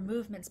and from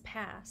movements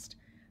past,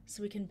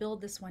 so we can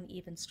build this one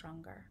even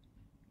stronger.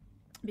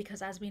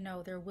 Because as we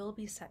know, there will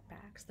be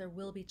setbacks, there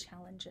will be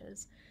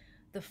challenges.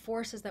 The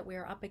forces that we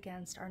are up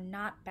against are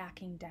not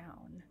backing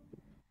down.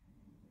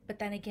 But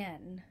then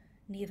again,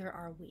 neither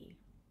are we.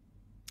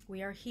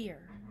 We are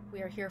here.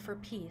 We are here for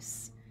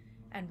peace,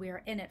 and we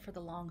are in it for the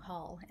long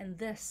haul. And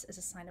this is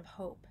a sign of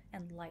hope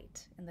and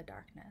light in the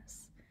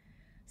darkness.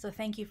 So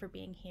thank you for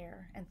being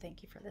here, and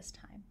thank you for this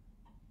time.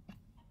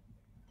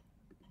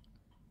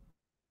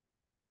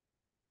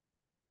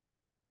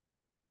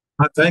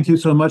 Thank you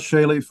so much,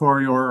 Shaylee,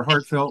 for your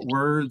heartfelt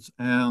words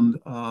and,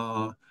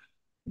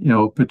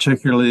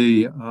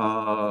 particularly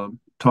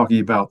talking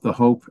about the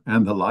hope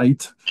and the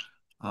light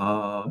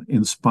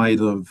in spite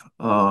of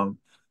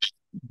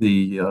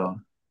the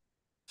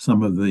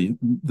some of the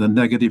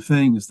negative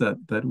things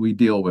that we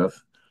deal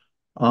with.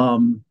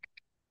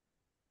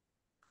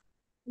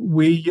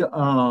 We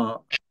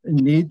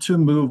need to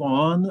move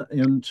on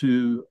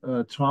into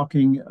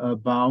talking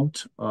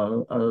about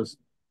a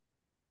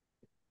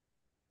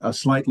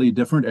slightly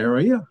different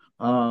area,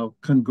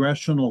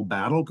 congressional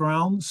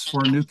battlegrounds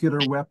for nuclear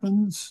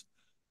weapons.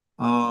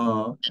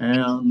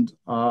 And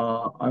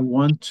I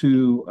want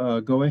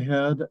to go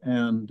ahead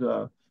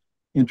and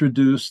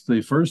introduce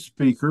the first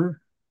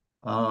speaker,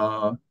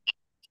 who's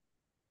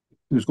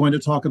going to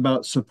talk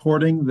about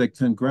supporting the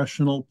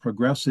Congressional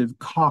Progressive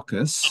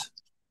Caucus.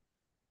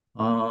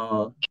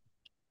 Larry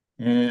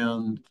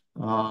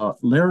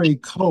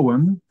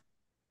Cohen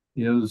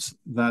is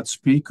that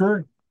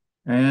speaker.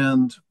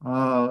 And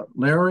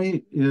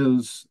Larry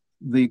is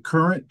the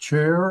current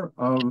chair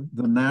of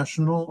the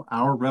National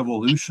Our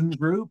Revolution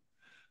group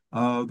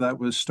that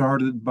was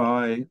started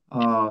by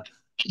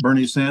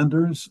Bernie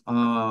Sanders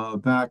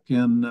back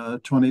in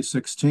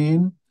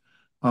 2016.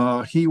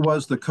 He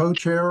was the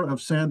co-chair of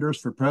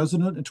Sanders for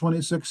President in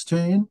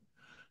 2016.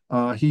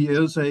 He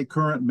is a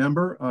current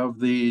member of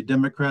the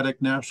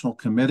Democratic National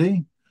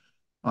Committee.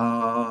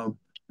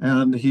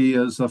 And he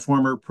is a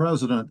former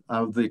president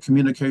of the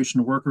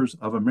Communication Workers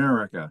of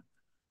America.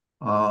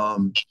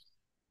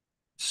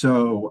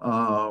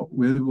 So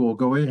we will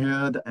go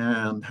ahead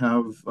and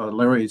have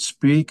Larry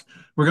speak.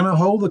 We're going to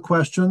hold the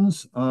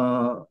questions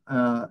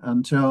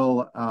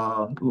until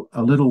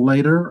a little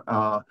later.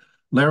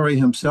 Larry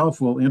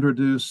himself will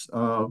introduce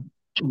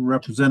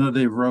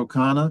Representative Ro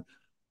Khanna.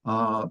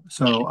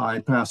 So I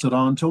pass it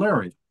on to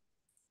Larry.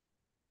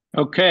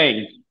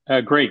 Okay,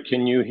 great.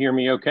 Can you hear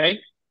me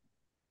okay?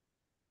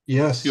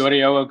 Yes. The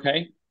audio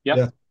okay? Yep.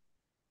 Yeah.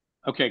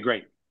 Okay,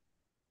 great.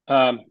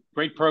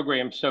 Great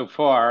program so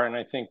far. And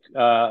I think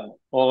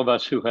all of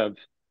us who have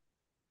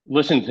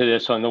listened to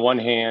this on the one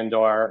hand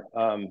are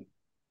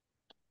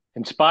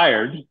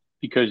inspired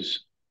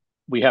because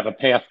we have a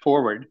path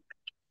forward.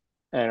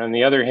 And on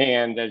the other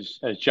hand, as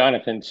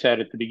Jonathan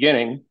said at the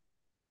beginning,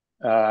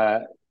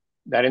 that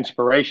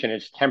inspiration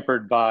is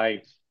tempered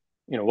by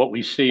what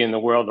we see in the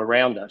world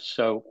around us.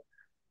 So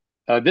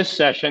this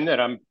session that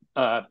I'm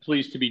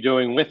pleased to be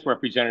doing with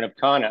Representative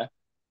Khanna,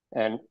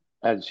 and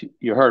as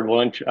you heard,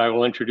 I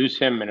will introduce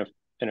him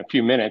in a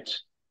few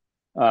minutes,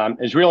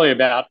 is really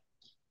about,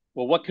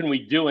 well, what can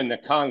we do in the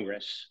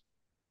Congress?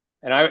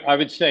 And I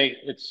would say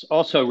it's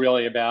also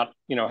really about,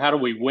 how do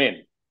we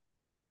win?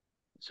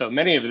 So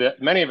many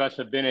of us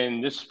have been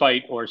in this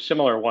fight or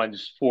similar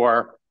ones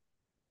for,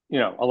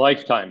 a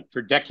lifetime,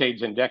 for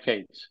decades and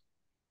decades.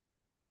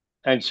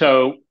 And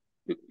so,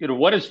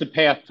 what is the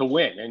path to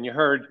win? And you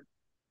heard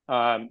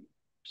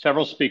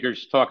several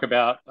speakers talk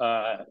about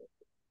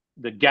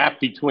the gap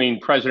between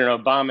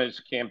President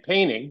Obama's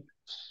campaigning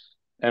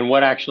and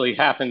what actually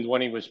happened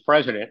when he was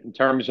president in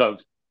terms of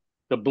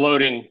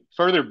the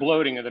further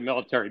bloating of the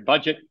military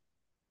budget,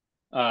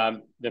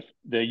 the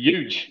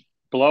huge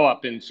blow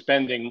up in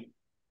spending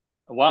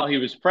while he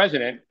was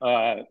president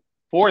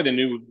for the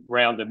new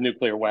round of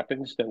nuclear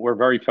weapons that we're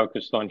very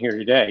focused on here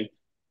today.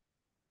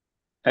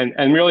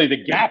 And really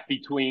the gap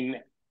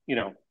between,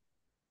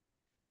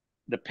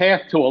 the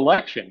path to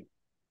election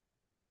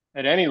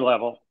at any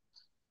level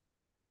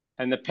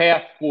and the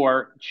path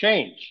for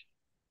change.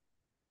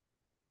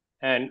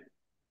 And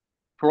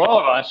for all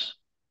of us,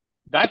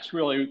 that's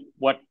really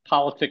what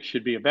politics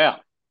should be about.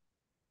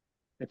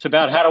 It's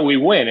about how do we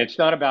win. It's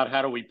not about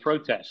how do we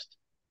protest.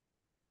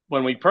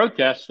 When we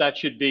protest, that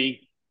should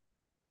be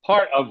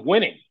part of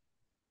winning.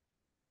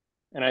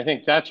 And I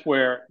think that's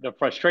where the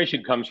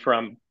frustration comes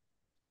from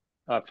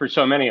for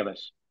so many of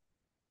us.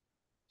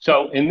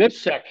 So in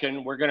this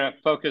section, we're going to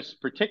focus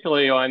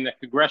particularly on the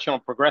Congressional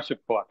Progressive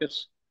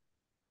Caucus.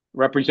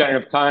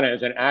 Representative Khanna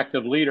is an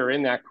active leader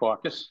in that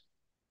caucus.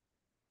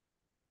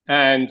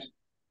 And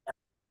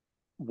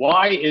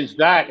why is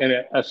that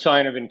a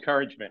sign of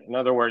encouragement? In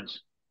other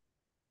words,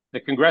 the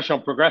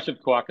Congressional Progressive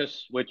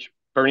Caucus, which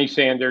Bernie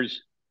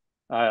Sanders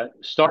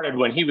started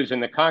when he was in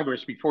the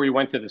Congress before he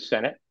went to the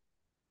Senate,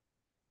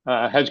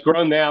 has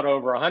grown now to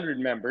over 100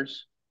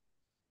 members.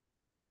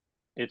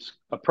 It's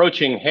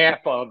approaching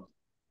half of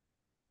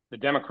the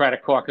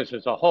Democratic caucus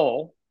as a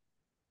whole,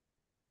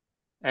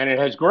 and it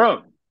has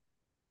grown.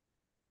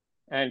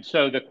 And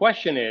so the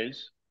question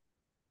is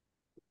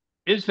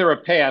there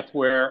a path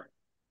where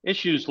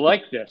issues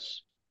like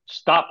this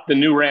stop the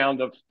new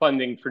round of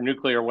funding for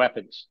nuclear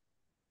weapons?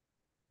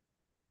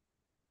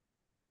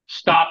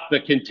 Stop the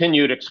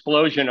continued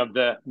explosion of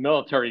the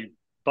military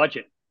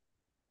budget?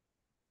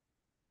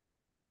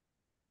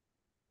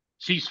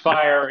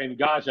 ceasefire in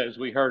Gaza, as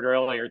we heard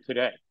earlier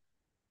today?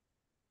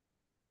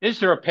 Is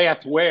there a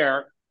path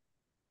where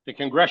the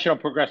Congressional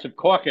Progressive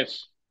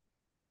Caucus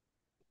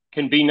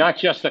can be not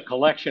just a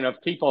collection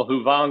of people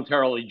who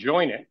voluntarily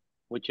join it,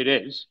 which it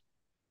is,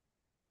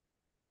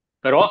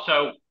 but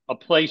also a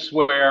place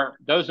where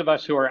those of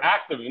us who are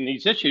active in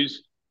these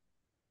issues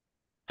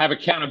have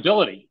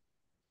accountability,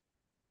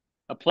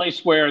 a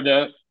place where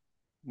the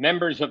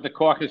members of the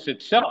caucus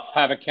itself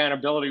have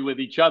accountability with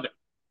each other?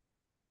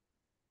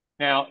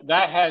 Now,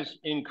 that has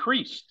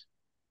increased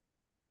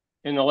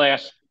in the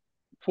last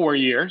 4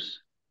 years.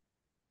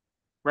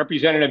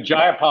 Representative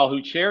Jayapal,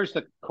 who chairs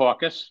the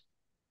caucus,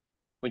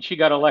 when she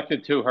got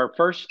elected to her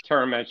first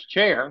term as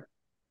chair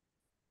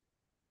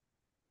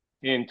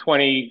in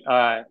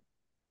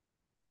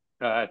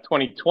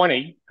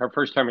 2020, her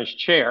first term as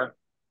chair,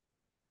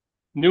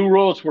 new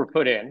rules were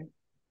put in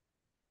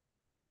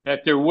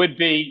that there would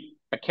be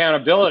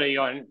accountability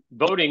on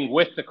voting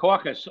with the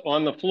caucus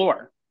on the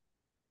floor.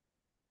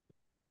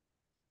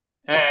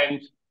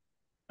 And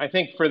I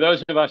think for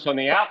those of us on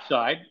the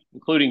outside,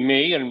 including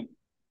me and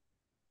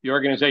the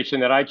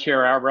organization that I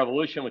chair, Our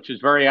Revolution, which is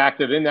very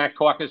active in that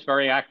caucus,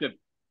 very active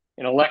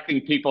in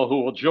electing people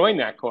who will join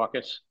that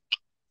caucus,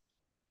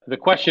 the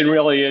question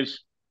really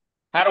is,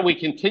 how do we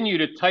continue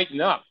to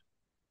tighten up,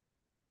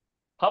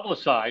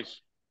 publicize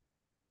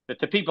that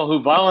the people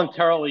who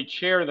voluntarily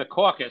chair the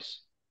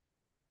caucus,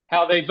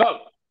 how they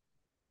vote,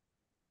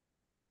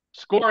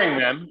 scoring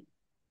them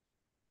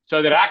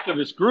so that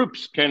activist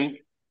groups can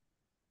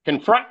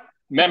confront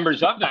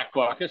members of that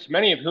caucus,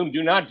 many of whom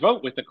do not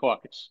vote with the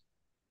caucus.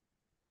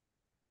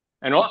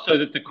 And also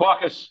that the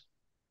caucus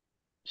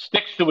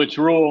sticks to its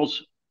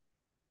rules,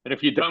 that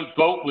if you don't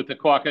vote with the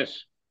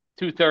caucus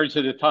 2/3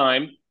 of the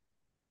time,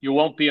 you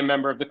won't be a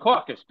member of the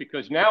caucus.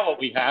 Because now what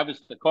we have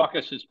is the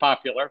caucus is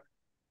popular,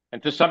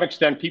 and to some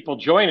extent people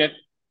join it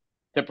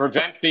to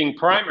prevent being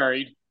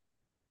primaried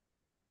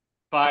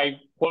by,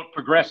 quote,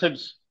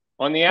 progressives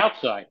on the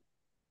outside.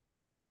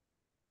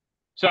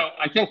 So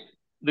I think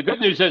the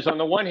good news is, on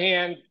the one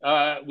hand,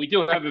 we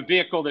do have a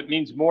vehicle that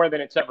means more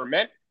than it's ever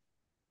meant,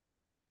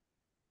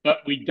 but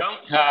we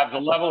don't have the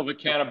level of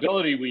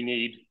accountability we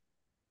need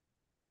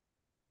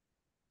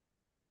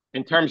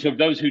in terms of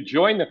those who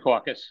join the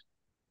caucus.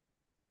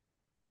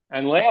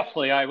 And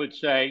lastly, I would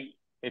say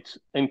it's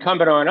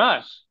incumbent on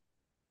us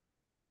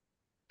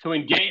to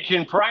engage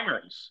in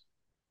primaries.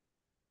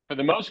 For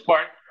the most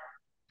part,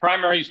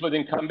 primaries with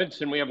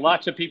incumbents, and we have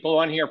lots of people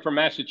on here from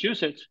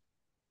Massachusetts.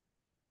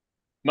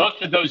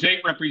 Most of those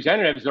 8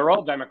 representatives are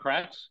all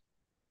Democrats.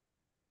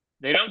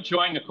 They don't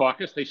join the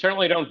caucus. They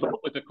certainly don't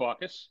vote with the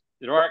caucus.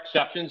 There are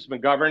exceptions,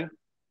 McGovern,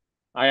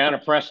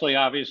 Ayanna Pressley,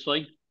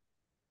 obviously.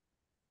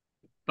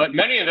 But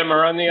many of them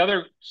are on the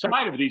other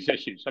side of these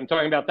issues. I'm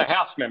talking about the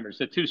House members.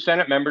 The 2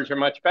 Senate members are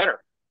much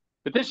better.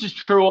 But this is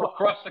true all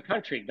across the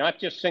country, not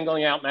just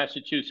singling out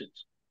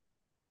Massachusetts.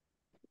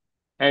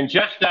 And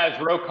just as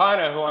Ro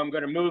Khanna, who I'm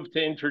going to move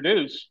to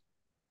introduce,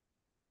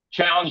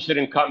 challenged an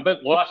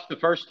incumbent, lost the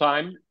first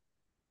time,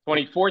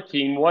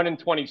 2014, won in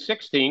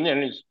 2016,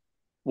 and has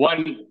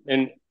won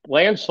in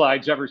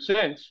landslides ever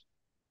since,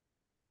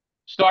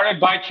 started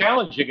by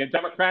challenging a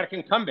Democratic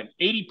incumbent.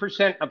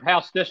 80% of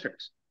House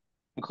districts,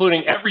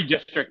 including every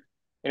district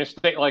in a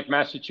state like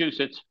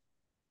Massachusetts,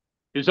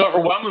 is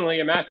overwhelmingly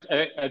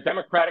a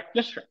Democratic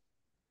district.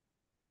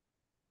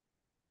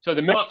 So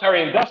the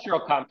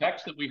military-industrial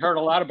complex that we heard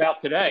a lot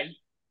about today,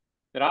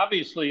 that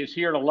obviously is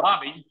here to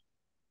lobby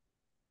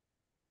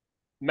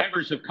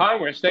members of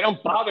Congress, they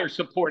don't bother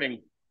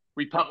supporting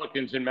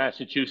Republicans in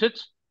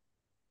Massachusetts.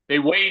 They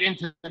wade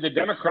into the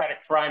Democratic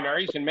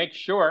primaries and make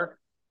sure,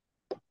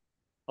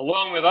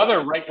 along with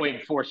other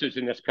right-wing forces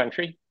in this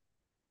country,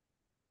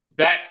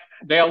 that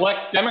they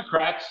elect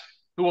Democrats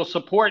who will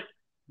support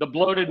the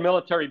bloated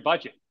military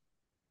budget.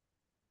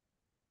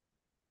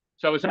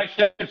 So as I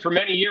said for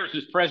many years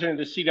as president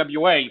of the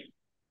CWA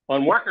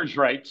on workers'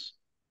 rights,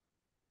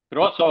 but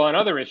also on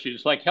other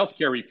issues like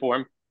healthcare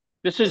reform,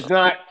 this is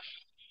not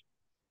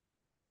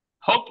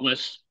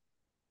hopeless,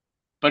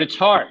 but it's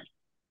hard.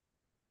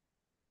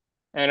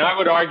 And I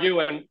would argue,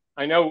 and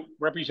I know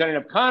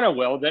Representative Khanna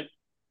will, that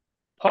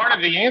part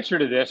of the answer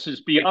to this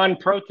is beyond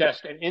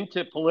protest and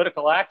into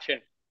political action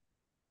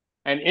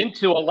and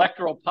into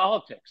electoral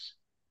politics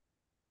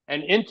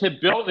and into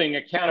building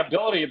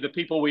accountability of the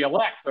people we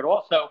elect, but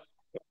also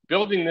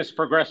building this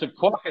progressive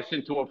caucus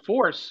into a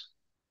force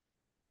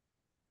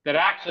that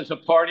acts as a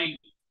party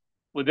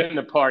within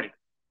the party,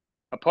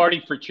 a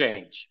party for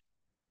change.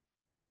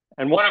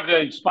 And one of the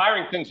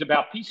inspiring things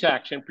about peace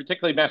action,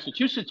 particularly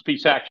Massachusetts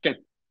peace action,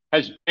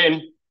 has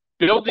been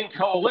building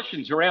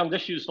coalitions around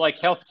issues like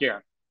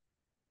healthcare,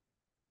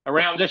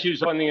 around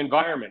issues on the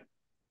environment,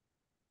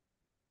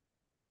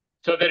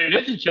 so that it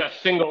isn't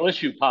just single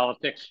issue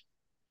politics,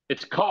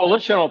 it's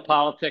coalitional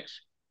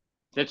politics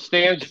that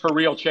stands for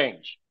real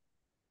change.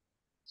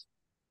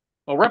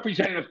 Well,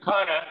 Representative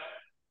Khanna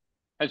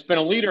has been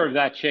a leader of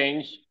that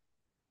change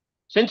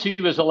since he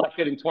was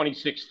elected in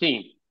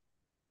 2016.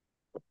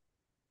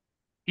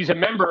 He's a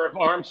member of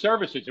armed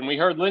services, and we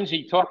heard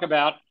Lindsay talk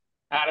about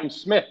Adam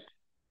Smith,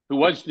 who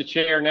was the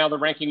chair, now the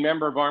ranking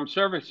member of Armed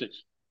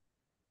Services.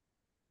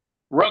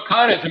 Ro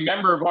Khanna is a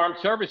member of Armed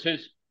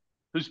Services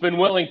who's been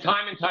willing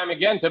time and time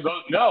again to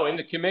vote no in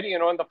the committee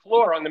and on the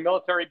floor on the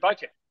military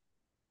budget.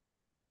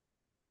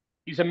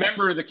 He's a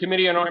member of the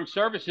Committee on Armed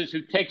Services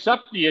who takes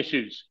up the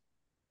issues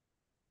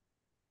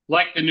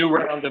like the new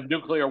round of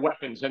nuclear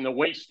weapons and the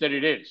waste that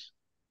it is.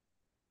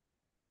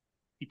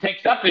 He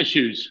takes up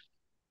issues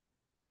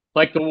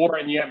like the war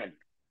in Yemen.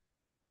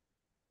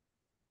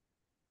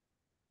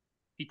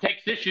 He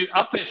takes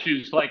up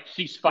issues like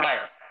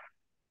ceasefire.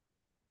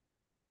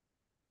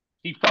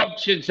 He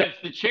functions as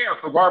the chair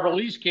for Barbara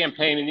Lee's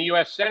campaign in the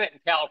U.S. Senate in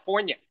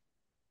California,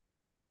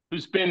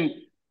 who's been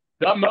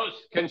the most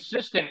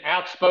consistent,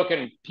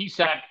 outspoken peace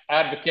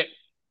advocate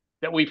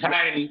that we've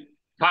had in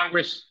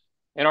Congress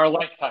in our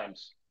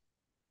lifetimes.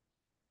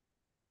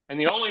 And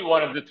the only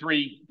one of the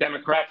three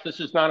Democrats, this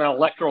is not an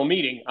electoral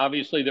meeting,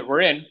 obviously, that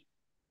we're in,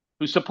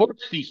 who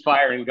supports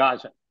ceasefire in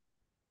Gaza.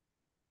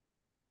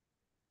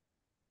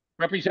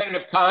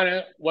 Representative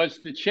Khanna was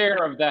the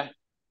chair of the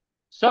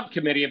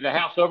subcommittee of the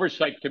House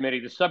Oversight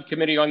Committee, the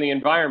subcommittee on the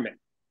environment.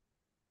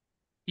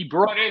 He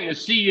brought in the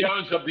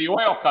CEOs of the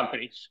oil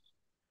companies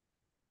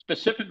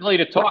specifically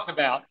to talk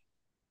about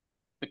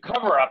the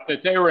cover-up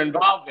that they were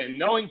involved in,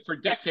 knowing for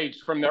decades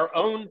from their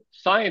own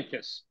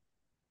scientists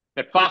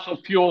that fossil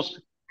fuels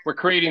were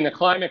creating the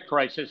climate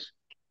crisis.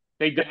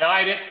 They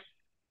denied it,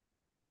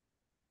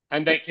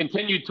 and they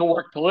continued to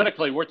work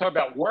politically. We're talking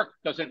about work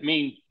doesn't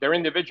mean their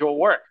individual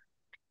work.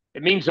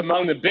 It means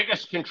among the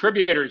biggest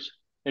contributors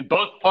in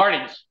both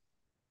parties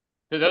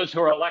to those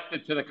who are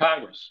elected to the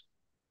Congress.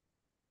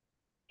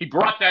 He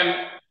brought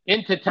them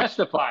in to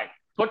testify,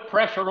 put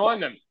pressure on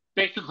them,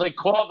 basically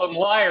called them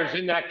liars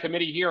in that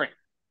committee hearing.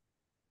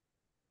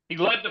 He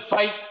led the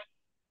fight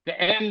to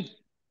end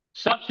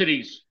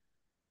subsidies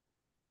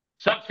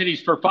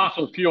for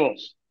fossil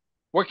fuels.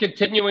 We're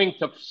continuing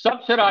to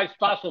subsidize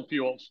fossil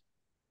fuels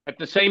at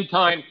the same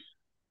time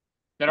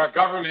that our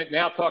government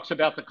now talks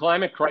about the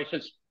climate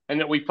crisis and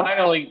that we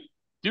finally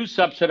do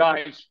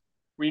subsidize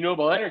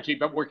renewable energy,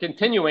 but we're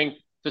continuing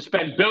to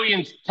spend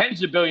billions,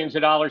 tens of billions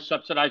of dollars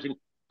subsidizing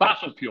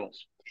fossil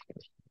fuels.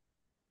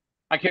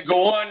 I could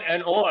go on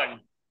and on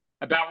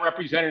about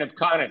Representative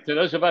Khanna. To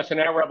those of us in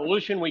our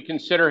revolution, we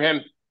consider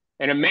him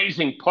an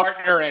amazing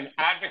partner and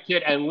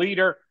advocate and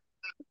leader,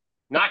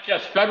 not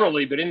just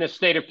federally, but in the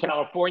state of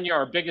California,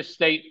 our biggest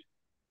state,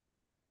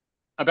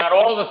 about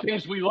all the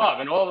things we love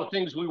and all the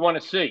things we want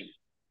to see.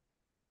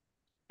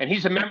 And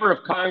he's a member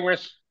of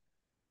Congress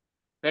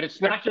that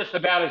it's not just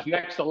about his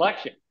next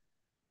election.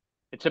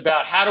 It's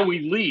about how do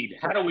we lead,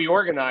 how do we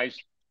organize,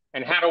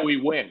 and how do we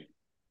win.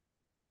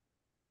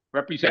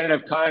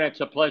 Representative Khanna, it's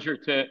a pleasure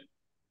to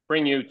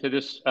bring you to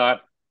this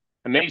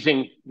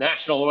amazing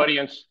national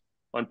audience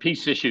on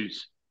peace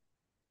issues.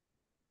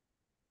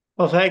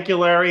 Well, thank you,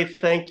 Larry.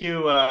 Thank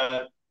you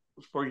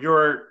for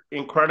your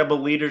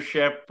incredible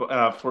leadership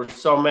for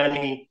so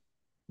many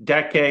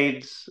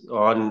decades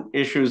on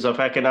issues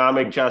of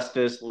economic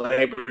justice,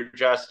 labor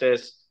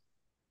justice,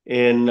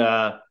 in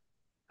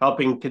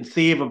helping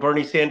conceive of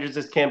Bernie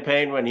Sanders'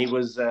 campaign when he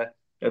was at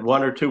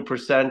 1 or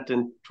 2%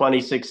 in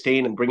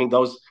 2016 and bringing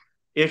those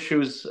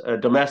issues,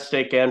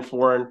 domestic and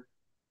foreign,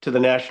 to the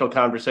national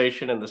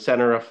conversation in the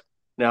center of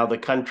now the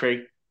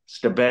country's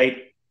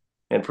debate,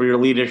 and for your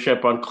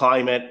leadership on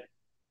climate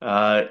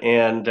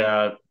and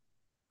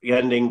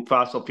ending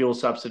fossil fuel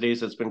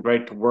subsidies. It's been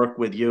great to work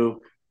with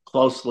you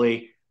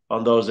closely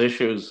on those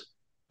issues,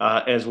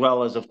 as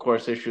well as, of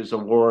course, issues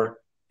of war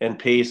and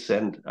peace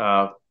and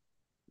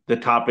the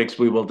topics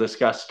we will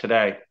discuss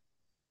today.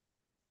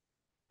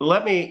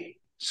 Let me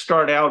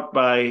start out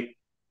by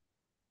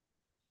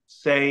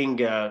saying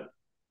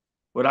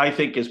what I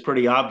think is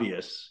pretty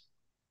obvious.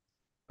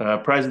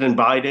 President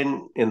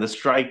Biden, in the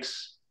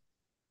strikes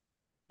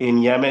in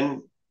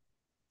Yemen,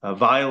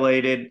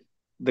 violated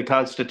the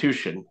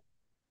Constitution.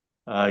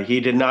 He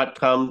did not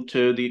come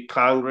to the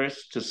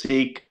Congress to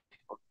seek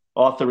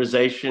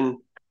authorization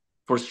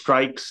for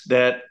strikes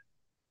that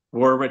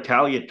were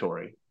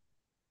retaliatory.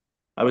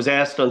 I was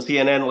asked on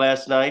CNN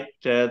last night,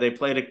 they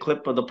played a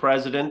clip of the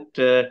president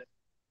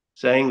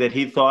saying that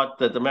he thought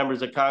that the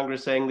members of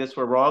Congress saying this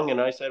were wrong.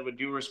 And I said, with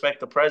due respect,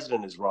 the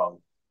president is wrong.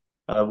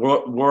 The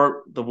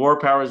War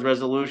Powers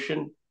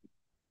Resolution,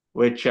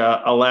 which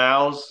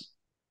allows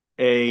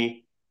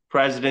a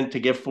president to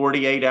give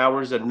 48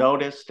 hours of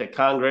notice to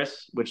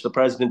Congress, which the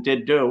president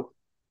did do,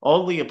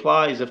 only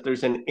applies if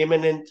there's an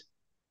imminent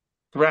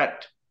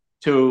threat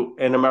to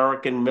an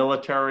American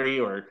military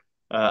or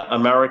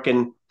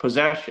American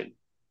possession.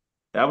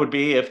 That would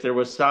be if there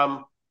was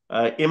some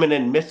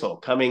imminent missile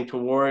coming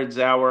towards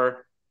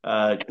our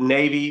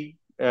Navy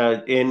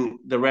in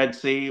the Red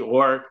Sea,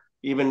 or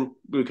even,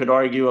 we could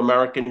argue,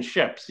 American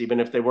ships, even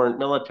if they weren't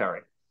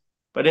military.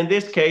 But in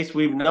this case,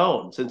 we've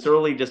known since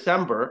early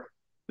December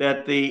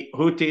that the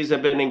Houthis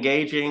have been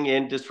engaging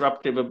in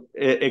disruptive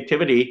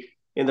activity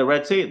in the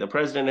Red Sea. The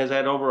president has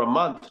had over a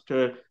month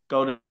to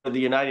go to the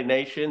United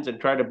Nations and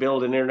try to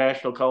build an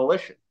international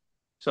coalition.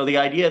 So the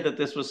idea that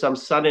this was some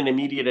sudden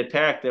immediate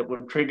attack that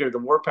would trigger the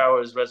War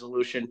Powers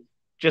Resolution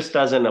just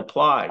doesn't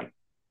apply.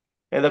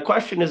 And the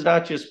question is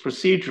not just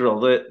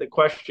procedural, the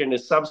question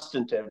is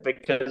substantive,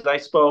 because I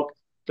spoke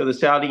to the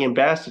Saudi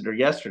ambassador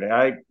yesterday.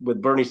 I,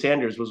 with Bernie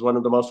Sanders, was one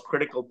of the most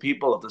critical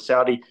people of the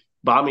Saudi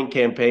bombing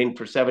campaign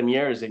for 7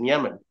 years in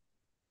Yemen.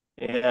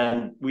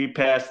 And we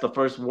passed the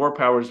first War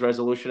Powers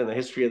Resolution in the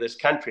history of this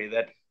country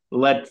that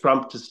led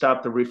Trump to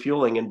stop the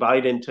refueling and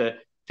Biden to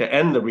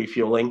end the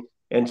refueling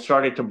and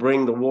started to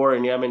bring the war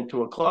in Yemen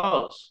to a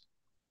close.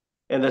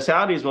 And the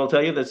Saudis will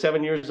tell you that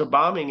 7 years of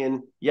bombing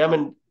in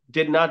Yemen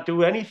did not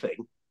do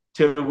anything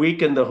to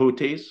weaken the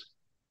Houthis.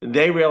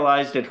 They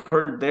realized it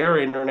hurt their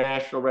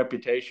international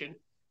reputation.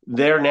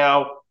 They're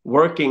now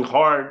working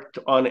hard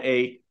on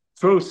a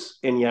truce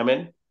in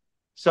Yemen.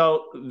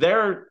 So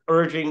they're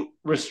urging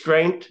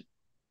restraint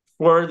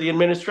for the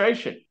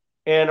administration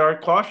and are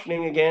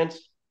cautioning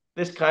against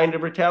this kind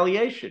of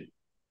retaliation.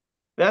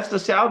 That's the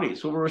Saudis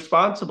who were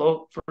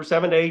responsible for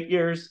 7 to 8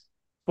 years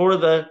for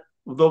the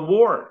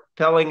war,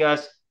 telling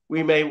us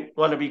we may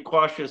want to be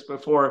cautious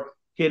before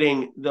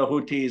hitting the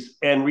Houthis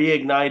and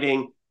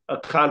reigniting a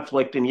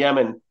conflict in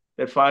Yemen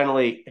that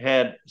finally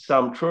had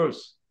some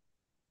truce.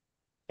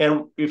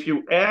 And if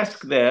you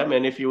ask them,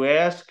 and if you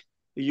ask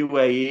the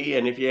UAE,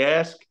 and if you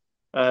ask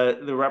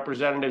the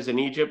representatives in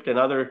Egypt and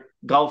other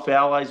Gulf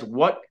allies,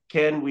 what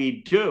can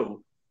we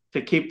do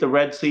to keep the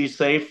Red Sea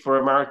safe for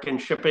American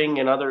shipping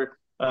and other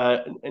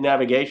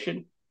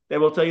navigation? They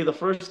will tell you the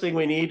first thing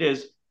we need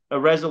is a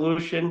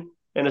resolution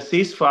and a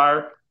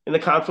ceasefire in the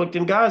conflict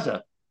in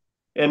Gaza.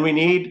 And we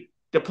need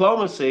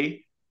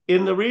diplomacy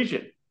in the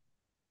region.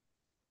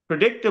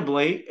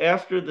 Predictably,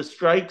 after the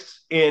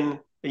strikes in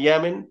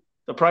Yemen,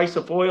 the price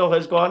of oil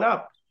has gone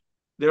up.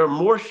 There are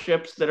more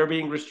ships that are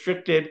being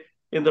restricted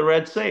in the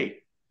Red Sea.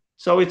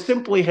 So it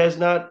simply has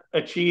not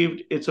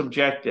achieved its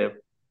objective.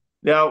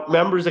 Now,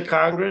 members of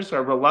Congress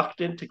are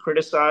reluctant to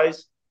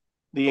criticize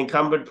the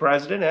incumbent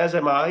president, as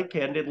am I,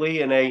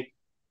 candidly, in a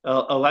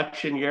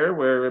election year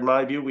where, in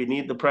my view, we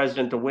need the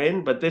president to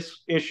win. But this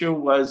issue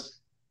was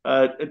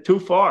too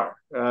far.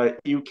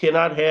 You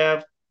cannot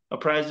have a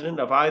president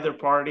of either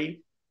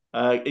party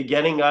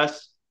getting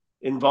us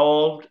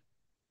involved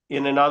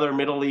in another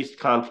Middle East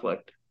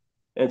conflict.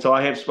 And so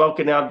I have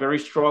spoken out very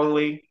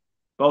strongly,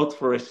 both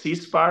for a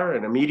ceasefire,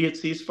 an immediate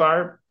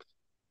ceasefire,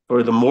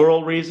 for the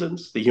moral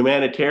reasons, the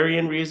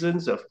humanitarian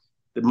reasons of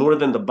more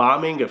than the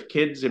bombing of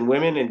kids and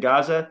women in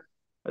Gaza,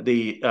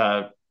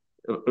 the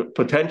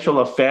potential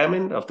of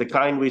famine of the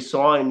kind we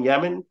saw in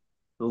Yemen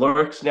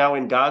lurks now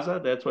in Gaza.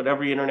 That's what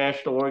every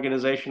international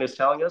organization is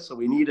telling us. So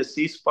we need a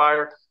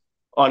ceasefire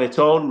on its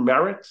own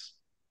merits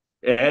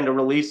and a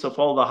release of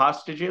all the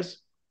hostages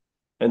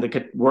and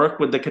the work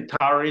with the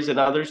Qataris and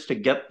others to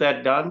get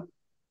that done.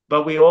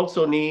 But we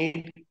also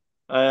need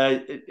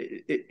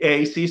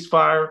a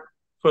ceasefire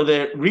for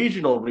the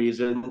regional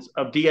reasons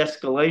of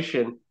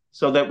de-escalation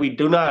so that we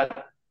do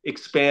not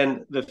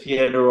expand the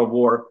theater of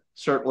war,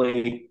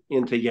 certainly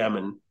into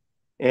Yemen.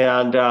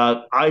 And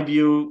I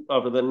view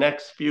over the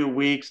next few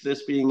weeks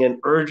this being an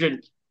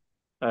urgent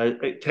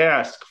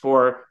task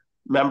for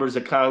members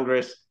of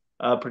Congress,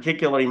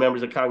 particularly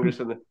members of Congress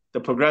in the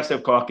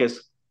Progressive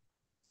Caucus,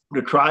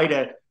 to try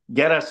to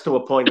get us to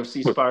a point of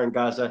ceasefire in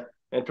Gaza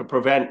and to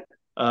prevent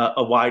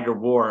a wider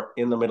war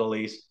in the Middle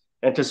East,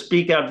 and to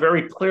speak out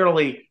very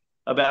clearly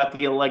about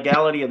the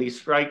illegality of these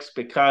strikes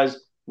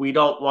because we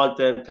don't want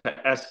them to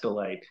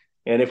escalate.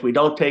 And if we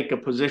don't take a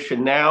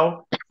position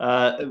now,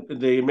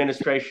 the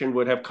administration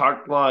would have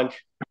carte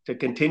blanche to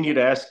continue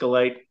to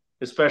escalate,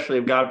 especially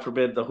if, God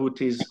forbid, the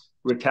Houthis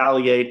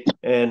retaliate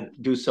and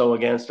do so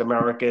against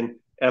American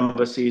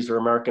embassies or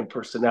American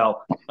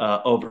personnel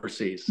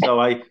overseas. So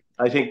I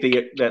think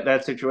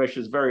that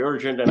situation is very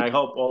urgent, and I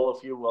hope all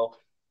of you will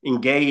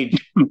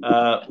engage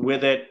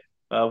with it,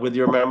 with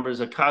your members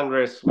of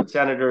Congress, with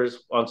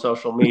senators on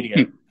social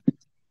media.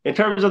 In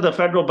terms of the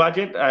federal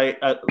budget,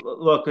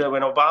 look,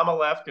 when Obama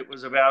left, it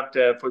was about,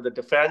 for the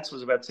defense,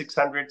 was about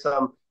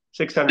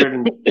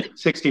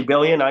 660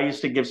 billion. I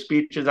used to give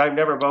speeches. I've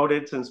never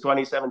voted since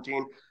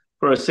 2017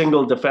 for a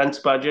single defense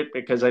budget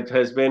because it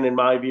has been, in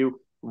my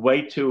view,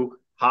 way too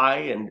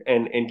high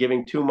and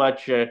giving too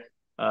much of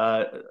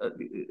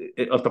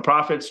the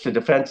profits to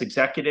defense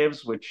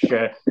executives, which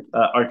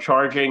are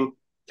charging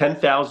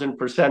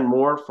 10,000%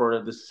 more for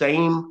the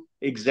same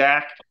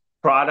exact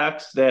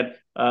products that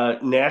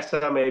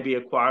NASA may be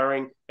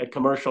acquiring at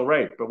commercial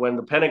rate. But when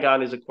the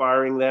Pentagon is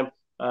acquiring them,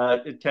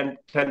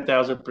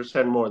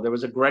 10,000% more. There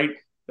was a great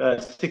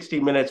 60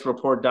 Minutes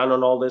report done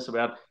on all this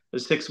about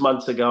 6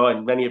 months ago,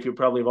 and many of you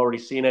probably have already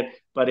seen it,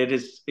 but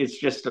it's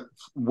just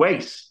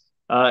waste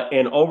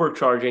and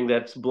overcharging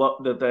that's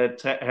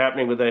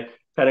happening with the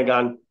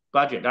Pentagon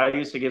budget. I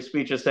used to give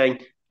speeches saying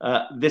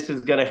this is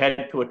going to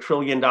head to $1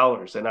 trillion,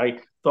 and I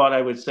thought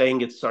I was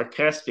saying it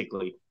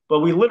sarcastically,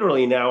 but we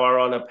literally now are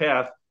on a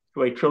path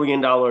to $1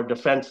 trillion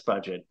defense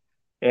budget.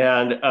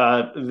 And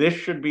this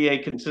should be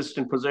a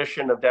consistent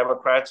position of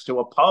Democrats to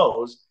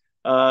oppose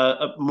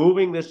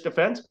moving this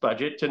defense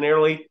budget to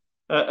nearly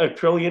 $1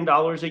 trillion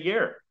a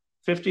year.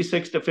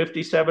 56 to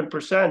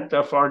 57%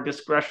 of our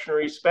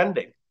discretionary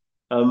spending,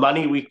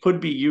 money we could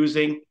be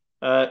using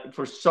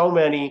for so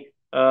many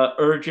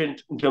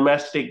urgent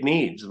domestic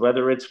needs,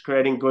 whether it's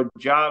creating good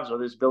jobs,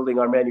 whether it's building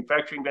our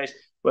manufacturing base,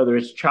 whether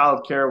it's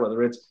childcare,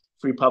 whether it's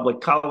free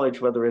public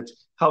college, whether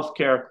it's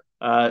healthcare.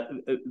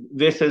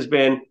 This has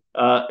been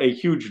a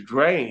huge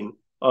drain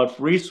of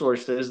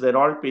resources that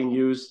aren't being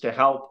used to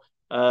help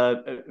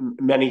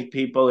many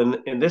people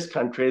in this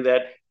country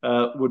that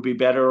would be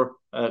better,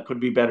 could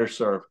be better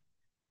served.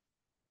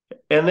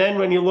 And then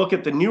when you look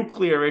at the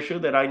nuclear issue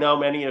that I know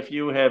many of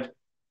you have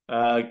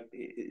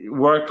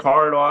worked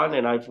hard on,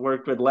 and I've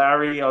worked with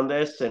Larry on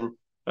this, and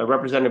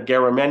Representative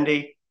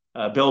Garamendi,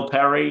 Bill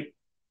Perry,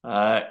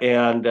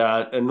 and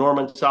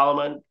Norman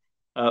Solomon.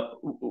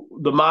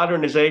 The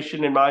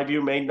modernization, in my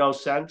view, made no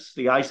sense.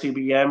 The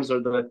ICBMs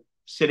are the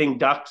sitting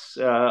ducks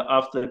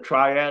of the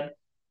triad.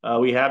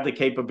 We have the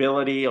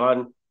capability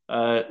on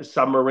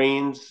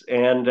submarines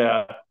and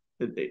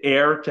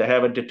air to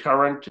have a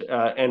deterrent,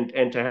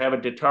 and to have a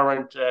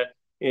deterrent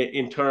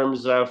in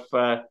terms of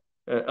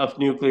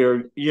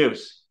nuclear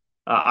use.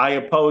 I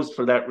opposed,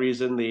 for that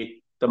reason,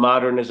 the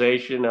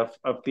modernization of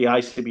the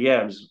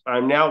ICBMs.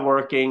 I'm now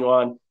working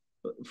on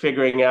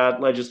figuring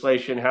out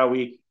legislation how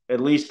we at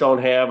least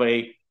don't have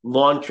a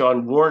launch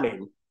on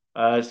warning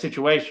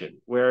situation,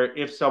 where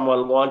if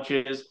someone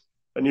launches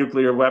a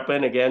nuclear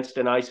weapon against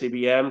an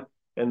ICBM,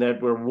 and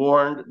that we're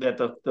warned that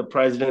the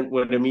president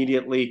would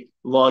immediately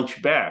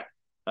launch back.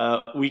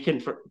 We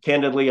can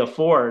candidly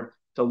afford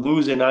to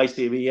lose an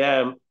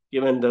ICBM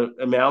given the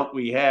amount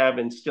we have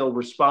and still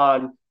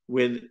respond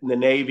with the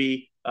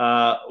Navy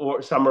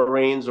or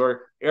submarines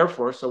or Air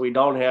Force, so we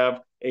don't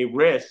have a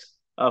risk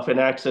of an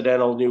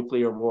accidental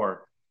nuclear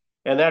war.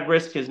 And that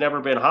risk has never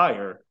been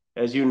higher,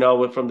 as you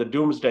know, from the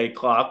doomsday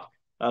clock,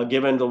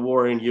 given the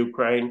war in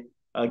Ukraine,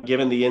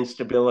 given the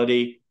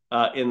instability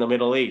in the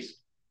Middle East.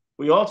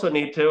 We also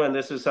need to, and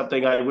this is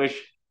something I wish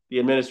the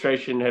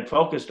administration had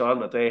focused on,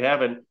 but they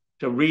haven't,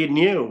 to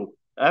renew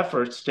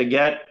efforts to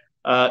get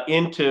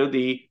into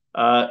the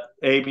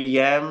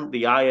ABM,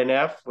 the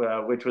INF,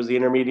 which was the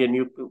Intermediate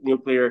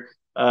Nuclear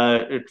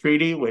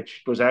Treaty,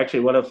 which was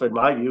actually one of, in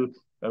my view,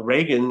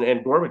 Reagan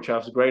and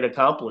Gorbachev's great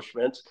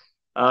accomplishments,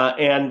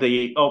 and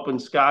the Open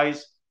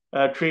Skies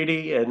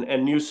Treaty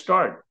and New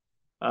START.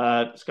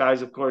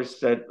 Skies, of course,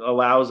 that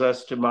allows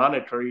us to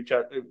monitor each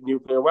other,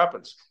 nuclear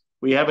weapons.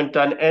 We haven't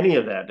done any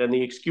of that. And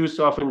the excuse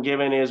often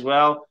given is,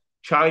 well,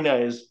 China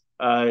is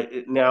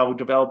now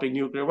developing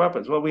nuclear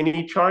weapons. Well, we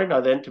need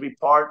China then to be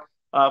part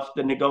of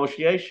the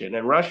negotiation,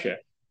 and Russia.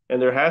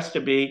 And there has to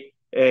be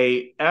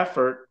an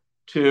effort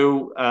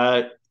to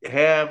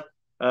have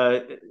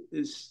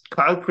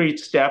concrete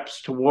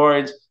steps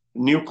towards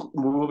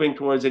moving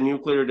towards a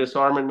nuclear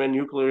disarmament,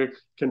 nuclear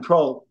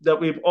control that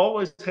we've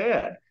always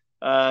had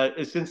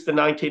since the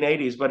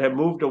 1980s, but have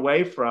moved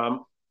away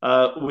from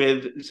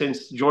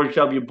since George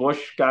W.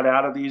 Bush got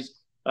out of these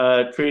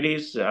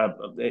treaties.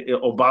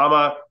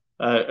 Obama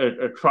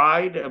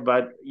tried,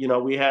 but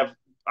we have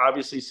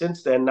obviously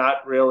since then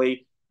not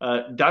really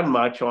done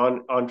much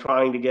on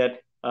trying to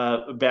get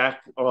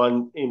back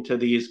on into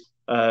these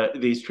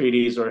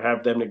treaties or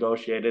have them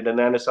negotiated, and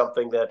that is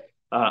something that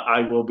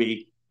I will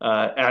be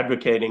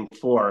advocating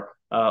for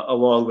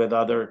along with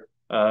other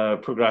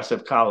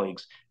progressive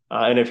colleagues.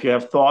 And if you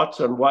have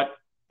thoughts on what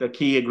the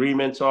key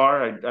agreements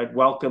are, I'd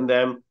welcome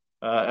them.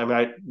 I'm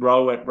at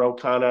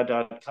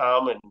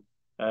row@rowcana.com, and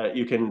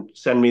you can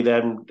send me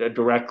them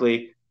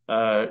directly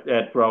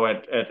at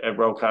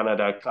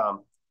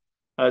row@rowcana.com.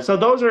 So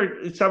those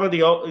are some of the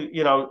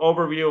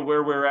overview of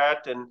where we're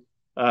at, and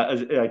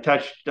I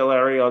touched,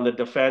 Larry, on the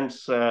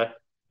defense and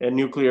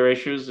nuclear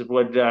issues.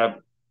 Would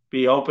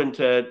be open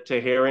to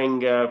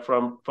hearing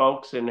from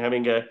folks and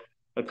having a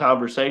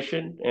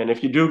conversation. And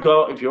if you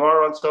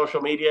are on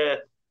social media,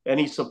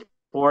 any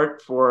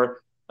support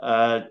for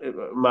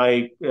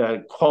my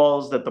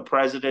calls that the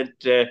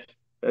president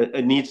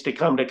needs to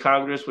come to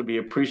Congress would be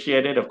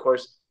appreciated. Of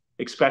course,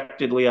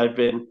 expectedly, I've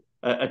been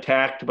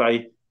attacked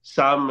by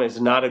some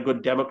as not a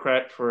good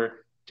Democrat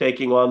for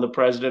taking on the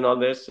president on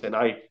this, and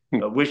I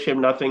wish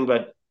him nothing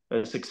but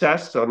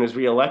success on his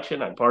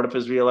reelection. I'm part of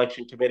his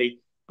reelection committee,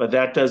 but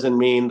that doesn't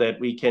mean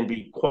that we can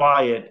be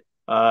quiet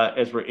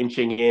as we're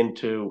inching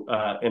into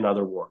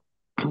another war.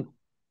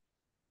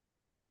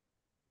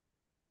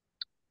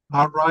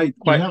 All right,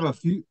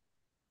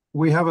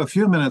 we have a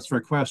few minutes for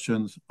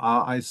questions.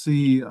 I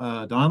see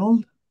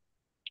Donald.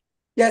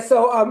 Yeah,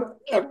 so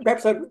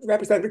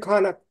Representative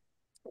Khanna,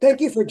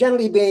 thank you for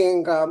generally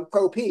being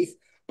pro-peace,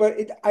 but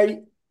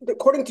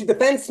according to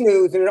Defense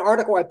News, in an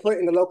article I put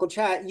in the local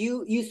chat,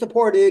 you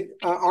supported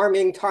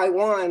arming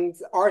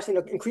Taiwan's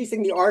arsenal,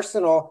 increasing the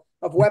arsenal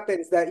of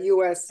weapons that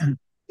U.S.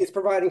 is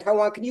providing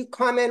Taiwan. Can you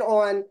comment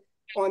on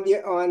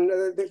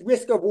the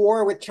risk of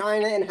war with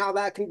China and how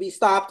that can be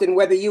stopped, and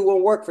whether you will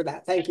work for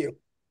that? Thank you.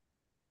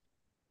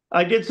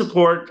 I did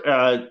support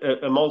a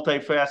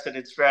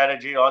multifaceted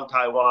strategy on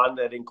Taiwan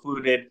that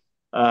included,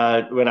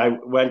 when I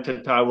went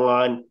to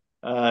Taiwan,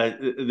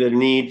 the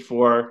need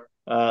for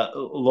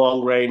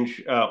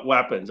long-range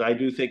weapons. I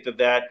do think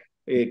that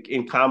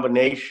in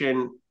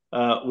combination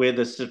with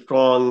a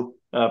strong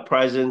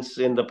presence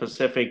in the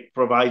Pacific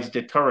provides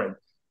deterrent.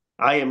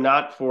 I am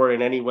not for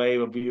in any way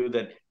a view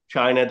that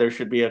China, there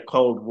should be a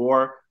Cold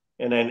War,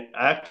 and an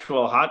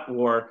actual hot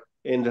war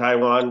in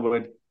Taiwan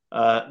would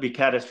be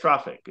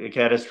catastrophic.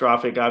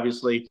 Catastrophic,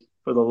 obviously,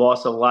 for the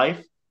loss of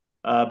life,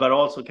 but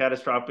also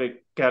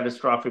catastrophic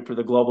for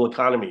the global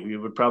economy. We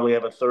would probably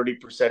have a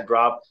 30%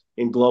 drop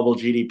in global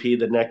GDP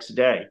the next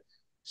day.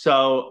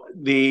 So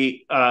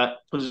the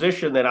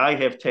position that I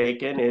have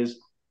taken is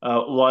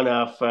one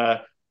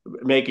of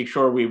making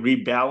sure we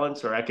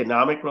rebalance our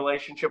economic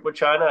relationship with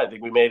China. I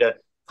think we made a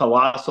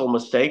colossal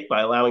mistake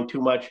by allowing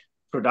too much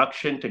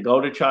production to go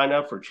to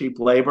China for cheap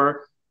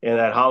labor, and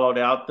that hollowed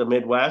out the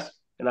Midwest.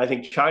 And I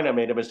think China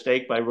made a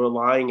mistake by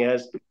relying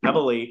as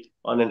heavily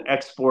on an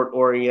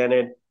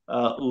export-oriented,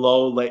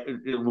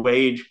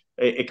 low-wage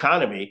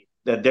economy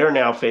that they're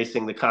now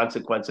facing the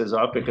consequences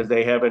of because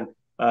they haven't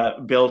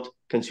built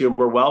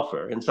consumer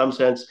welfare. In some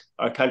sense,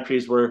 our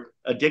countries were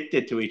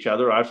addicted to each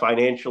other, our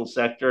financial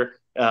sector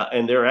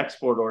and their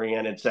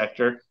export-oriented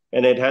sector,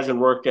 and it hasn't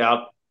worked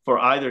out for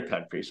either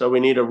country. So we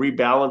need a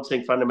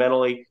rebalancing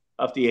fundamentally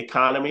of the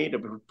economy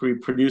to be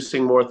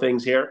producing more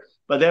things here.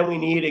 But then we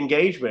need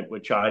engagement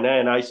with China,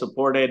 and I've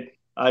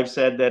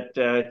said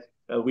that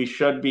we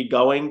should be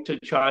going to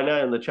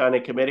China and the China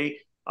Committee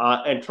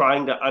and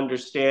trying to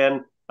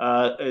understand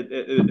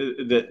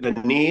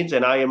the needs.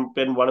 And I have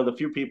been one of the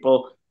few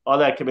people on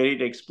that committee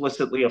to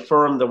explicitly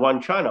affirm the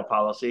one China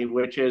policy,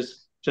 which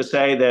is to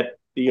say that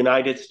the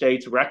United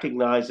States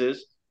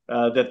recognizes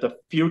that the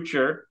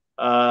future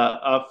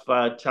of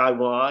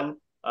Taiwan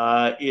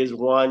is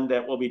one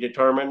that will be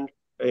determined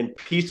in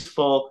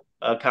peaceful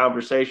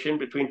conversation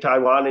between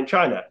Taiwan and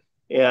China,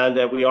 and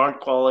that we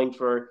aren't calling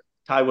for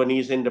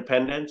Taiwanese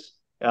independence.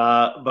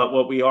 But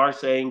what we are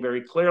saying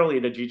very clearly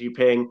to Xi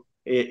Jinping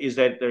is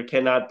that there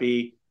cannot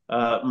be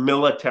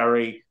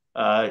military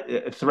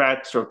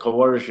threats or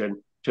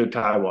coercion to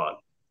Taiwan.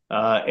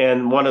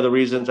 And one of the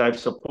reasons I've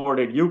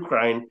supported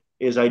Ukraine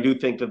is I do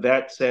think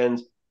that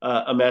sends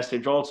a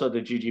message also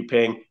to Xi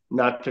Jinping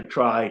not to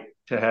try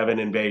to have an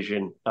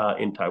invasion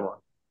in Taiwan.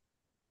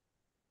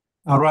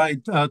 All right,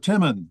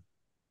 Timon.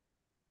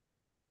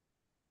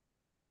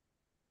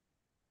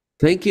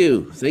 Thank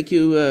you. Thank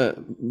you,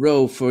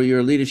 Ro, for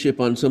your leadership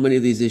on so many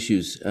of these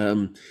issues.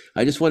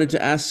 I just wanted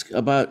to ask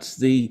about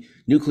the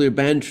nuclear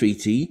ban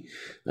treaty,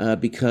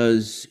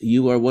 because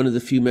you are one of the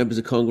few members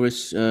of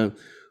Congress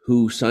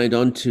who signed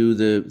on to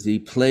the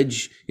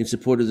pledge in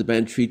support of the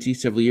ban treaty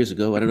several years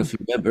ago. I don't know if you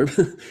remember,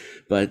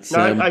 but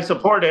no, I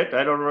support it.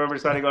 I don't remember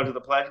signing on to the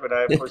pledge, but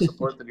I of course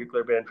support the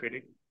nuclear ban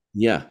treaty.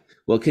 Yeah.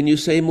 Well, can you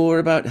say more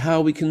about how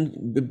we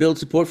can build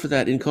support for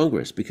that in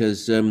Congress?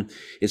 Because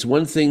it's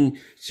one thing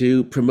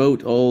to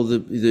promote all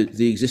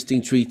the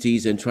existing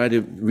treaties and try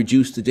to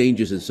reduce the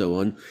dangers and so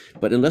on.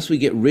 But unless we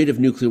get rid of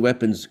nuclear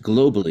weapons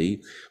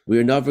globally,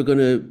 we're never going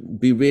to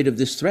be rid of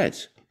this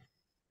threat.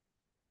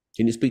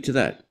 Can you speak to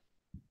that?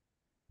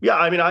 Yeah,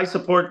 I mean, I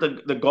support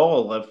the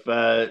goal of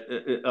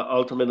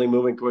ultimately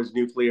moving towards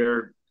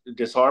nuclear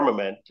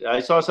disarmament. I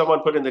saw someone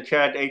put in the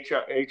chat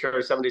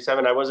HR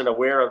 77. I wasn't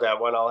aware of that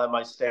one. I'll have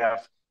my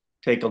staff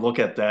take a look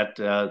at that.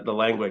 The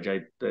language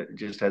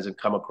just hasn't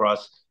come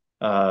across.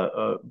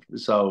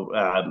 So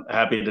I'm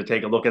happy to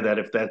take a look at that.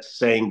 If that's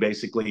saying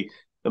basically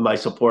my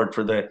support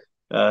for the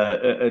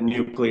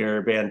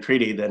nuclear ban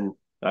treaty, then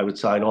I would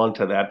sign on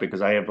to that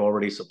because I have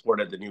already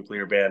supported the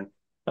nuclear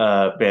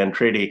ban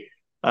treaty.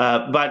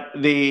 But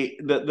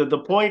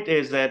the point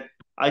is that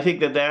I think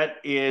that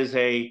is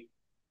a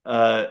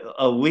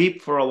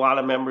leap for a lot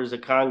of members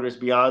of Congress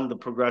beyond the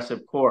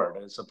progressive core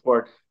to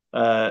support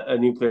a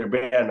nuclear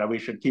ban. Now, we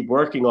should keep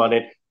working on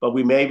it, but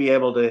we may be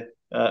able to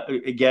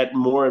get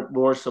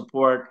more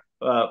support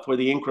for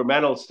the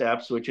incremental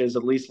steps, which is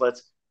at least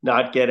let's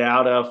not get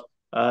out of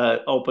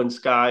open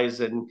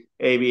skies and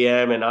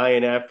ABM and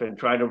INF and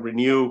try to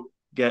renew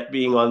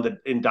being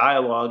in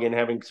dialogue and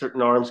having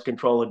certain arms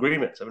control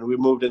agreements. I mean, we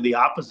moved in the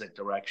opposite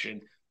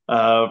direction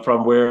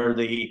from where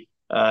the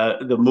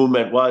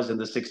movement was in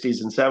the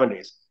 60s and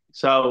 70s.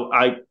 So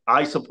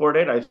I support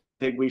it. I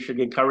think we should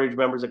encourage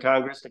members of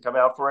Congress to come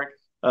out for it.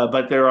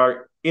 But there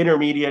are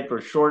intermediate or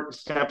short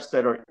steps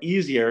that are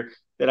easier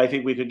that I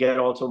think we could get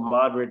also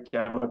moderate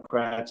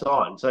Democrats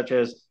on, such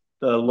as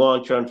the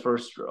launch on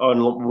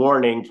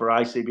warning for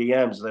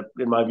ICBMs that,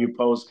 in my view,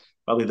 pose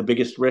probably the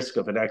biggest risk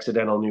of an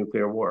accidental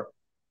nuclear war.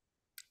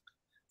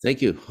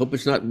 Thank you. Hope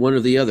it's not one or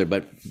the other,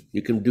 but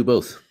you can do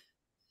both.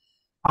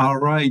 All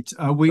right.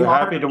 We're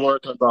happy to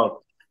work on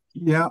both.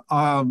 Yeah.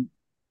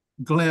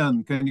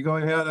 Glenn, can you go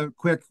ahead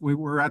quick?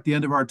 We're at the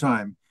end of our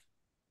time.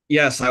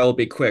 Yes, I will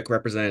be quick.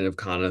 Representative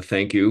Khanna,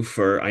 thank you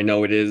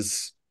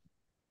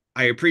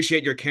I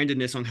appreciate your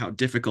candidness on how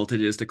difficult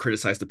it is to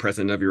criticize the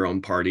president of your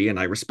own party, and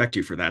I respect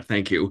you for that.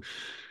 Thank you.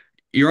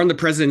 You're on the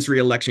president's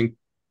reelection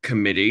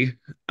committee.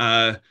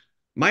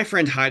 My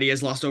friend Heidi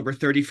has lost over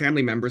 30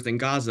 family members in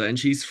Gaza, and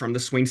she's from the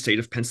swing state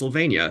of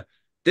Pennsylvania.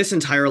 This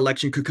entire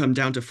election could come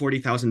down to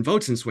 40,000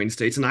 votes in swing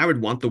states, and I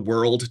would want the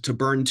world to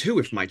burn too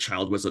if my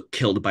child was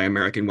killed by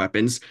American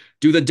weapons.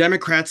 Do the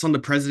Democrats on the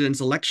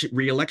president's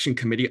re-election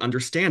committee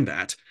understand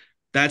that?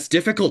 That's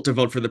difficult to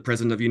vote for the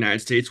president of the United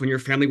States when your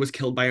family was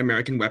killed by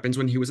American weapons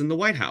when he was in the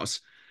White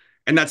House.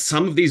 And that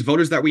some of these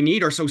voters that we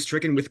need are so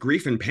stricken with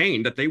grief and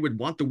pain that they would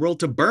want the world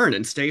to burn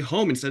and stay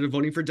home instead of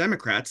voting for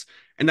Democrats.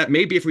 And that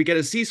maybe if we get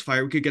a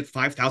ceasefire, we could get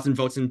 5,000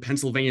 votes in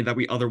Pennsylvania that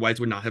we otherwise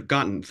would not have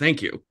gotten.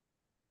 Thank you.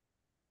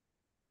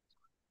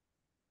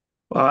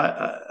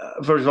 Well,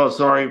 first of all,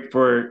 sorry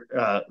for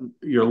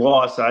your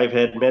loss. I've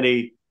had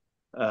many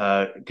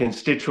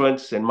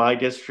constituents in my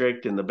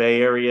district in the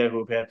Bay Area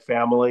who've had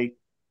family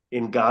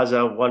in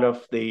Gaza. One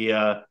of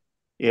the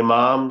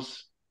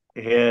imams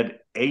had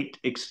 8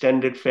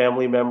 extended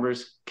family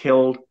members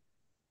killed,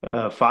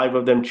 5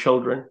 of them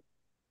children.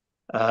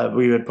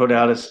 We would put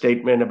out a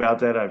statement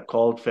about that. I've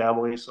called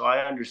families, so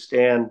I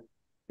understand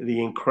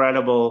the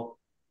incredible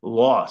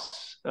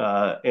loss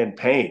and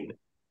pain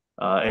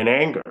and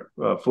anger.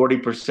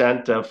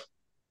 40% of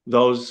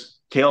those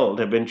killed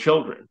have been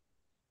children.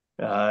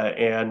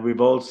 And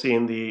we've all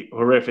seen the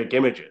horrific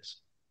images.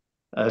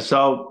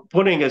 So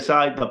putting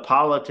aside the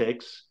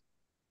politics,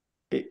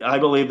 I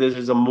believe this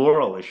is a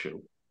moral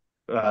issue.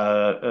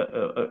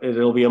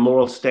 It'll be a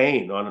moral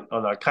stain on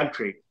our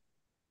country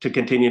to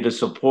continue to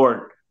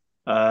support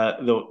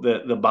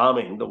the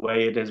bombing the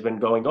way it has been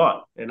going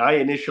on. And I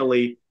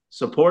initially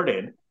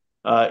supported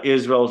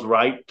Israel's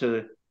right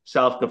to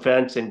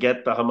self-defense and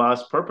get the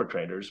Hamas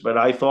perpetrators. But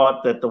I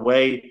thought that the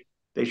way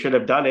they should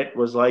have done it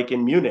was like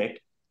in Munich,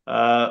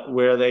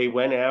 where they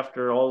went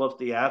after all of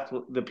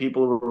the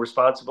people who were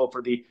responsible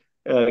for the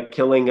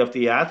killing of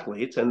the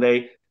athletes, and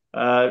they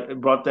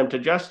brought them to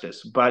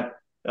justice. But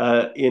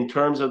in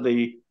terms of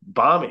the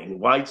bombing,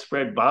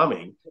 widespread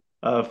bombing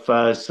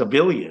of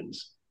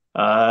civilians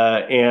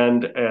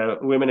and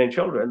women and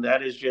children,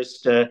 that has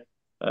just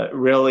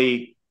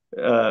really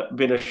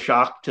been a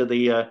shock to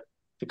the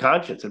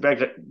conscience. In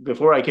fact,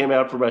 before I came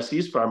out for my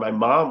ceasefire, my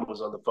mom was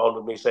on the phone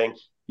with me saying,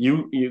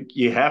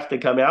 "You have to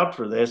come out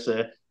for this.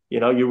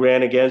 You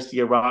ran against the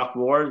Iraq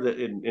War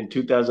in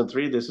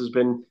 2003.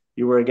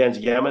 You were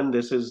against Yemen.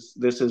 This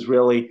is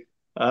really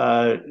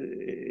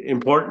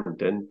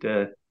important, and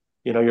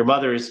your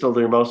mother is still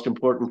your most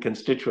important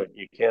constituent.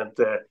 You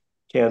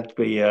can't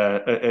be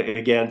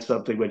against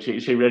something which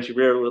she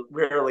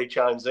rarely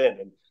chimes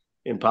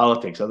in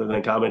politics, other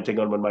than commenting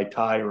on when my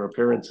tie or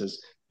appearance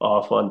is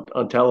off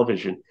on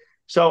television.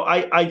 So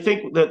I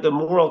think that the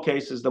moral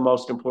case is the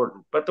most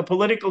important. But the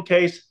political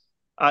case,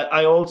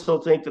 I also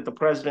think that the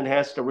president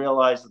has to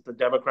realize that the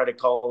Democratic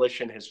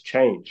coalition has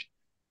changed.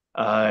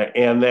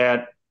 And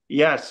that,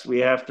 yes,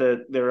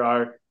 there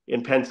are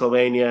in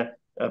Pennsylvania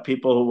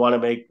people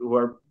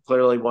who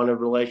clearly want a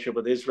relationship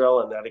with Israel,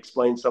 and that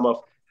explains some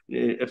of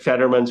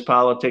Fetterman's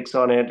politics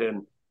on it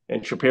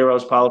and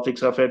Shapiro's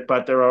politics of it.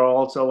 But there are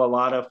also a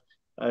lot of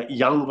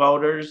young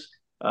voters.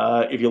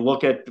 If you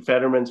look at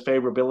Fetterman's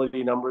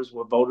favorability numbers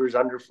with voters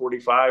under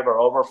 45 or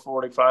over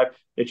 45,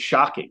 it's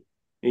shocking.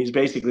 He's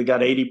basically got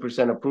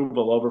 80%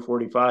 approval over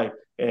 45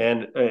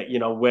 and,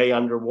 way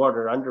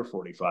underwater under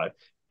 45.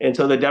 And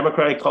so the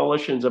Democratic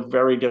coalition is a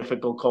very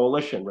difficult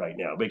coalition right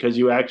now because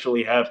you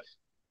actually have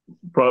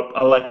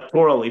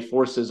electorally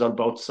forces on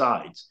both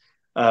sides.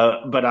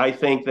 But I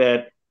think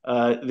that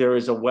there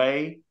is a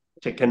way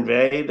to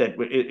convey that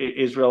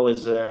Israel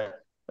is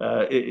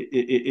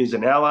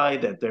an ally,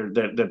 that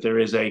there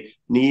is a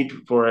need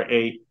for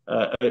a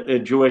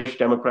Jewish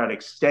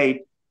democratic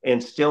state,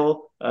 and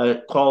still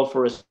call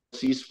for a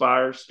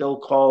ceasefire, still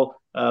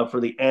call for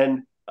the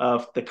end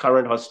of the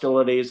current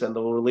hostilities and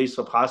the release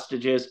of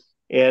hostages,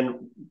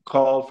 and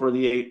call for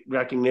the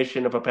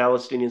recognition of a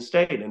Palestinian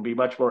state and be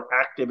much more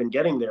active in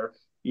getting there.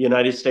 The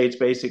United States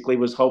basically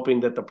was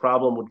hoping that the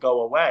problem would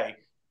go away,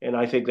 and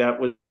I think that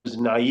was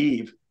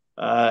naive.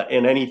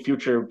 And any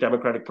future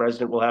Democratic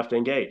president will have to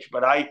engage.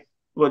 But I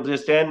would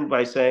just end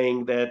by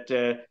saying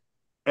that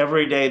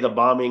every day the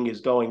bombing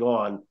is going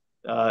on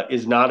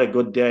is not a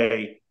good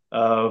day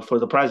for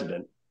the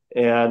president.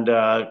 And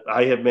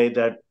I have made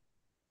that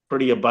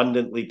pretty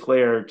abundantly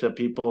clear to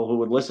people who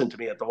would listen to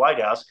me at the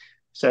White House,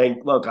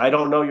 saying, look, I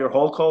don't know your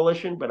whole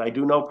coalition, but I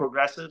do know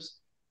progressives,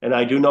 and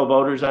I do know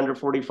voters under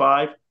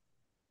 45.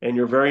 And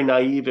you're very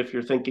naive if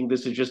you're thinking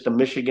this is just a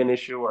Michigan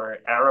issue or an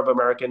Arab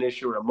American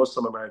issue or a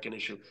Muslim American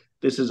issue.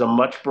 This is a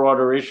much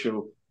broader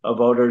issue of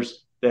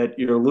voters that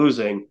you're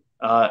losing,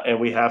 and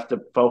we have to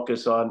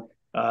focus on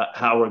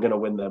how we're going to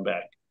win them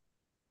back.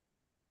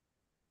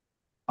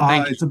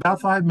 It's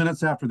about 5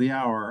 minutes after the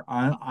hour.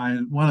 I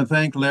want to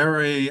thank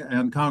Larry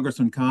and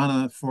Congressman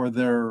Khanna for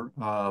their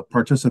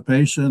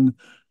participation.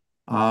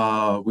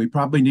 We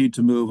probably need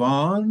to move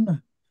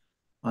on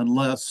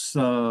unless,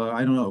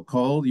 I don't know,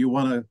 Cole,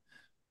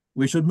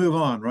 we should move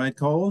on, right,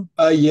 Cole?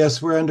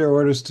 Yes, we're under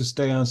orders to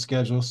stay on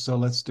schedule, so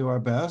let's do our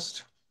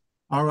best.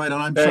 All right,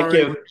 and I'm Thank sorry.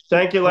 you.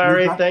 Thank you,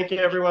 Larry. Thank you,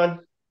 everyone.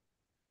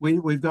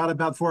 We've got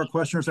about 4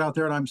 questioners out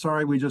there, and I'm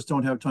sorry we just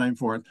don't have time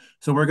for it.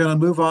 So we're going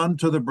to move on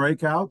to the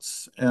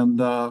breakouts, and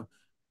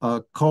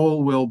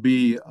Cole will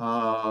be,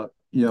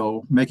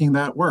 making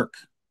that work.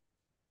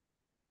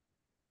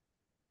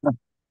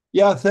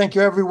 Yeah, thank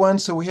you, everyone.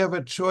 So we have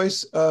a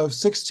choice of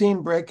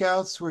 16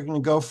 breakouts. We're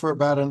going to go for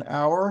about an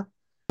hour.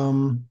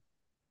 In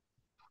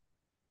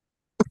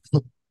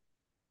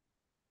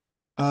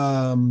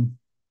our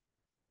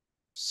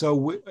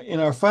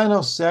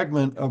final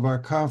segment of our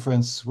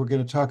conference, we're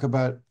going to talk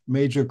about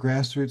major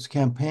grassroots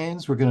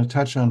campaigns. We're going to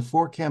touch on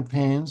 4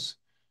 campaigns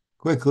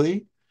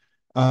quickly.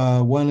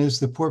 One is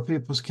the Poor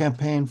People's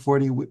Campaign,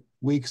 40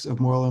 Weeks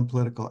of Moral and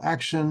Political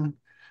Action.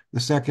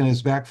 The second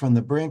is Back from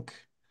the Brink.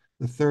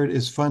 The third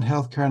is Fund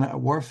Healthcare,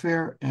 Not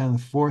Warfare. And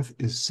the fourth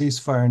is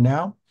Ceasefire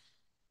Now.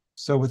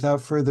 So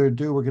without further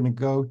ado, we're going to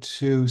go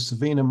to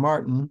Savina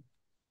Martin.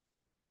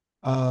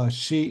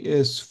 She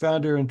is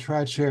founder and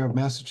tri-chair of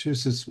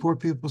Massachusetts Poor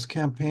People's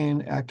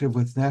Campaign, active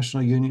with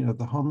National Union of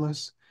the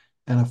Homeless,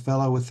 and a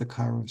fellow with the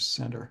Kairos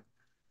Center.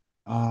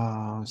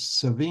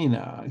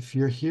 Savina, if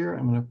you're here,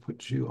 I'm going to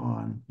put you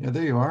on. Yeah,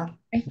 there you are.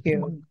 Thank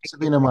you.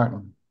 Savina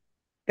Martin.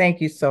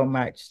 Thank you so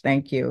much.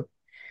 Thank you.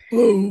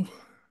 Hello.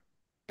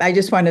 I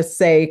just want to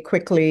say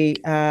quickly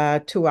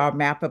to our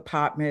MAPA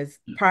partners,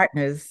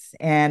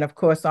 and of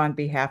course, on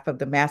behalf of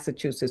the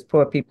Massachusetts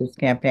Poor People's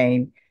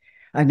Campaign,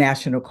 a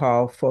national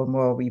call for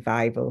moral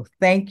revival.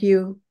 Thank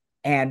you,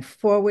 and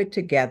forward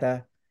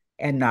together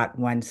and not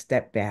one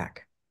step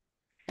back.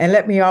 And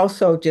let me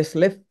also just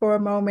lift for a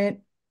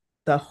moment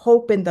the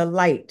hope and the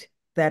light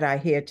that I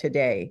hear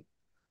today.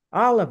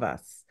 All of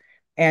us,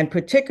 and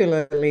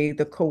particularly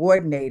the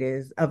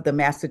coordinators of the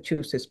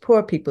Massachusetts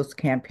Poor People's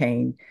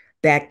Campaign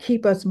that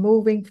keep us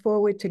moving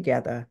forward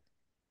together.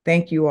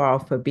 Thank you all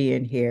for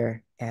being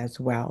here as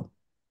well.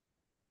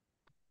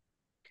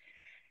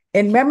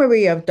 In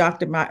memory of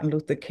Dr. Martin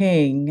Luther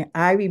King,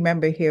 I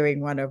remember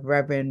hearing one of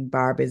Reverend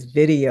Barber's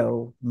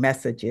video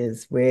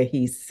messages where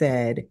he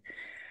said,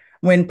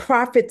 "When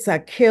prophets are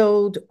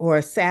killed or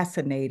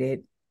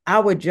assassinated,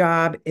 our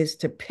job is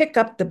to pick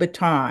up the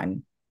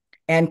baton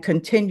and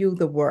continue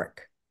the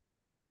work."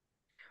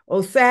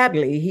 Oh,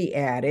 sadly, he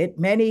added,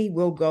 many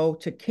will go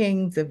to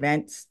King's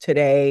events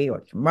today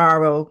or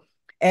tomorrow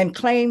and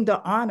claim the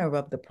honor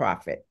of the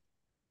prophet.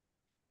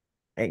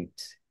 Right.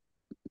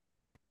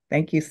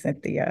 Thank you,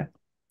 Cynthia.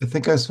 I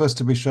think I'm supposed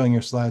to be showing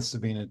your slides,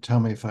 Sabina. Tell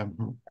me if I've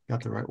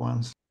got the right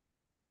ones.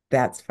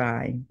 That's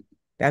fine.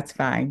 That's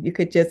fine. You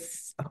could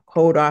just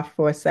hold off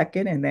for a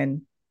second and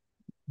then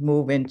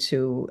move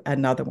into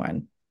another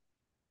one.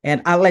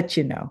 And I'll let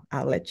you know.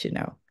 I'll let you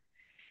know.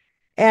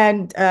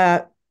 And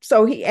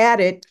so he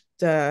added,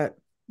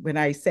 when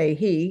I say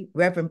he,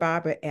 Reverend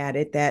Barber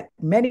added that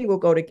many will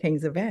go to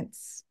King's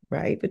events,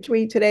 right,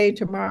 between today and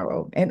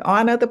tomorrow and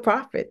honor the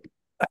prophet.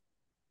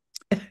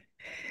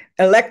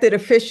 Elected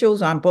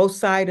officials on both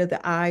sides of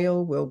the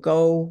aisle will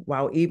go,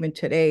 while even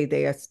today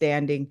they are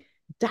standing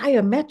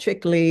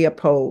diametrically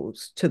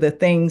opposed to the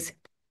things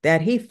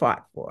that he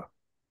fought for.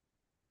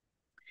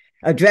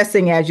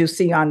 Addressing, as you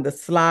see on the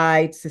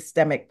slide,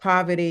 systemic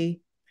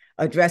poverty,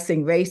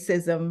 addressing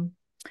racism,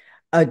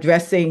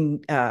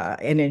 addressing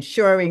and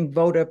ensuring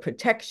voter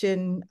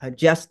protection, a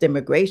just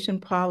immigration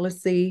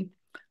policy,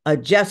 a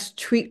just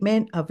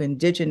treatment of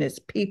Indigenous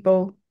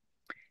people,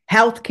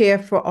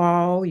 healthcare for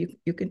all,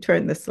 you can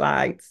turn the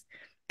slides,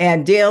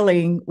 and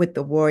dealing with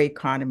the war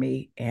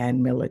economy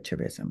and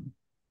militarism.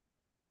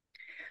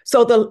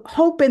 So the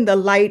hope and the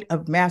light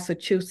of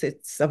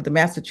Massachusetts, of the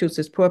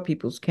Massachusetts Poor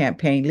People's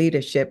Campaign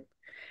leadership,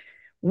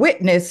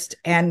 witnessed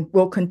and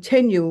will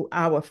continue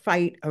our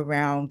fight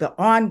around the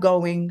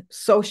ongoing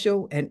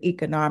social and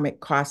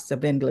economic costs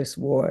of endless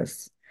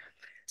wars.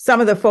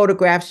 Some of the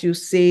photographs you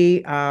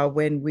see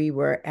when we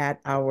were at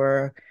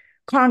our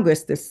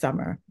Congress this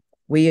summer,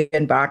 we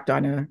embarked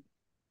on a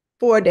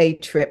 4-day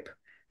trip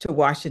to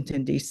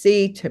Washington,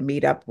 D.C. to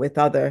meet up with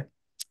other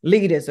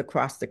leaders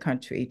across the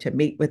country, to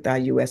meet with our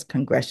U.S.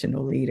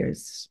 congressional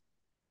leaders.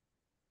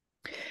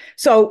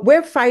 So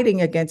we're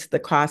fighting against the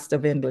cost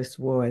of endless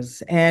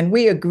wars. And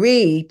we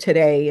agree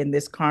today in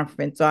this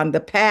conference on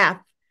the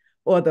path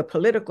or the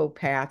political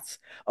paths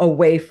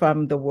away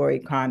from the war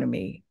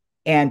economy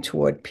and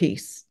toward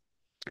peace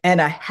and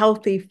a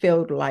healthy,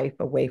 filled life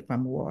away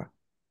from war.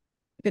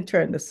 You can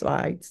turn the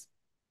slides.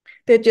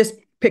 They're just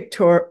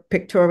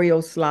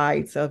pictorial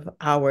slides of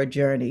our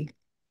journey.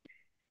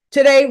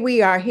 Today,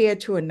 we are here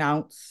to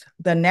announce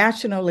the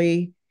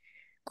nationally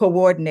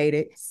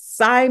coordinated,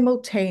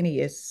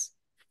 simultaneous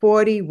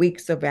 40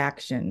 weeks of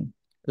action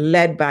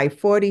led by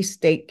 40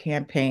 state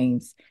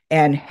campaigns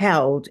and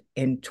held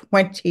in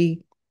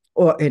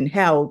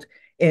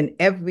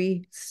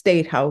every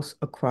state house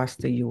across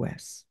the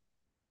U.S.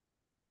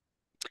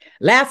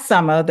 Last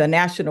summer, the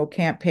national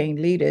campaign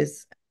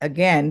leaders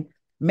again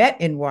met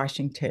in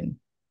Washington,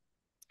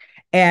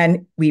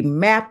 and we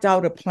mapped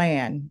out a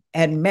plan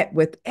and met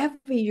with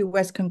every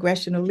U.S.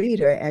 congressional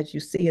leader, as you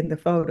see in the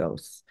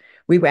photos.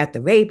 We were at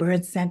the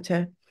Rayburn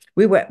Center.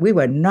 We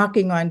were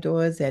knocking on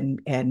doors and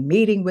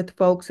meeting with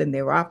folks in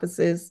their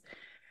offices.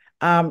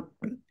 We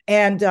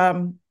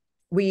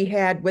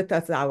had with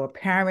us our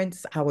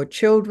parents, our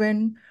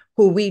children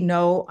who we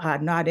know are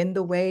not in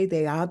the way,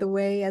 they are the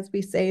way, as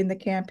we say in the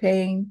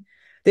campaign.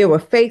 There were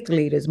faith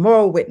leaders,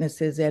 moral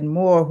witnesses, and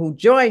more who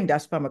joined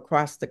us from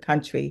across the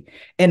country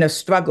in a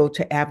struggle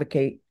to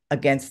advocate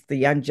against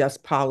the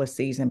unjust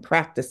policies and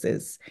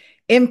practices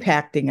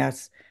impacting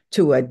us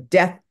to a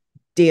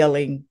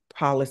death-dealing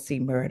policy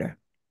murder.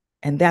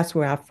 And that's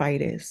where our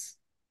fight is.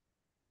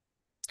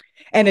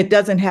 And it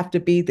doesn't have to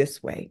be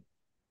this way.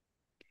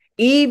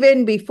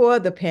 Even before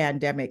the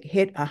pandemic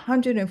hit,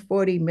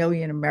 140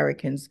 million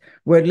Americans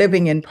were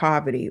living in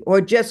poverty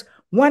or just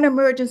one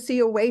emergency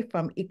away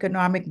from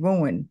economic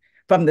ruin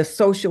from the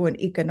social and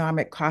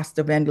economic cost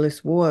of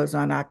endless wars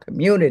on our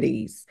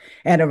communities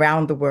and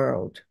around the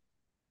world.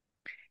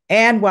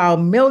 And while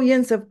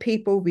millions of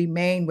people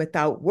remain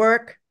without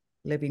work,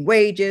 living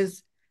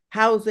wages,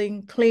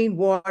 housing, clean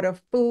water,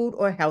 food,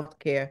 or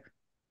healthcare,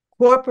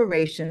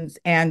 corporations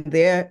and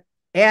the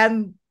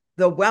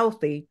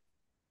wealthy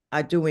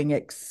are doing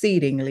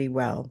exceedingly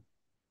well.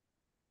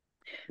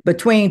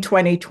 Between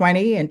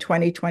 2020 and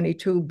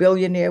 2022,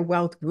 billionaire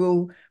wealth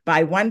grew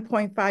by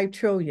 1.5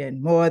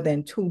 trillion, more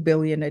than 2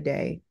 billion a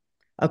day,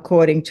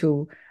 according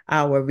to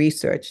our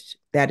research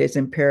that is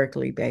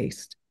empirically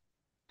based.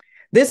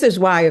 This is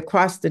why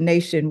across the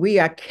nation, we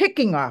are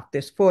kicking off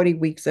this 40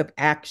 weeks of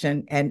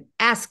action and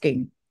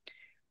asking,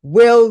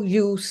 will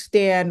you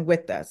stand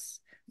with us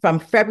from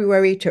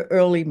February to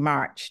early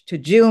March, to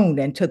June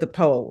and to the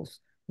polls?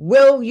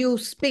 Will you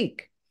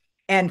speak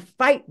and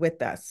fight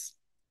with us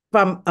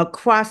from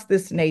across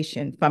this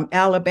nation, from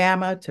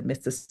Alabama to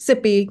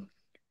Mississippi,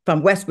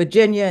 from West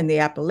Virginia and the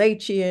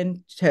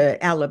Appalachian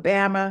to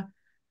Alabama,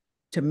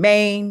 to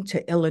Maine,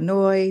 to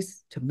Illinois,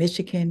 to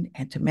Michigan,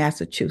 and to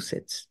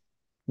Massachusetts?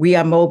 We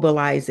are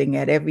mobilizing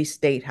at every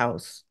state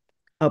house,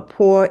 a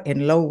poor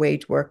and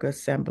low-wage worker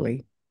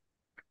assembly.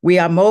 We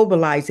are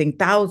mobilizing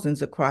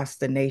thousands across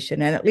the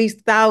nation and at least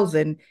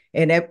 1,000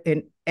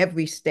 in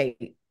every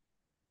state.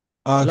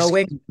 Excuse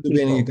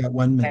me, you got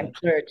 1 minute. And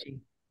clergy.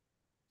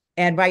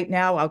 And right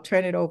now, I'll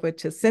turn it over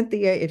to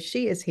Cynthia, if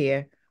she is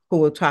here, who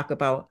will talk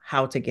about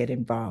how to get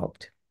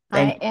involved.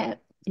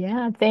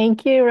 Yeah,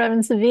 thank you,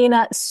 Reverend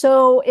Savina.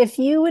 So if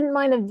you wouldn't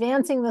mind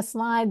advancing the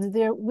slides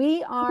there,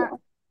 we are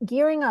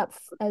gearing up,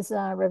 as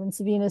Reverend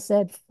Savina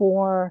said,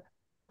 for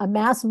a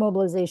mass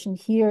mobilization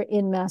here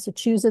in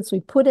Massachusetts.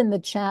 We put in the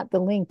chat the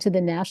link to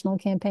the national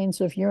campaign.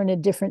 So if you're in a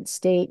different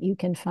state, you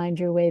can find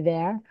your way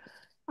there.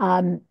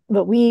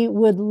 But we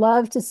would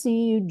love to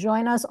see you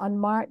join us on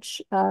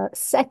March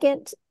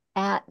 2nd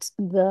at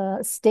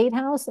the State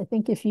House. I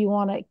think if you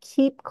want to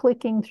keep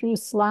clicking through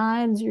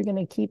slides, you're going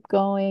to keep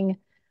going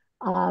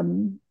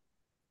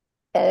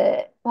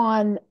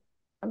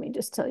let me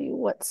just tell you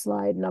what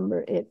slide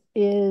number it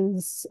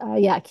is.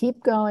 Yeah,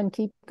 keep going,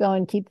 keep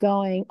going, keep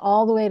going,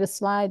 all the way to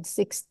slide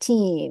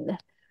 16,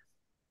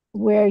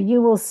 where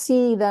you will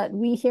see that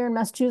we here in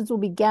Massachusetts will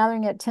be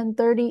gathering at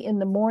 10:30 in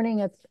the morning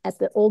at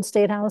the Old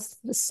State House,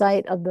 the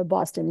site of the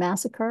Boston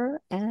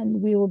Massacre,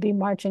 and we will be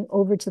marching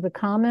over to the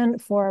Common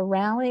for a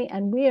rally,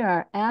 and we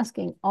are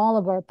asking all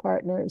of our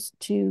partners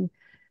to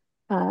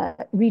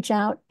reach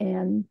out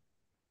and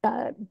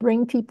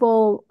bring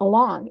people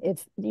along.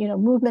 If,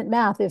 movement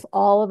math, if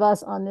all of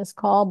us on this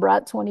call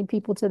brought 20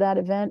 people to that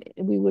event,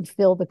 we would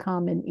fill the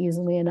Common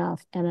easily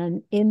enough. And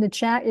then in the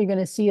chat, you're going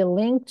to see a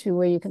link to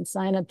where you can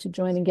sign up to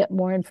join and get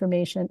more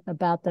information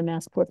about the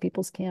Mass Poor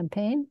People's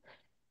Campaign.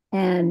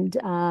 And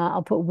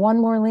I'll put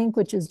one more link,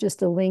 which is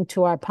just a link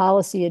to our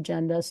policy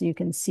agenda, so you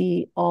can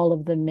see all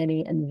of the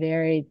many and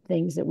varied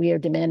things that we are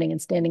demanding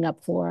and standing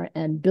up for,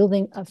 and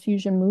building a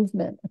fusion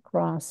movement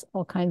across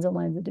all kinds of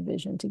lines of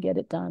division to get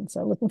it done.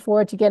 So looking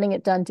forward to getting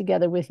it done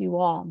together with you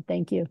all.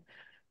 Thank you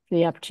for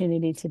the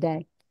opportunity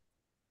today.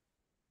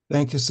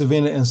 Thank you,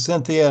 Savina and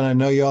Cynthia. And I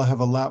know you all have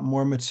a lot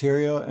more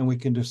material, and we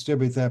can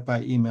distribute that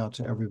by email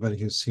to everybody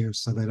who's here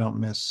so they don't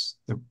miss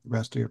the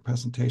rest of your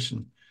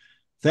presentation.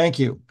 Thank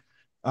you.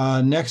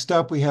 Next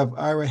up, we have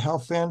Ira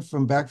Helfand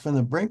from Back from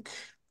the Brink.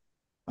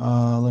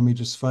 Let me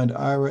just find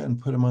Ira and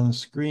put him on the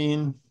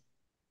screen.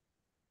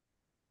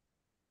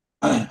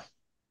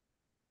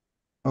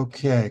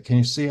 Okay, can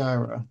you see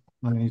Ira?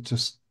 Let me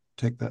just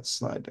take that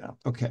slide down.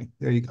 Okay,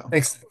 there you go.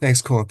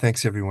 Thanks, Cole, and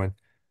thanks, everyone.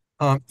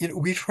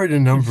 We've heard a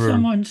number Is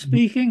someone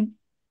speaking?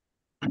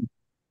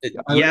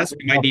 Yes,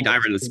 we might need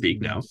Ira to speak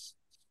now.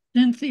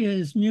 Cynthia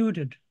is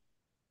muted.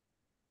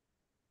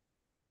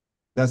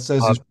 That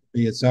says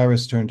it's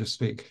Ira's turn to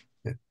speak.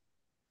 Yeah.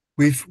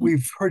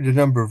 We've heard a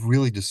number of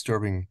really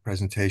disturbing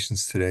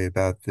presentations today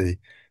about the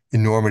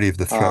enormity of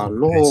the threat.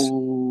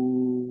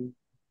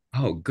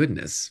 Oh,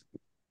 goodness.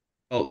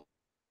 Oh,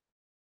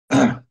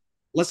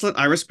 let's let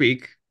Ira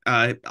speak.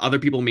 Other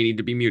people may need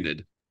to be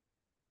muted.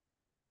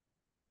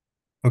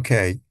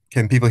 Okay.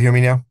 Can people hear me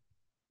now?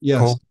 Yes.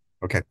 Cole?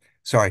 Okay.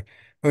 Sorry.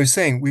 I was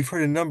saying we've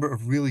heard a number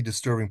of really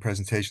disturbing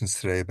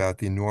presentations today about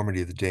the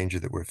enormity of the danger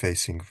that we're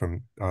facing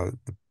from the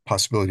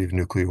possibility of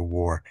nuclear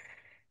war.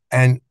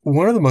 And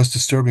one of the most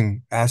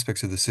disturbing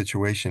aspects of the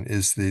situation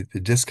is the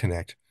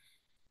disconnect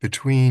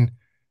between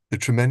the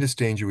tremendous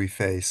danger we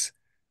face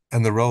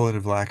and the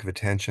relative lack of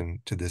attention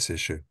to this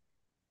issue.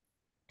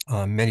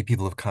 Many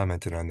people have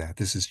commented on that.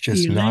 This is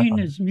just not Elaine on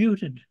is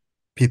muted.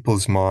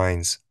 people's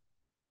minds,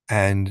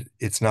 and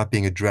it's not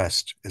being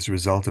addressed as a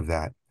result of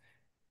that.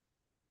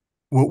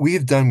 What we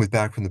have done with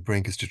Back from the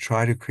Brink is to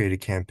try to create a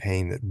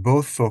campaign that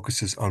both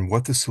focuses on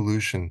what the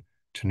solution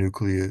to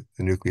the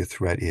nuclear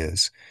threat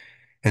is,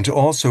 and to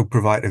also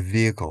provide a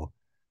vehicle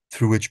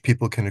through which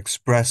people can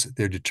express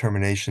their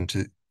determination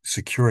to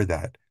secure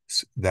that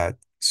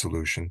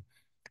solution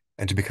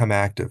and to become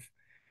active.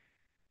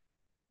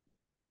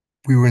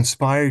 We were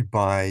inspired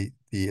by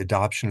the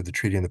adoption of the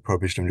Treaty on the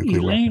Prohibition of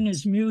Nuclear Elaine Weapons.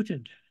 is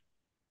muted.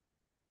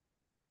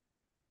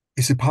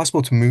 Is it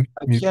possible to mute?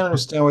 I can't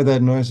understand where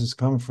that noise is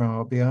coming from.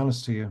 I'll be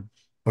honest to you.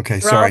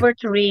 Okay, sorry.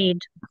 Robert Reed.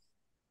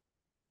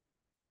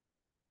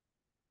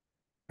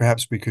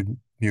 Perhaps we could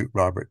mute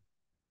Robert.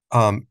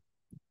 I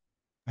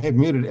have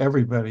muted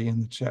everybody in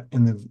the chat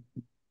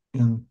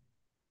in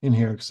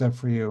here except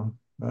for you.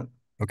 But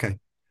okay.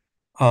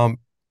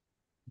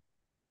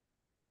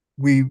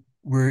 We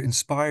were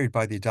inspired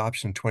by the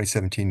adoption in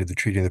 2017 of the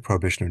Treaty on the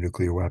Prohibition of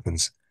Nuclear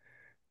Weapons,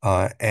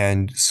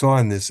 and saw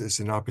in this as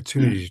an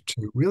opportunity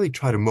to really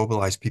try to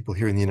mobilize people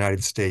here in the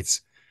United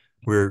States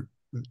where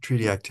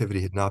treaty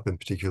activity had not been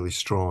particularly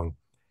strong.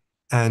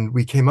 And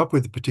we came up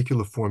with a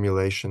particular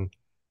formulation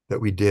that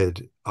we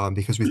did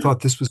because we thought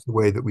this was the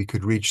way that we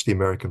could reach the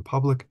American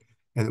public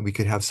and that we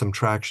could have some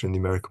traction in the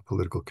American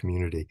political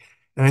community.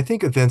 And I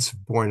think events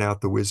have borne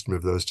out the wisdom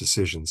of those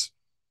decisions.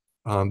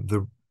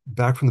 The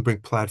Back from the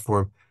Brink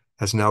platform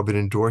has now been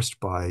endorsed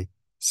by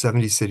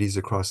 70 cities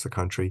across the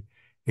country,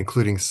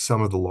 including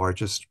some of the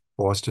largest: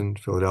 Boston,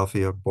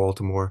 Philadelphia,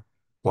 Baltimore,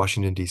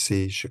 Washington,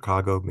 D.C.,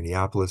 Chicago,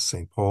 Minneapolis,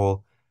 St.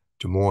 Paul,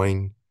 Des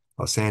Moines,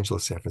 Los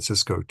Angeles, San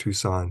Francisco,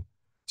 Tucson,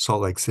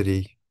 Salt Lake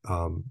City,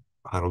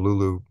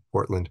 Honolulu,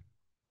 Portland.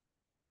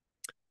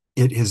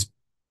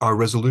 Our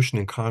resolution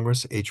in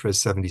Congress, HRES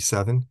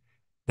 77,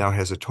 now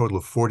has a total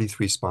of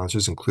 43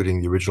 sponsors,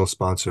 including the original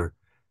sponsor,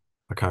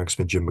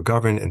 Congressman Jim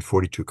McGovern, and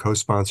 42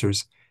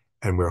 co-sponsors.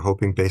 And we're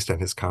hoping, based on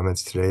his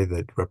comments today,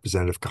 that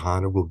Representative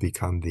Kahana will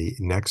become the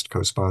next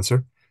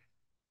co-sponsor.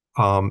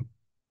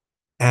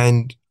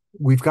 And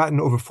we've gotten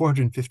over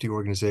 450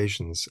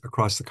 organizations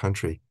across the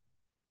country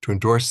to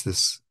endorse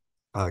this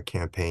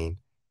campaign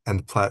and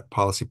the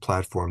policy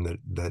platform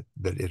that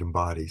it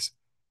embodies.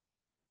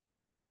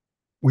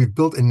 We've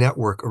built a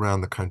network around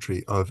the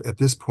country of, at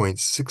this point,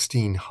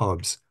 16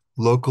 hubs,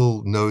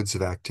 local nodes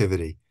of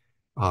activity,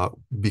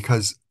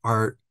 because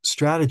our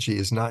strategy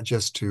is not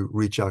just to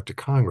reach out to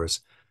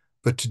Congress,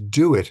 but to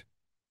do it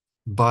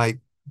by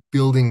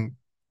building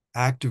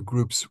active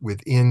groups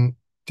within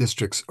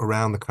districts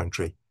around the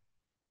country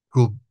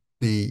who'll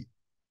be,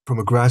 from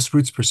a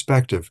grassroots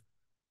perspective,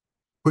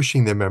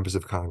 pushing their members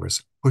of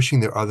Congress, pushing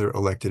their other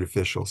elected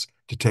officials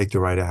to take the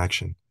right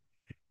action.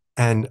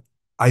 And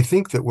I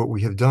think that what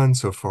we have done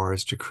so far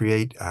is to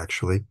create,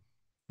 actually,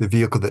 the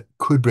vehicle that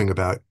could bring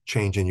about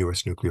change in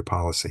U.S. nuclear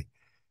policy.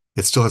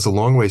 It still has a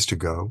long ways to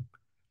go,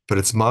 but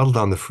it's modeled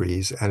on the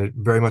freeze, and it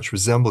very much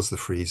resembles the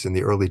freeze in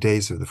the early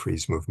days of the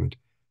freeze movement.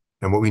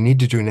 And what we need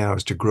to do now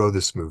is to grow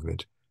this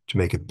movement, to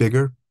make it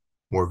bigger,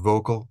 more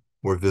vocal,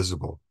 more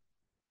visible.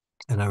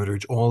 And I would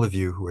urge all of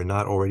you who are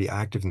not already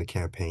active in the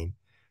campaign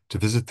to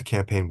visit the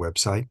campaign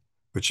website,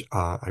 which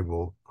I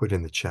will put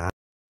in the chat.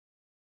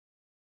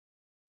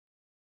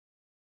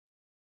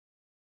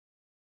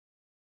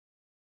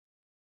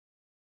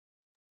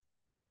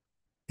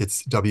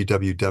 It's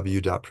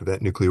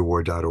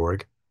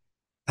www.preventnuclearwar.org.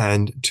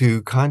 And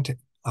to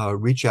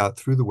reach out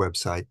through the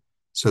website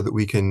so that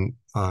we can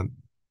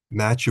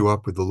match you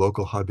up with the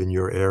local hub in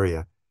your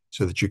area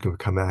so that you can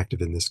become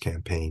active in this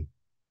campaign.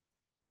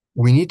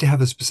 We need to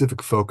have a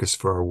specific focus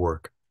for our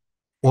work.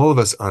 All of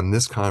us on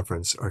this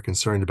conference are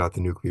concerned about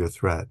the nuclear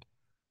threat,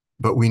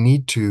 but we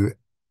need to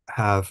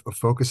have a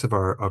focus of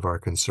our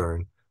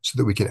concern so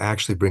that we can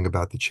actually bring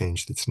about the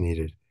change that's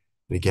needed.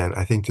 And again,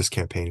 I think this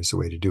campaign is the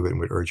way to do it and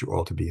would urge you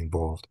all to be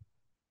involved.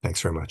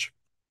 Thanks very much.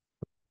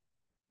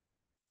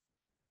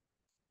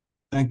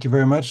 thank you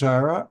very much,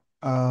 Ira.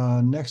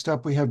 Next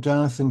up, we have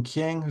Jonathan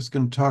King, who's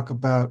going to talk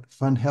about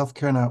Fund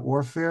Healthcare, Not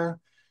Warfare.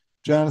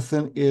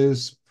 Jonathan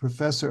is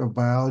Professor of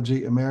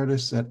Biology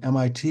Emeritus at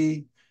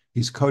MIT.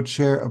 He's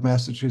co-chair of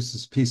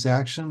Massachusetts Peace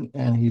Action,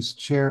 and he's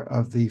chair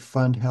of the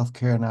Fund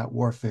Healthcare, Not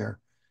Warfare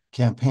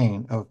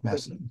campaign of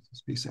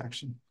Massachusetts Peace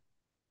Action.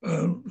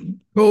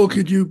 Cole,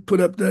 could you put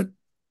up that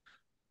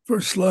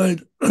first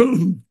slide?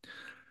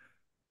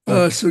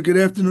 So good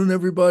afternoon,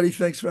 everybody.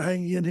 Thanks for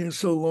hanging in here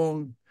so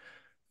long.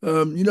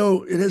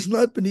 It has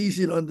not been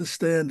easy to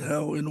understand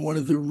how in one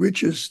of the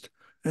richest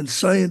and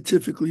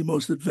scientifically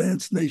most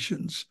advanced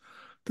nations,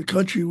 the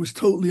country was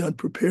totally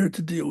unprepared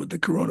to deal with the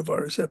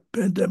coronavirus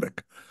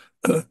pandemic.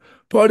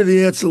 Part of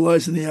the answer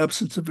lies in the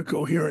absence of a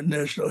coherent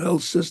national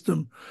health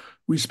system.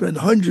 We spend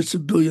hundreds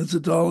of billions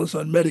of dollars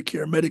on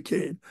Medicare,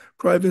 Medicaid,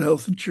 private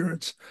health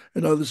insurance,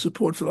 and other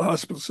support for the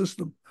hospital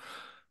system.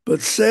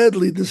 But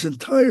sadly, this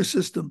entire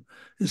system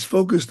is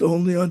focused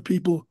only on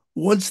people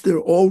once they're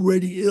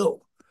already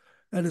ill,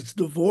 and it's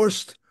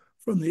divorced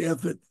from the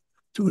effort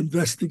to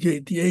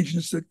investigate the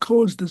agents that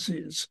cause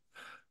disease.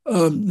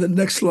 The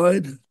next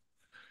slide.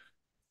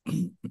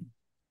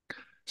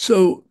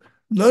 So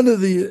none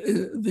of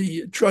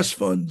the trust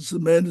funds, the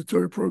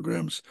mandatory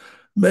programs,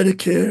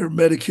 Medicare,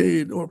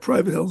 Medicaid, or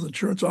private health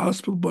insurance or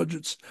hospital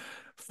budgets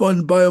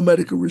fund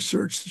biomedical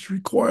research that's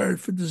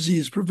required for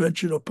disease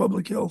prevention or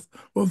public health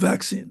or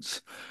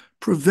vaccines.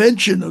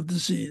 Prevention of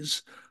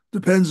disease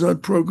depends on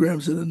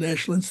programs in the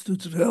National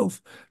Institutes of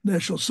Health,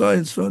 National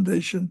Science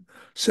Foundation,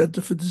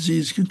 Center for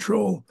Disease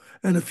Control,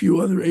 and a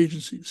few other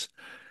agencies.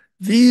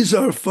 These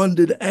are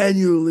funded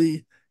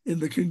annually in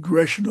the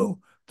congressional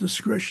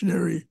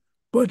discretionary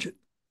budget.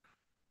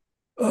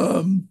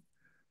 And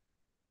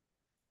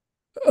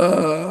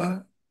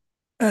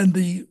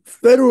the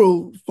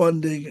federal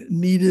funding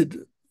needed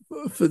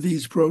for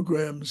these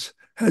programs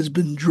has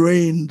been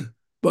drained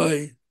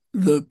by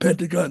the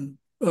Pentagon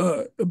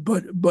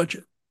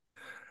budget.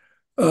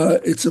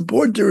 It's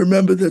important to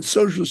remember that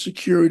Social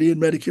Security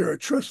and Medicare are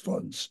trust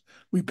funds.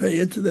 We pay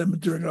into them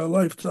during our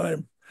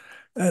lifetime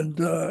and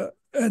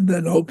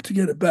then hope to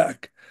get it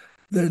back.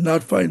 They're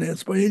not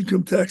financed by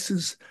income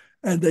taxes,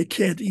 and they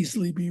can't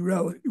easily be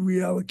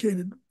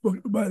reallocated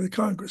by the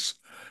Congress.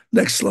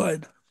 Next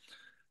slide.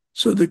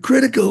 So the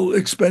critical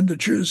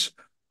expenditures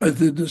are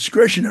the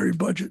discretionary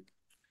budget,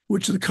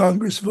 which the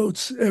Congress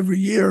votes every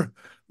year.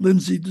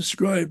 Lindsay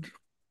described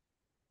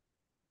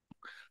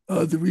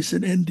the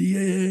recent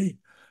NDAA.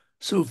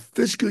 So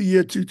fiscal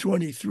year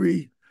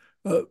 2023,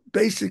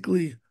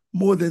 basically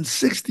more than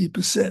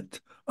 60%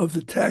 of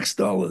the tax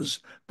dollars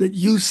that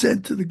you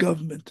sent to the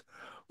government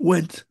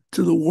went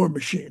to the war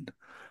machine.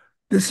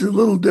 This is a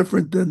little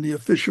different than the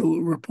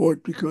official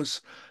report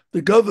because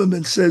the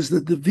government says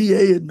that the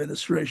VA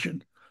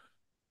administration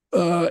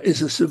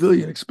is a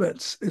civilian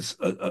expense. It's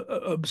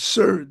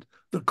absurd.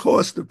 The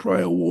cost of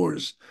prior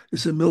wars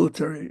is a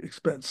military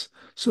expense.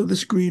 So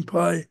this green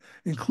pie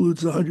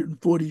includes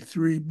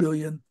 143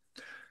 billion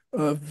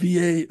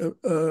VA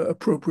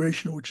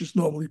appropriation, which is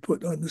normally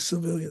put on the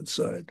civilian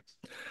side.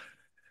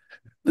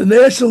 The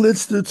National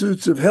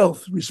Institutes of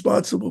Health,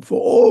 responsible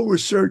for all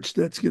research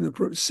that's going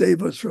to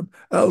save us from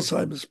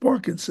Alzheimer's,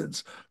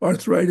 Parkinson's,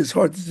 arthritis,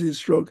 heart disease,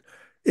 stroke,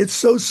 it's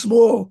so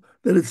small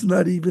that it's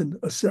not even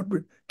a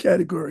separate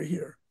category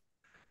here.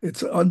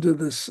 It's under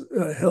this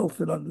health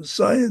and under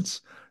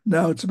science.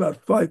 Now it's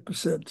about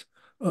 5%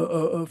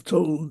 of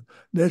total.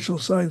 National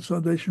Science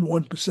Foundation,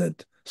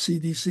 1%.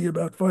 CDC,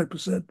 about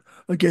 5%,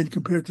 again,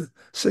 compared to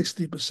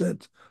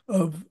 60%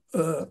 of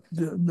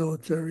the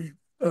military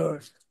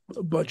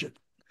budget.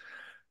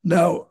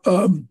 Now,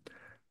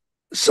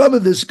 some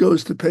of this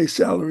goes to pay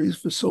salaries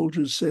for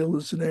soldiers,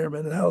 sailors, and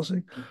airmen and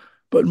housing,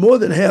 but more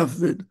than half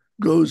of it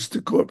goes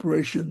to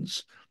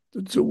corporations,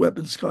 to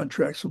weapons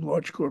contracts from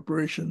large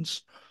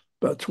corporations,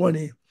 about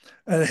 20,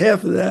 and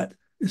half of that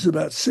is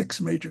about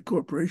 6 major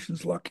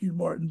corporations, Lockheed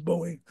Martin,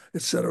 Boeing,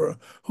 et cetera,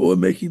 who are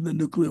making the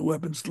nuclear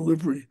weapons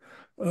delivery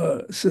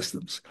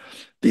systems.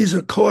 These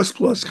are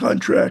cost-plus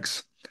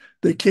contracts.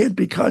 They can't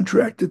be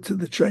contracted to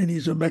the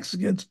Chinese or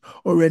Mexicans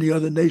or any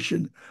other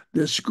nation.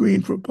 They're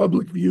screened for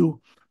public view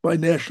by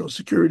national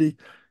security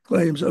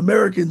claims.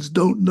 Americans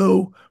don't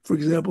know, for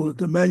example, that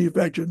the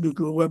manufacture of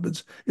nuclear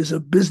weapons is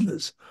a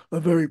business, a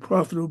very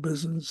profitable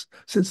business,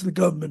 since the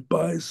government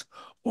buys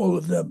all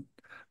of them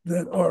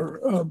that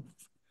are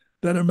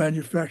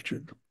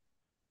manufactured.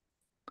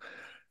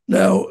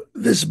 Now,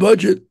 this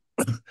budget,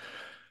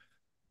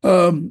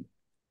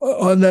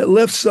 on that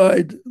left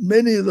side,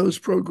 many of those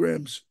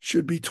programs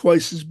should be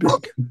twice as big,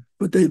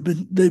 but they've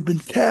been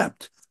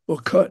capped or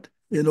cut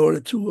in order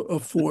to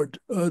afford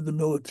the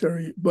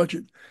military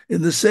budget.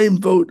 In the same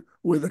vote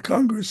where the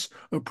Congress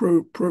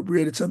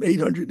appropriated some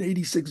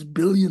 $886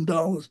 billion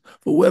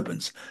for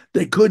weapons,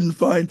 they couldn't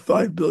find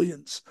 $5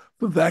 billion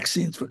for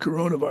vaccines for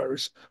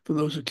coronavirus for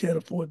those who can't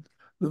afford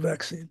the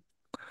vaccine.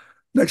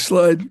 Next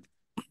slide.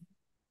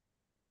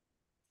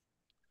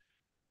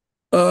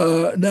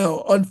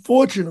 Now,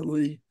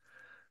 unfortunately,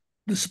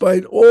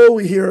 despite all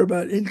we hear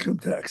about income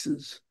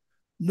taxes,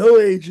 no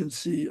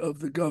agency of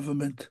the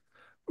government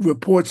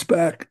reports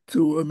back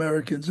to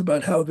Americans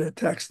about how their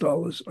tax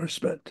dollars are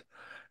spent.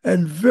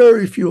 And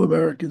very few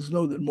Americans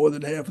know that more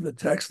than half of the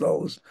tax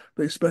dollars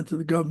they spent to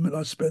the government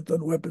are spent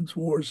on weapons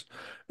wars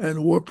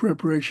and war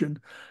preparation.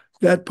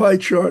 That pie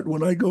chart,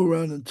 when I go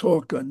around and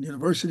talk on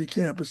university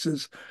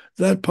campuses,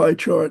 that pie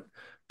chart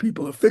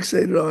people are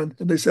fixated on,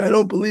 and they say, I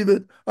don't believe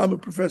it. I'm a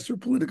professor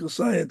of political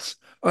science.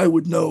 I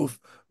would know if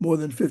more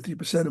than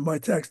 50% of my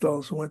tax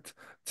dollars went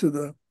to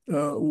the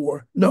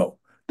war. No,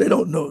 they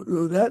don't know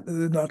that.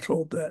 They're not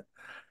told that.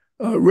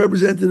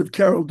 Representative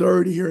Carol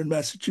Doherty here in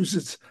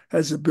Massachusetts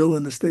has a bill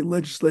in the state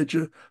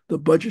legislature, the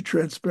Budget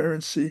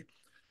Transparency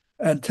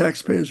and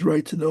Taxpayers'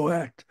 Right to Know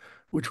Act,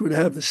 which would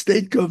have the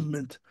state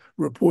government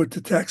report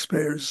to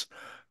taxpayers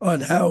on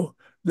how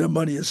their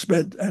money is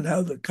spent and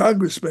how the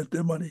Congress spent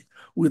their money.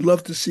 We'd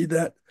love to see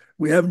that.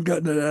 We haven't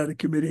gotten it out of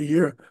committee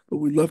here, but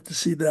we'd love to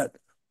see that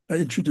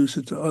introduced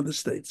into other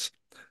states.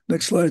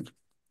 Next slide.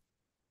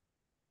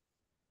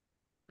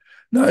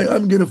 Now,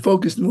 I'm going to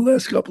focus in the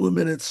last couple of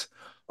minutes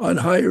on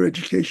higher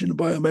education and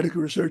biomedical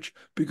research,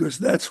 because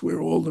that's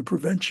where all the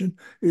prevention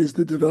is,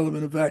 the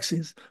development of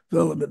vaccines,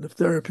 development of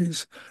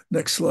therapies.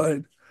 Next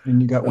slide.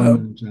 And you got 1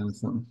 minute,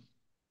 Jonathan.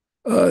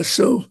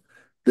 So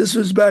this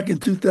was back in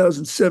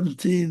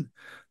 2017.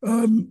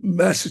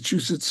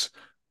 Massachusetts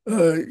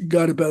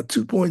got about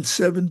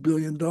 $2.7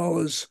 billion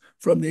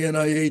from the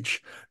NIH.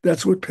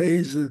 That's what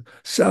pays the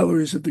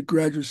salaries of the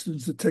graduate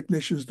students, the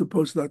technicians, the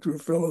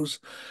postdoctoral fellows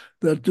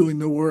that are doing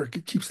the work.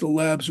 It keeps the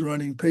labs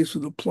running, pays for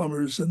the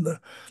plumbers and the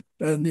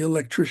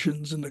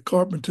electricians and the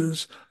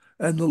carpenters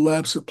and the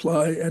lab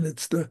supply, and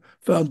it's the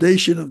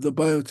foundation of the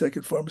biotech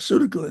and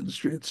pharmaceutical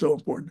industry. It's so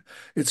important.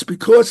 It's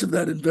because of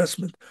that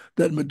investment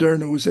that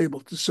Moderna was able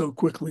to so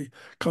quickly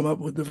come up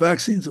with the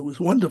vaccines. It was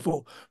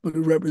wonderful, but it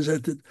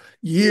represented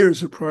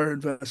years of prior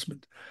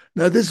investment.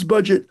 Now, this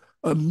budget,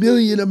 1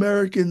 million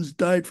Americans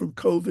died from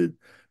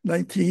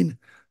COVID-19.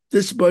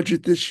 This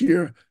budget this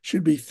year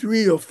should be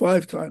 3 or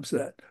 5 times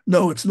that.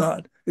 No, it's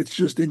not. It's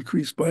just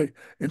increased by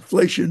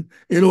inflation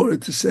in order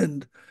to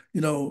send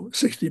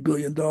 $60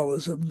 billion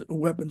of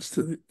weapons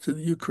to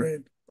the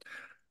Ukraine.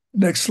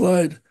 Next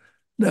slide.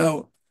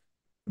 Now,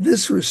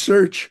 this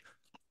research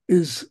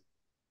is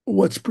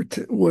what's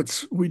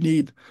we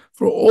need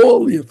for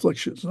all the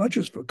afflictions, not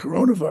just for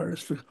coronavirus,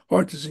 for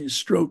heart disease,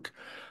 stroke,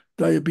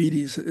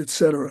 diabetes,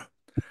 etc.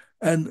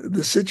 And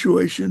the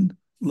situation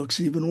looks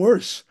even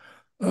worse.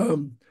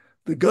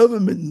 The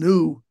government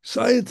knew,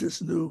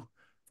 scientists knew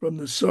from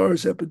the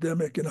SARS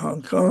epidemic in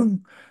Hong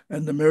Kong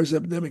and the MERS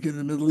epidemic in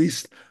the Middle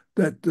East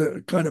that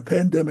the kind of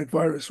pandemic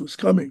virus was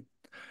coming.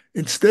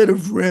 Instead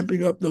of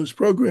ramping up those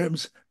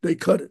programs, they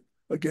cut it,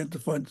 again, to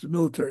fund the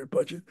military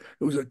budget.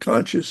 It was a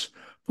conscious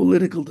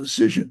political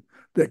decision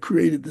that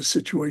created the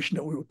situation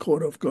that we were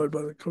caught off guard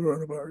by the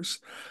coronavirus.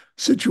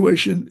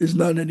 Situation is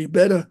not any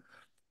better.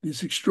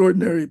 These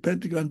extraordinary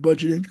Pentagon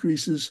budget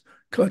increases,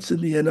 cuts in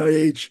the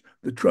NIH,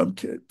 the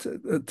Trump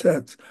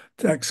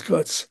tax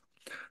cuts.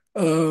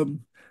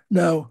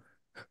 Now,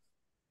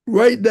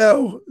 right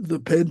now, the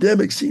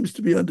pandemic seems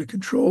to be under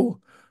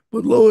control,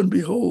 but lo and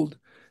behold,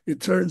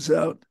 it turns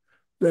out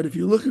that if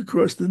you look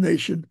across the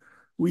nation,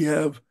 we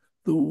have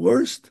the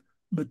worst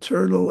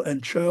maternal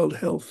and child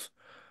health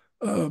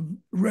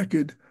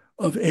record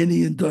of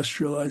any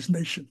industrialized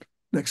nation.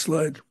 Next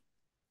slide.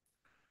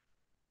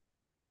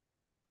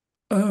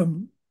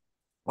 And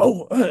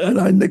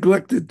I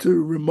neglected to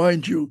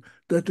remind you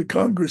that the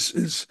Congress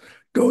is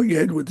going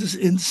ahead with this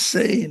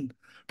insane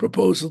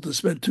proposal to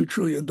spend $2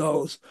 trillion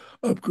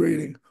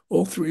upgrading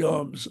all 3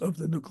 arms of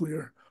the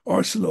nuclear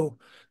arsenal.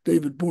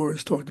 David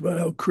Boris talked about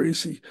how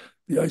crazy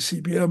the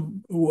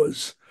ICBM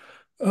was.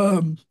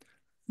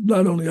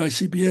 Not only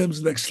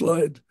ICBMs, next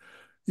slide,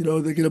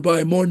 they're going to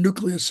buy more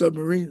nuclear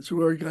submarines.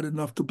 We already got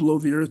enough to blow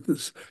the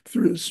earth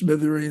through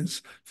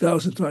smithereens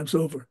 1,000 times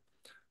over.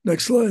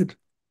 Next slide.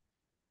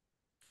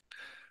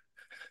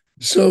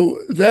 So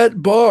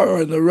that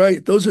bar on the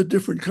right, those are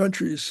different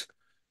countries.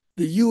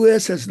 The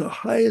U.S. has the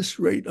highest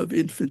rate of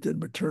infant and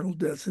maternal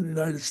deaths in the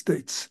United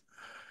States.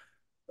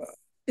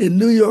 In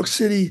New York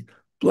City,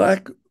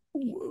 Black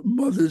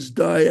mothers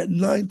die at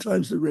 9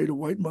 times the rate of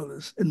white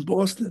mothers. In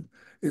Boston,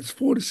 it's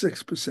 4 to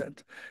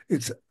 6%.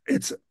 It's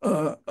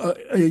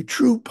a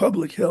true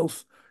public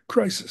health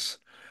crisis.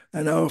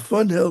 And our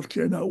Fund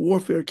Healthcare, Not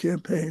Warfare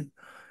campaign,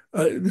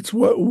 it's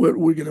what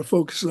we're going to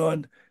focus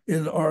on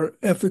in our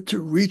effort to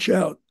reach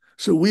out.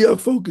 So we are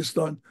focused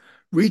on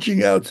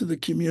reaching out to the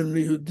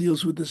community who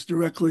deals with this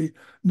directly,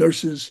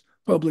 nurses,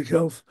 public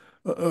health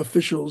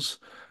officials.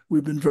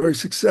 We've been very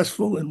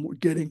successful in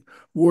getting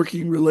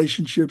working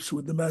relationships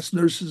with the Mass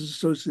Nurses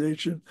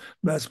Association,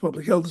 Mass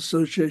Public Health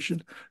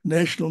Association,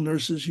 National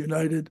Nurses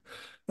United,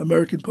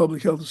 American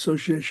Public Health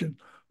Association,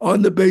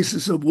 on the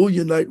basis of we'll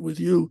unite with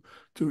you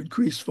to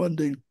increase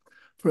funding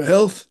for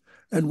health,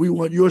 and we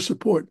want your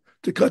support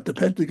to cut the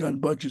Pentagon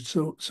budget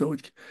so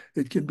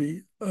it can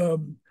be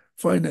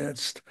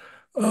financed.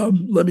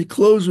 Let me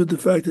close with the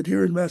fact that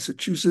here in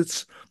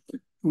Massachusetts,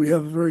 we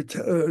have a very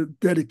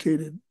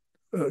dedicated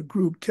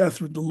group,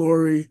 Catherine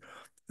Delory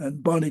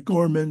and Bonnie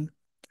Gorman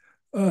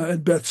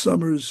and Beth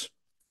Summers,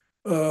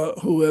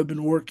 who have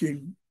been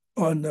working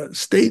on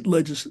state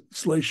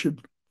legislation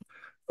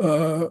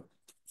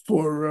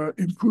for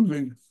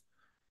improving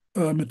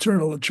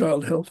maternal and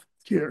child health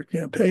care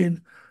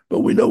campaign. But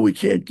we know we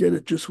can't get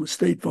it just with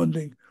state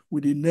funding. We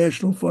need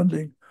national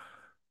funding.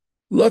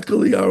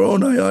 Luckily, our own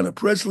Ayanna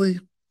Pressley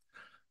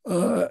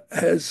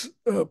has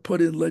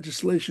put in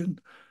legislation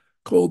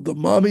called the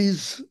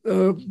Mommies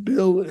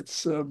Bill.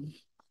 It's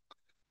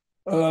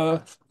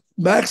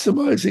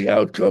maximizing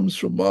outcomes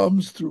for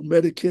moms through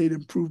Medicaid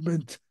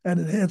improvement and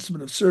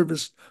enhancement of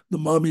service, the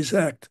Mommies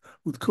Act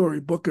with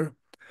Cory Booker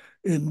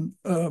in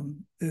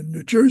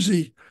New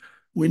Jersey.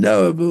 We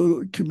now have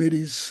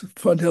committees,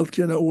 Fund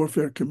Healthcare, Not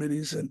Warfare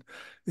committees, in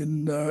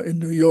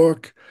New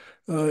York,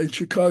 in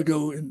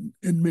Chicago, in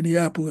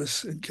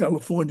Minneapolis, in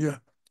California,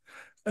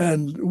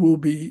 and we'll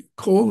be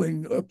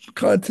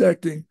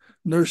contacting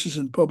nurses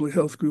and public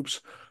health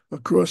groups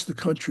across the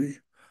country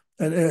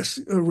and ask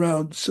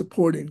around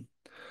supporting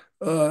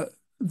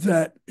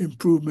that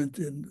improvement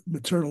in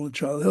maternal and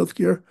child health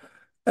care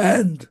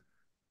and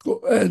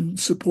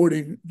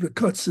supporting the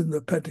cuts in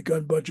the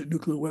Pentagon budget,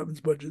 nuclear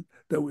weapons budget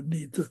that would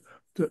need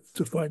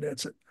to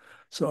finance it.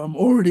 So I'm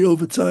already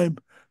over time.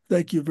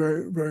 Thank you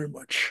very, very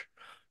much.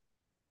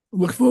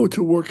 Look forward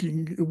to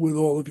working with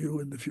all of you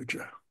in the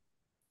future.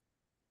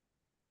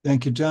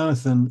 Thank you,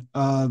 Jonathan.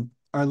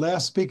 Our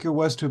last speaker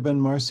was to have been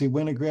Marcy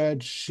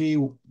Winograd. She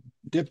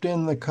dipped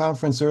in the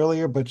conference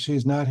earlier, but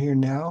she's not here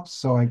now,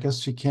 so I guess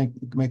she can't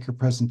make her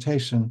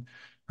presentation.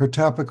 Her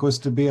topic was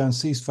to be on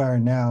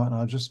ceasefire now, and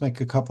I'll just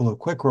make a couple of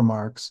quick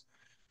remarks.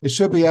 It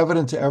should be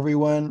evident to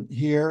everyone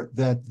here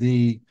that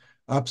the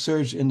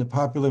upsurge in the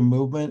popular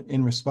movement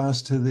in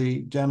response to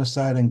the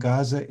genocide in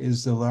Gaza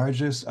is the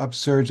largest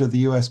upsurge of the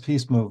U.S.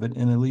 peace movement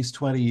in at least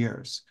 20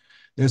 years.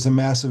 There's a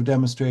massive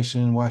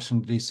demonstration in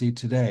Washington, D.C.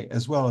 today,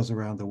 as well as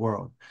around the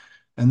world.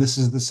 And this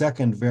is the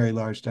second very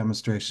large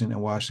demonstration in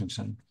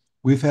Washington.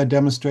 We've had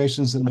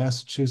demonstrations in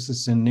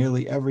Massachusetts in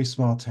nearly every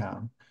small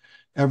town,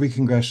 every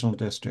congressional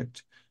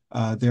district.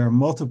 There are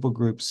multiple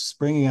groups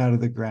springing out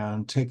of the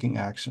ground, taking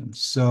action.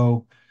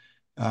 So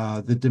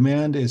the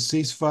demand is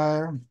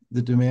ceasefire.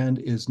 The demand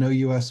is no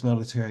U.S.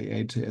 military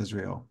aid to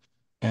Israel.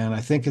 And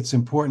I think it's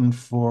important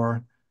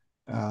for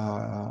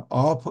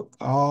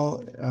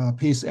all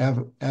peace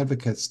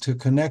advocates to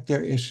connect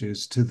their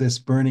issues to this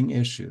burning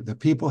issue. The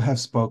people have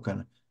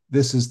spoken.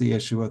 This is the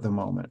issue of the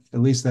moment.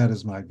 At least that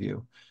is my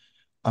view.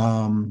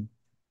 Now,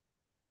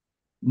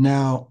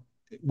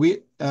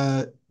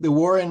 the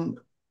war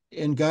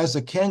in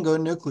Gaza can go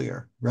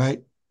nuclear,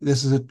 right?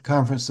 This is a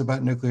conference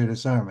about nuclear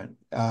disarmament.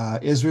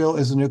 Israel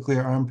is a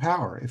nuclear armed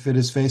power. If it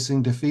is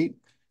facing defeat,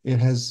 it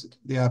has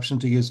the option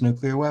to use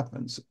nuclear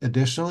weapons.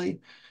 Additionally,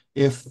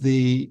 if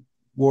the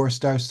war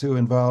starts to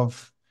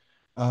involve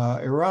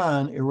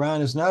Iran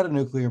is not a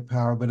nuclear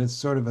power, but it's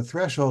sort of a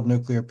threshold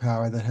nuclear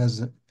power that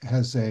has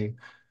a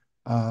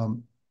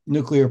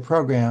nuclear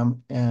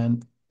program.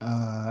 And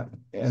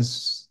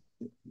as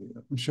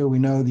I'm sure we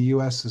know, the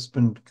U.S. has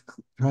been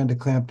trying to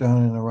clamp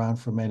down in Iran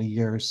for many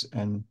years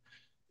and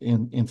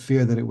in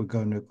fear that it would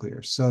go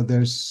nuclear. So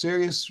there's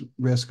serious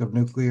risk of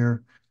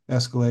nuclear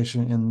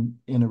escalation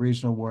in a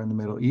regional war in the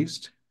Middle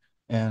East.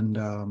 And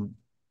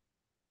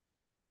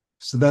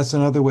so that's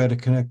another way to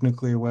connect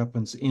nuclear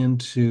weapons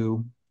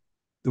into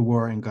the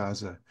war in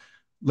Gaza.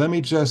 Let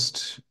me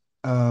just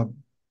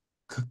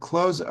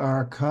close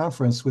our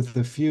conference with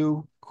a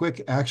few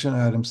quick action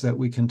items that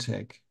we can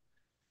take.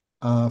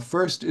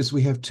 First is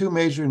we have two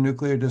major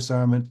nuclear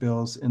disarmament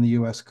bills in the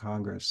U.S.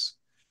 Congress.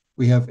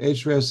 We have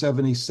HRES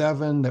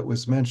 77 that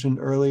was mentioned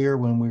earlier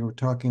when we were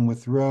talking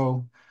with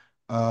Roe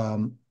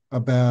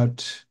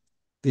about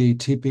the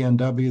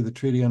TPNW, the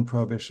Treaty on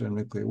Prohibition of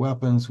Nuclear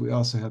Weapons. We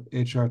also have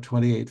HR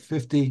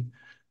 2850,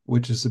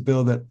 which is a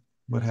bill that,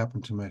 what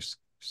happened to my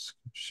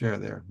share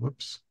there?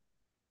 Whoops.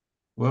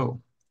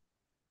 Whoa.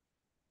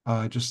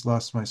 I just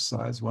lost my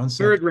slides. One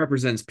second. Third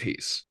represents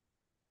peace.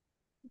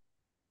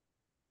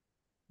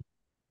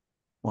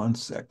 One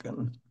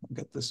second. I'll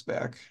get this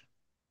back.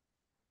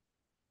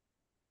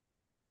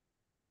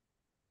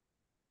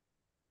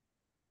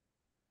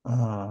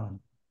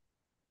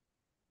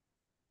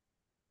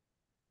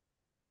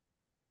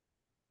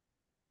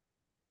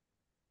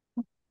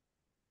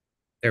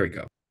 There we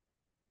go.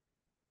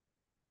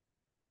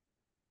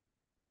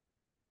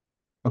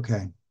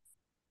 Okay.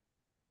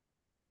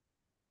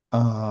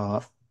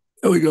 There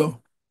we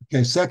go.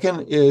 Okay,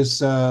 second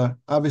is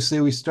obviously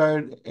we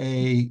started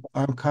a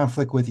armed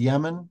conflict with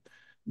Yemen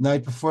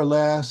night before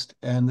last,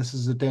 and this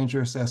is a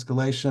dangerous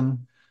escalation.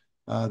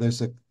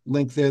 There's a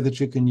link there that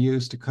you can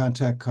use to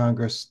contact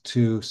Congress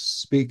to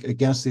speak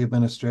against the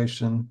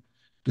administration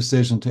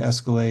decision to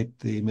escalate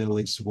the Middle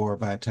East war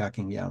by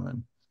attacking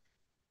Yemen.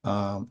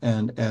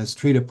 And as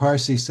Trita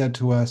Parsi said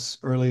to us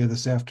earlier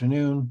this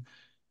afternoon,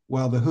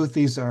 while the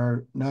Houthis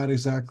are not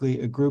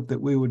exactly a group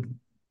that we would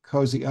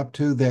cozy up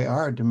to, they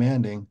are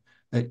demanding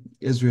that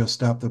Israel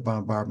stop the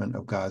bombardment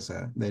of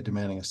Gaza. They're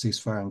demanding a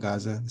ceasefire in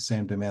Gaza, the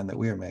same demand that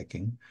we are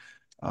making.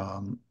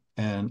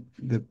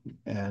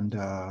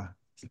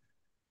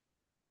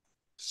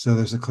 So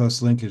there's a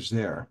close linkage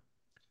there.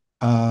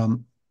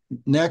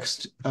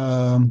 Next,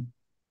 Bernie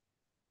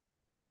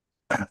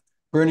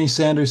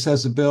Sanders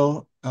has a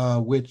bill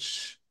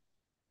which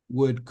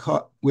would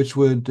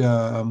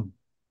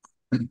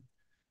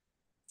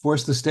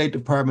force the State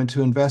Department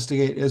to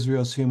investigate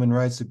Israel's human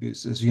rights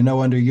abuses. You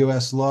know, under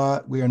U.S.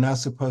 law, we are not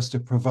supposed to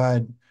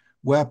provide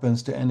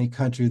weapons to any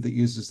country that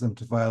uses them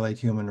to violate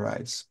human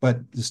rights.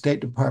 But the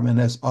State Department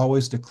has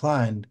always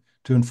declined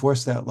to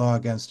enforce that law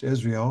against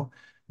Israel.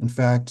 In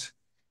fact,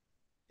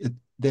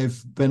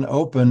 they've been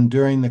open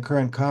during the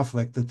current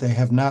conflict that they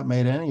have not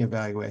made any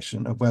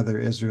evaluation of whether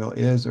Israel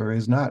is or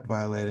is not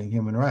violating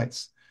human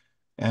rights.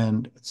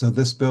 And so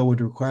this bill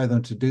would require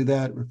them to do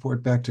that,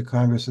 report back to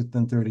Congress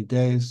within 30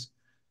 days.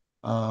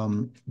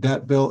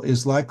 That bill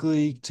is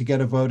likely to get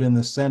a vote in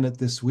the Senate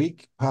this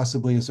week,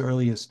 possibly as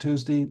early as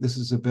Tuesday. This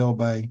is a bill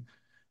by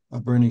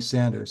Bernie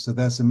Sanders. So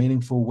that's a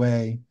meaningful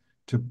way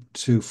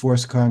to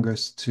force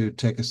Congress to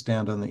take a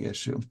stand on the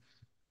issue.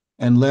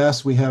 And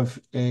last, we have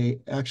a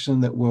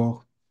action that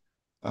will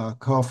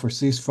call for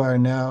ceasefire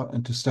now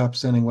and to stop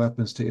sending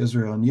weapons to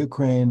Israel and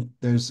Ukraine.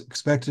 There's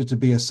expected to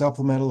be a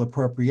supplemental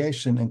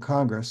appropriation in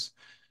Congress.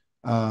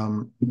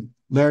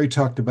 Larry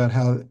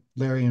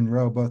and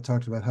Roe both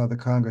talked about how the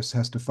Congress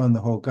has to fund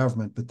the whole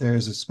government, but there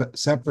is a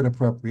separate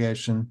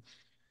appropriation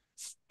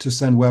to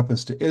send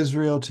weapons to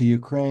Israel, to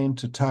Ukraine,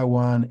 to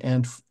Taiwan,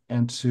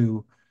 and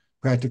to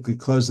practically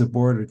close the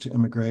border to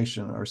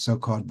immigration, or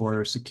so-called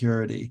border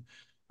security.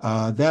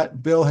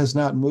 That bill has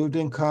not moved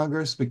in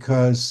Congress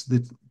because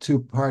the two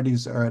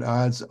parties are at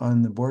odds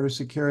on the border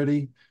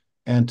security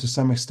and to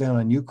some extent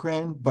on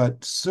Ukraine.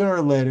 But sooner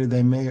or later,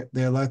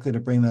 they're likely to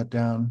bring that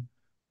down,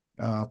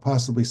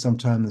 possibly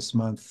sometime this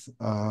month,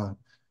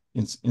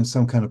 in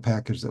some kind of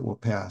package that will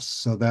pass.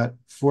 So that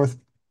fourth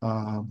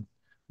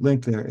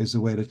link there is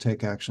a way to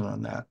take action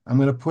on that. I'm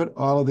going to put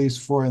all of these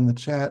four in the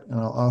chat, and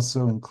I'll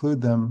also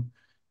include them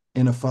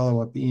in a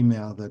follow-up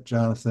email that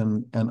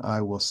Jonathan and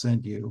I will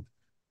send you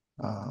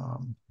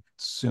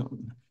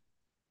soon.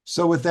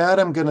 So with that,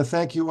 I'm going to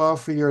thank you all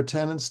for your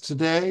attendance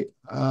today.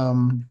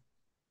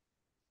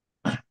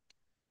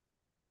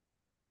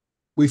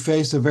 We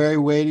face a very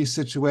weighty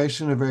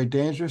situation, a very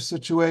dangerous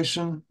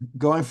situation,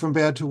 going from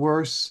bad to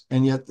worse,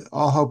 and yet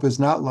all hope is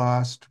not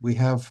lost. We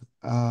have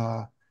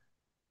a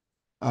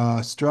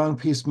strong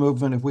peace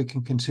movement if we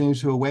can continue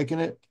to awaken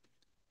it.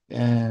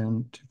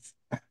 And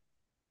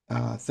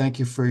thank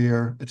you for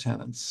your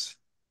attendance.